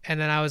key. And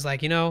then I was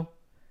like,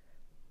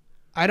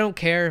 I don't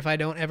care if I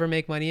don't ever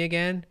make money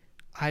again.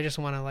 I just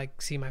want to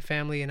like see my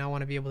family, and I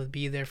want to be able to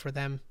be there for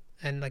them,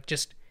 and like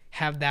just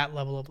have that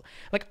level of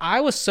like,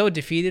 I was so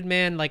defeated,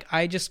 man. Like,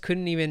 I just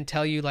couldn't even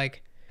tell you,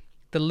 like,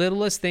 the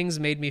littlest things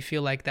made me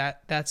feel like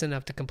that's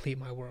enough to complete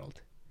my world.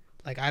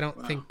 Like, I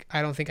don't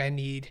think I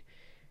need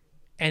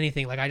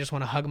anything. Like, I just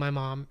want to hug my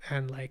mom,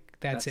 and like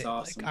that's it.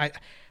 Awesome. Like,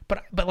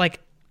 but like,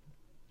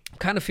 I'm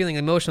kind of feeling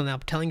emotional now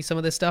telling you some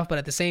of this stuff, but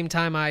at the same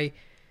time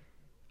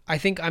I I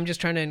think I'm just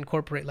trying to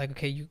incorporate like,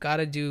 okay, you got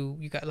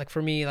like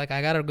for me, like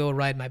I gotta go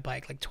ride my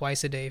bike like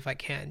twice a day if I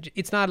can.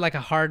 It's not like a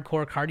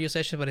hardcore cardio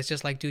session, but it's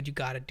just like, dude, you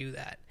gotta do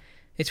that.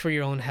 It's for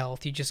your own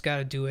health. You just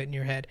gotta do it in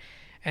your head.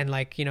 And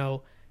like,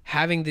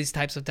 having these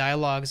types of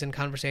dialogues and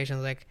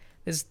conversations like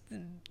this,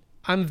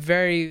 I'm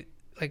very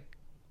like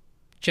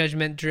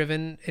judgment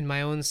driven in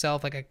my own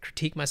self. Like I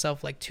critique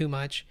myself like too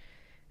much,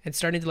 and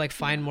starting to like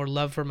find more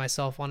love for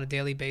myself on a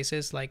daily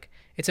basis. Like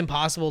it's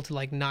impossible to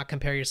like not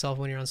compare yourself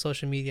when you're on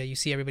social media. You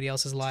see everybody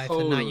else's life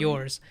and not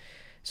yours.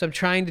 So I'm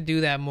trying to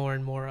do that more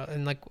and more.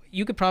 And like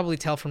you could probably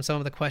tell from some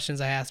of the questions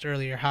I asked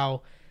earlier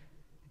how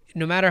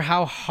no matter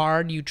how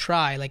hard you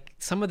try, like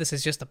some of this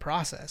is just a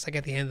process. Like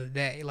at the end of the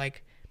day,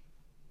 like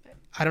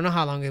I don't know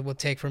how long it will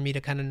take for me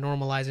to kind of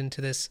normalize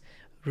into this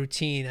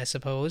routine, I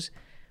suppose.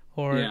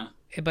 But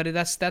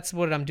that's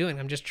what I'm doing.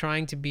 I'm just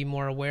trying to be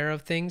more aware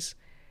of things.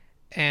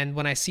 And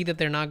when I see that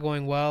they're not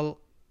going well,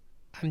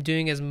 I'm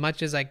doing as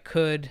much as I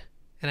could,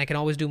 and I can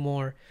always do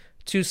more,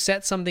 to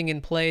set something in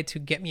play to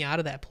get me out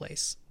of that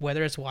place.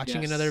 Whether it's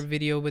watching another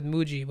video with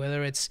Muji,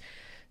 whether it's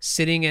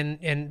sitting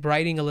and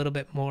writing a little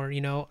bit more.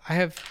 You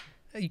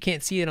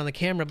can't see it on the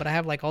camera, but I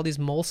have like all these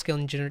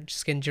moleskin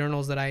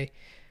journals that I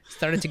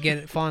started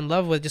to fall in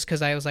love with just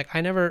because I was like,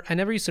 I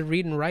never used to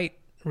read and write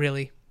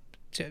really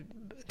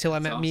till I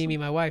met me,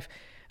 my wife.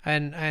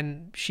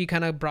 And she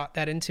kind of brought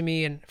that into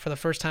me, and for the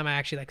first time I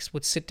actually like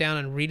would sit down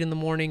and read in the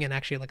morning and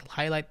actually like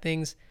highlight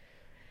things.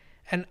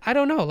 And I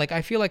don't know, like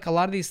I feel like a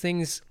lot of these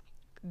things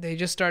I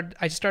just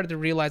started to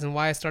realize, and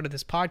why I started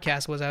this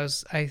podcast was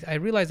I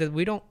realized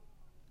that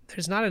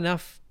there's not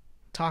enough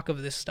talk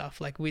of this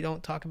stuff. Like we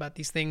don't talk about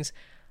these things.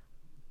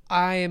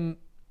 My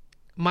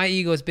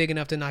ego is big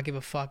enough to not give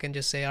a fuck and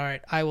just say, all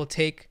right, I will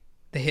take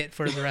the hit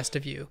for the rest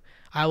of you.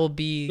 I will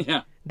be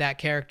that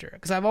character,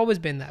 because I've always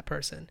been that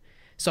person.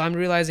 So I'm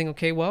realizing,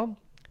 okay, well,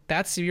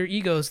 that's your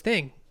ego's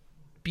thing.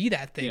 Be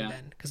that thing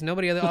then, because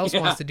nobody else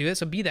wants to do it.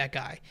 So be that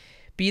guy.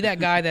 Be that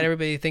guy that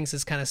everybody thinks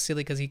is kind of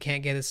silly because he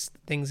can't get his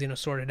things,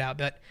 sorted out.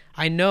 But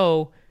I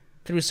know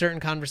through certain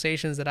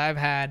conversations that I've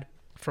had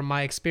from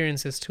my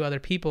experiences to other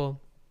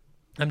people,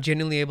 I'm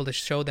genuinely able to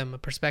show them a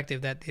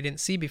perspective that they didn't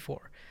see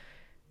before.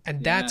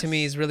 And that to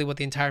me is really what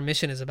the entire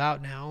mission is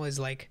about now, is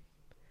like,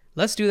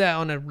 let's do that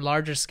on a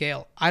larger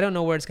scale. I don't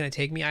know where it's going to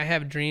take me. I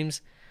have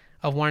dreams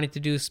of wanting to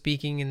do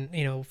speaking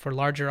and, for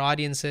larger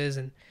audiences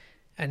and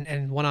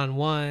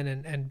one-on-one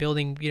and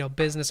building,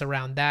 business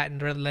around that and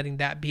really letting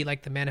that be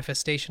like the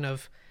manifestation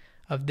of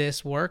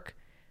this work.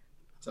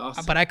 It's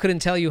awesome. But I couldn't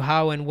tell you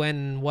how and when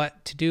and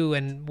what to do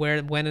and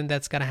when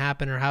that's going to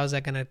happen, or how is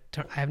that going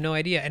to, I have no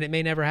idea. And it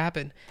may never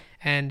happen.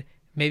 And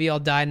maybe I'll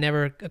die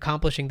never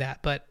accomplishing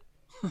that, but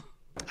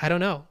I don't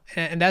know.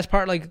 And that's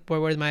part like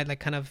where my like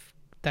kind of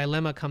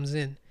dilemma comes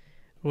in,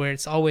 where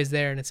it's always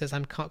there, and it says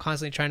I'm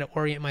constantly trying to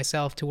orient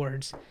myself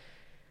towards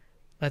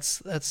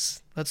let's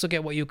look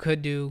at what you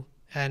could do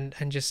and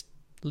just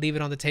leave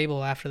it on the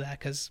table after that,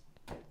 because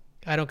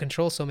I don't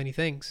control so many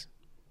things.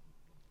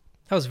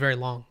 That was very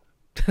long.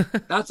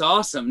 That's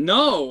awesome.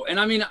 No, and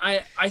I mean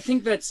I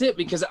think that's it,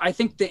 because I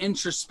think the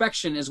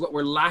introspection is what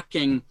we're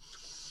lacking,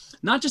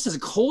 not just as a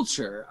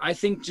culture. I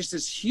think just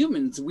as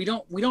humans, we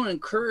don't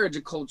encourage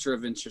a culture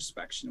of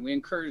introspection. We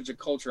encourage a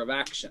culture of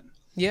action.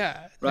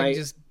 Yeah, right.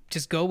 Like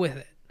just go with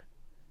it.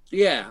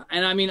 Yeah,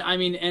 and I mean,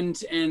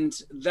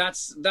 and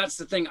that's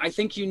the thing. I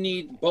think you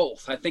need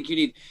both. I think you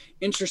need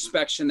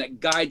introspection that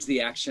guides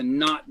the action,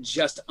 not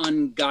just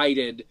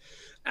unguided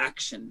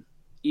action.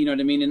 You know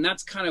what I mean? And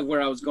that's kind of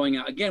where I was going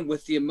at again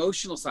with the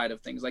emotional side of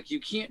things. Like you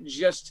can't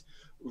just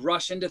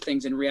rush into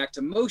things and react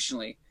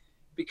emotionally,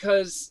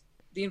 because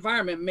the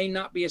environment may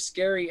not be as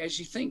scary as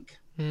you think.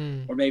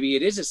 Or maybe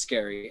it is as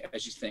scary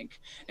as you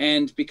think,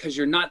 and because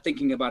you're not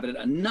thinking about it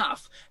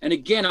enough. And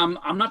again,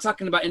 I'm not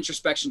talking about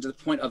introspection to the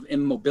point of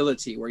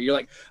immobility where you're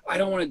like, I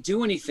don't want to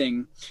do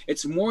anything.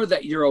 It's more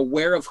that you're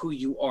aware of who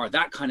you are,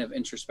 that kind of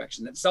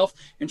introspection, that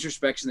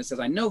self-introspection that says,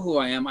 I know who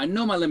I am, I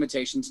know my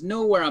limitations,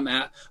 know where I'm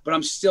at, but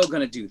I'm still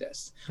going to do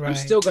this. Right. I'm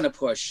still going to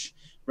push,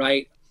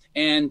 right?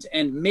 And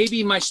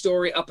maybe my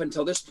story up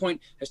until this point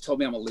has told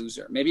me I'm a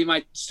loser. Maybe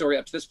my story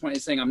up to this point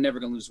is saying I'm never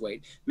going to lose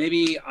weight.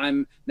 Maybe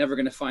I'm never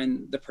going to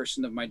find the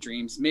person of my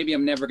dreams. Maybe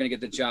I'm never going to get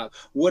the job.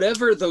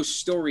 Whatever those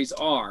stories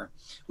are,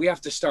 we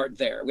have to start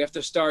there. We have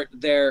to start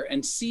there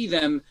and see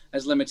them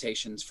as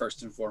limitations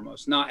first and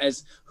foremost, not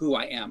as who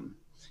I am.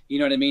 You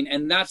know what I mean?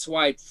 And that's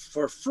why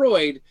for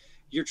Freud,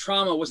 your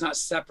trauma was not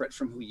separate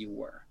from who you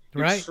were.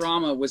 Your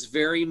trauma was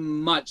very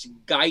much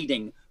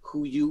guiding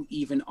who you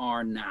even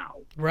are now.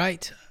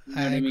 Right. You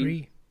know I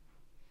agree.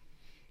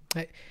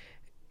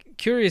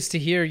 Curious to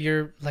hear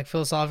your like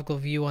philosophical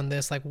view on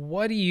this. Like,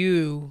 what do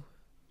you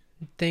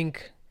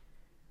think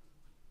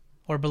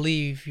or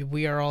believe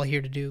we are all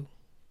here to do?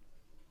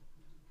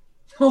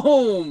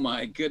 Oh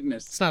my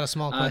goodness. It's not a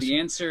small question. The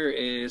answer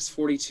is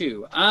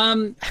 42.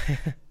 That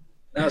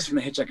was from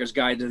the Hitchhiker's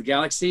Guide to the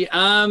Galaxy.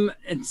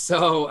 And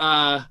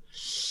so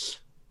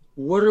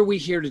what are we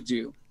here to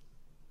do?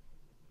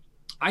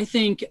 I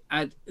think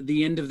at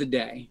the end of the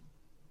day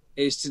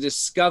is to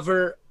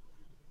discover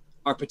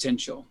our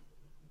potential,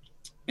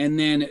 and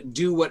then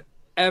do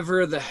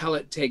whatever the hell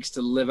it takes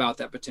to live out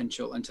that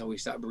potential until we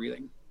stop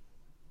breathing.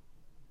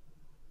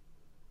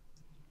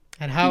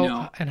 And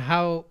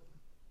how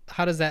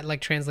does that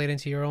like translate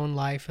into your own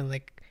life, and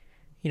like,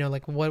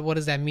 like what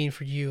does that mean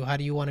for you? How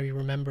do you want to be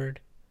remembered?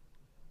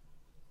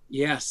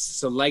 Yes.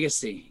 So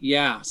legacy.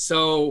 Yeah.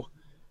 So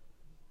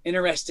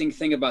interesting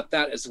thing about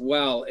that as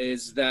well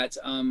is that,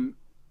 and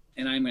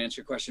I'm gonna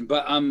answer your question,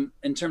 but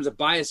in terms of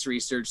bias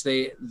research,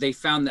 they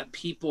found that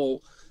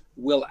people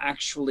will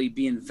actually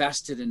be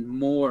invested in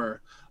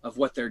more of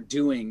what they're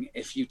doing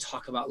if you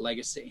talk about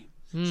legacy.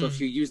 So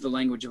if you use the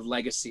language of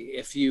legacy,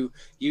 if you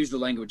use the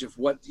language of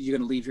what you're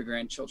going to leave your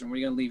grandchildren, what are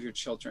you going to leave your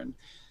children,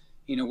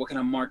 what kind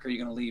of mark are you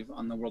going to leave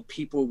on the world,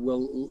 people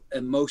will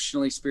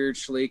emotionally,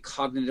 spiritually,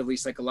 cognitively,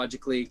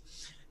 psychologically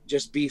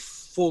just be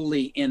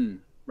fully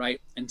in, right?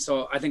 And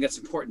so I think that's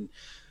important.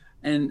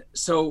 And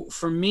so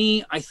for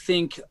me, I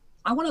think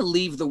I want to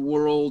leave the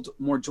world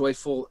more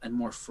joyful and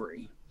more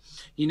free.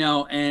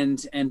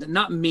 And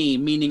not me,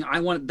 meaning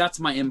that's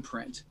my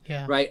imprint.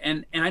 Yeah. Right.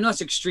 And I know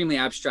it's extremely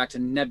abstract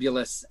and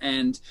nebulous.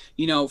 And,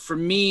 for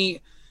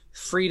me,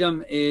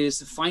 freedom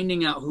is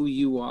finding out who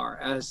you are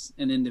as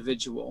an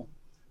individual,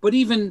 but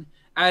even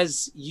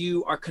as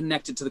you are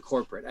connected to the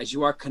corporate, as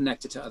you are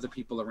connected to other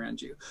people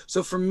around you.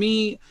 So for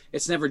me,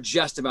 it's never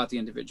just about the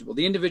individual.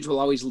 The individual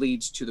always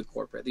leads to the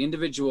corporate. The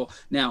individual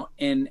now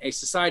in a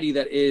society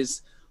that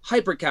is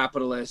hyper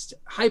capitalist,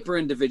 hyper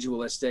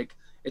individualistic,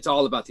 it's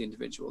all about the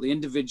individual. The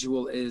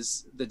individual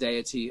is the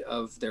deity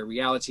of their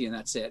reality, and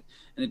that's it.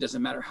 And it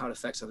doesn't matter how it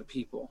affects other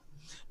people.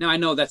 Now, I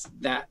know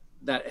that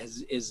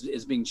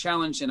is being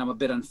challenged, and I'm a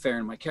bit unfair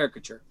in my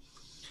caricature.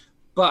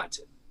 But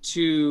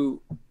to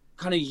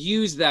kind of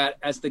use that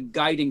as the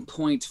guiding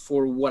point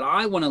for what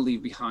I want to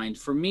leave behind,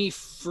 for me,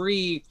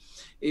 free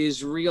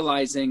is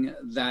realizing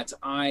that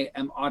I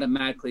am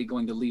automatically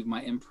going to leave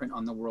my imprint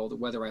on the world,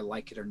 whether I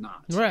like it or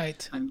not.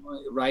 Right.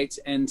 Right.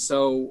 And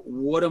so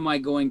what am I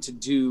going to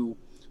do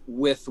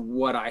with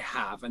what I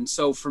have? And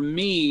so for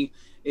me,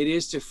 it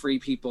is to free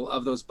people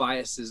of those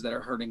biases that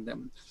are hurting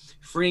them,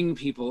 freeing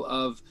people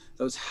of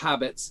those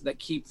habits that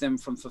keep them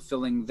from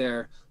fulfilling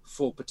their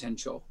full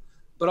potential,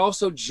 but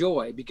also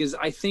joy, because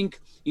I think,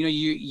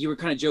 you were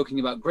kind of joking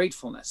about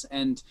gratefulness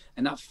and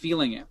not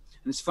feeling it.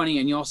 And it's funny.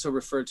 And you also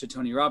referred to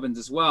Tony Robbins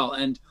as well.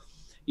 And,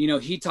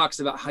 he talks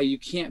about how you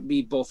can't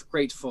be both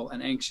grateful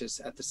and anxious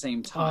at the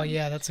same time. Oh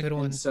yeah. That's a good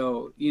one. And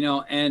so,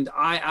 and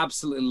I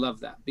absolutely love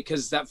that,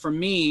 because that for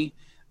me,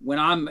 when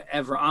I'm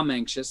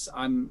anxious,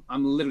 I'm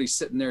literally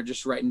sitting there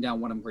just writing down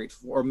what I'm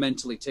grateful for, or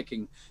mentally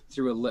ticking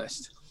through a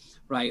list,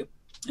 right?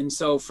 And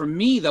so for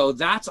me, though,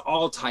 that's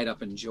all tied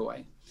up in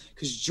joy,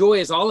 because joy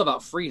is all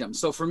about freedom.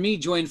 So for me,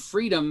 joy and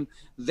freedom,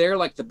 they're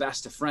like the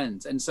best of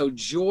friends. And so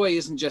joy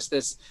isn't just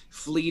this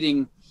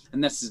fleeting,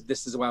 and this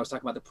is why I was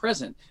talking about the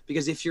present,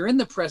 because if you're in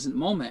the present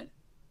moment,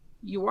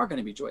 you are going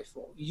to be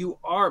joyful. You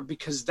are,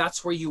 because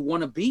that's where you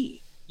want to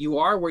be. You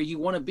are where you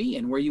want to be,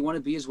 and where you want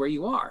to be is where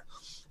you are.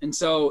 And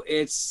so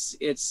it's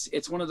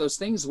one of those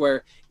things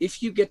where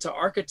if you get to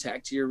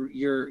architect your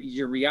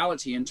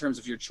reality in terms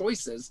of your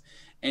choices,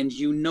 and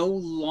you no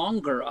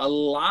longer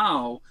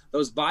allow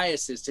those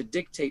biases to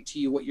dictate to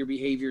you what your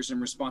behaviors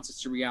and responses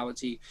to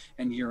reality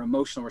and your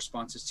emotional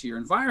responses to your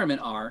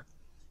environment are,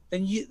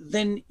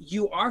 then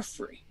you are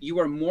free. You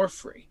are more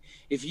free.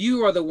 If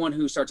you are the one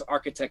who starts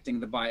architecting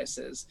the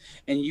biases,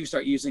 and you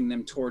start using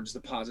them towards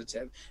the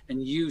positive,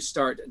 and you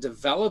start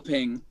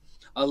developing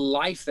a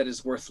life that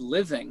is worth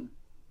living,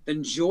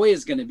 then joy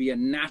is going to be a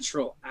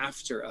natural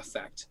after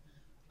effect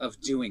of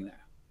doing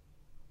that.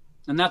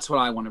 And that's what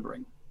I want to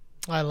bring.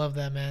 I love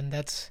that, man.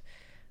 That's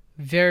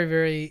very,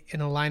 very in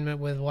alignment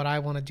with what I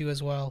want to do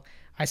as well.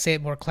 I say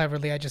it more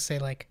cleverly. I just say,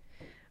 like,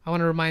 I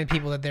want to remind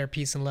people that they're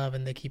peace and love,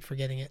 and they keep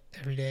forgetting it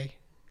every day.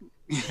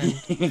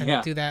 And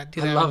yeah. do that.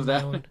 I love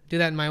that. Do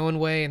that in my own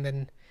way, and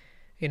then,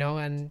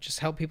 and just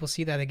help people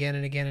see that again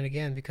and again and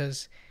again,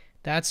 because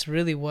that's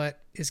really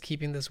what is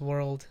keeping this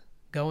world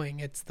going.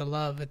 It's the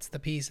love, it's the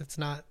peace. It's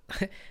not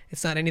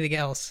anything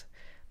else.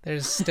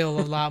 There's still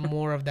a lot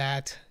more of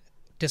that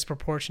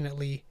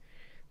disproportionately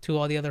to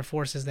all the other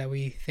forces that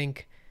we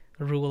think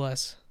rule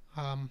us.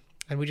 And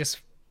we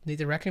just need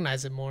to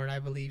recognize it more, I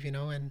believe,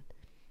 and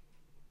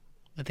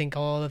I think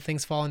all the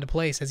things fall into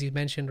place, as you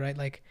mentioned, right?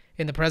 Like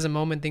in the present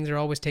moment, things are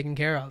always taken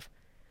care of.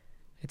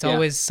 It's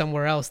always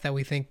somewhere else that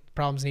we think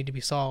problems need to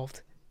be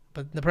solved.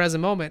 But in the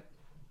present moment,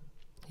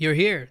 you're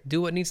here. Do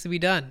what needs to be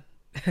done.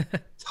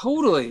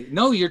 Totally.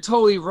 No, you're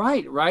totally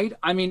right. Right.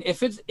 I mean, if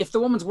the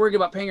woman's worried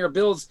about paying her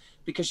bills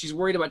because she's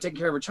worried about taking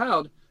care of her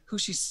child,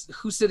 who's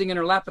sitting in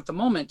her lap at the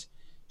moment,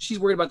 she's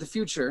worried about the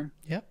future.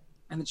 Yep.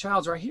 And the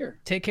child's right here.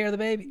 Take care of the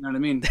baby. You know what I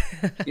mean?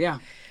 Yeah,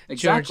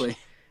 exactly. George,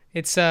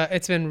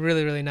 it's been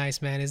really, really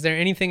nice, man. Is there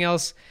anything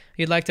else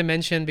you'd like to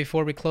mention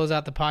before we close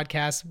out the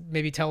podcast?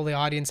 Maybe tell the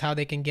audience how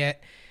they can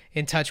get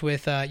in touch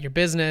with your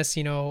business,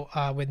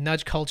 with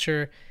Nudge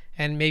Culture,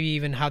 and maybe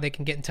even how they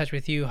can get in touch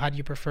with you. How do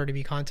you prefer to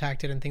be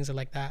contacted and things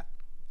like that?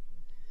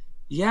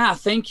 Yeah,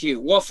 thank you.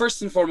 Well,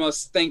 first and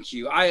foremost, thank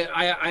you.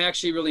 I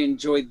actually really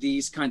enjoyed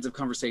these kinds of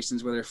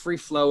conversations where they're free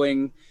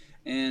flowing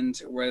and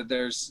where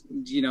there's,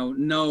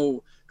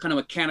 no kind of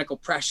mechanical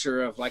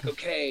pressure of like,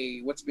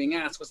 okay, what's being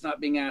asked, what's not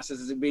being asked,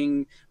 is it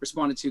being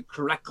responded to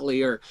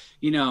correctly, or,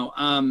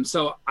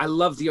 so I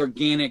love the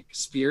organic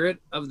spirit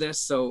of this.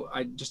 So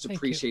I just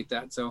appreciate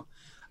that. So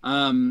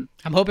I'm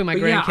hoping my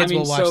grandkids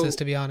will watch this,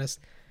 to be honest.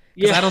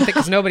 Because Yeah, I don't think,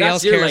 because nobody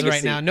else cares legacy.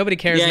 right now. Nobody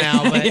cares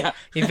now, but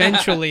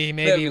eventually,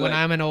 maybe when like,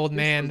 I'm an old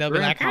man, they'll be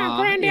like, "Oh,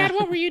 Granddad,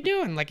 what were you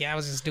doing?" Like, yeah, I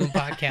was just doing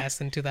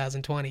podcasts in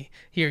 2020.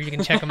 Here, you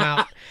can check them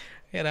out.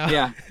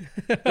 Yeah,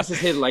 this is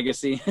his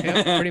legacy.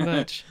 Yep, pretty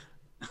much.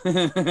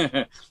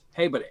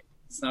 Hey, but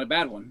it's not a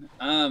bad one.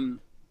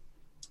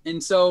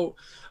 And so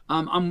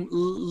I'm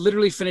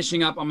literally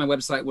finishing up on my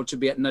website, which will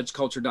be at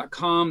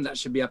nudgeculture.com. That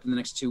should be up in the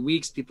next 2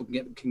 weeks. People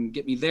can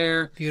get me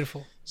there.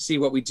 Beautiful. See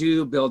what we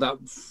do, build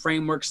out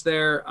frameworks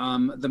there.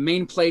 The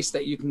main place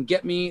that you can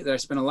get me, that I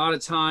spend a lot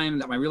of time,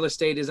 that my real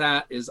estate is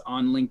at, is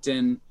on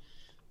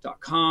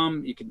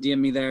LinkedIn.com. You can DM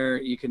me there.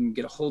 You can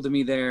get a hold of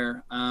me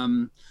there.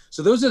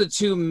 So those are the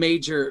two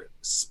major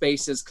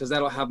spaces, because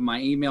that'll have my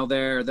email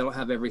there. That'll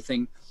have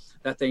everything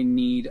that they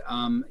need.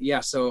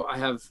 So I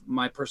have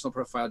my personal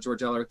profile,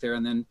 George Elerick, there,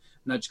 and then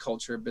Nudge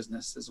Culture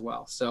Business as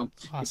well. So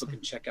awesome. People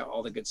can check out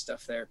all the good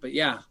stuff there. But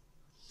yeah,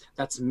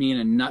 that's me in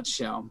a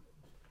nutshell.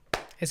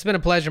 It's been a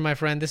pleasure, my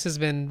friend. This has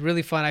been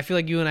really fun. I feel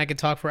like you and I could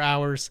talk for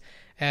hours,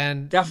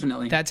 and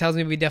definitely that tells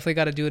me we definitely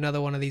got to do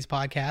another one of these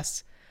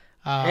podcasts.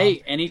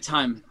 Hey,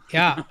 anytime.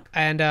 Yeah,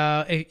 and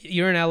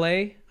you're in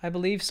LA, I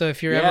believe. So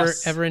if you're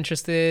ever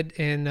interested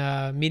in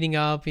meeting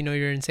up,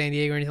 you're in San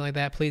Diego or anything like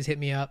that, please hit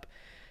me up.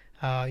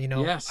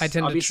 Yes,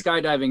 I'll be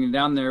skydiving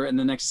down there in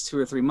the next 2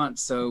 or 3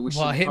 months. So we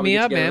should hit me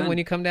up, man, when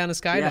you come down to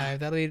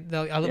skydive.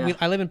 Yeah.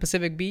 I live in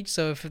Pacific Beach,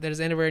 so if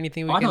there's anywhere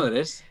anything we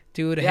can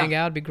do to hang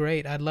out, it'd be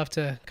great. I'd love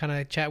to kind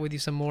of chat with you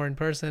some more in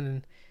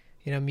person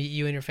and meet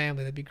you and your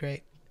family. That'd be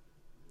great.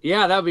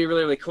 Yeah, that would be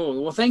really, really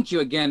cool. Well, thank you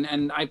again,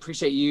 and I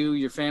appreciate you,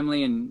 your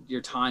family, and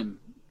your time.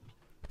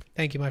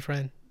 Thank you, my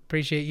friend.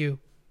 Appreciate you.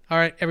 All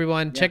right,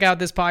 everyone, check out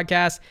this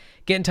podcast.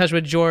 Get in touch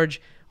with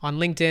George on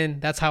LinkedIn.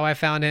 That's how I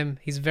found him.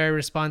 He's very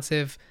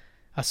responsive,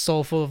 a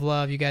soul full of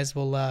love. You guys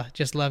will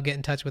just love getting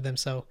in touch with him.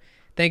 So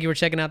thank you for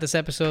checking out this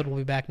episode. We'll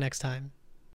be back next time.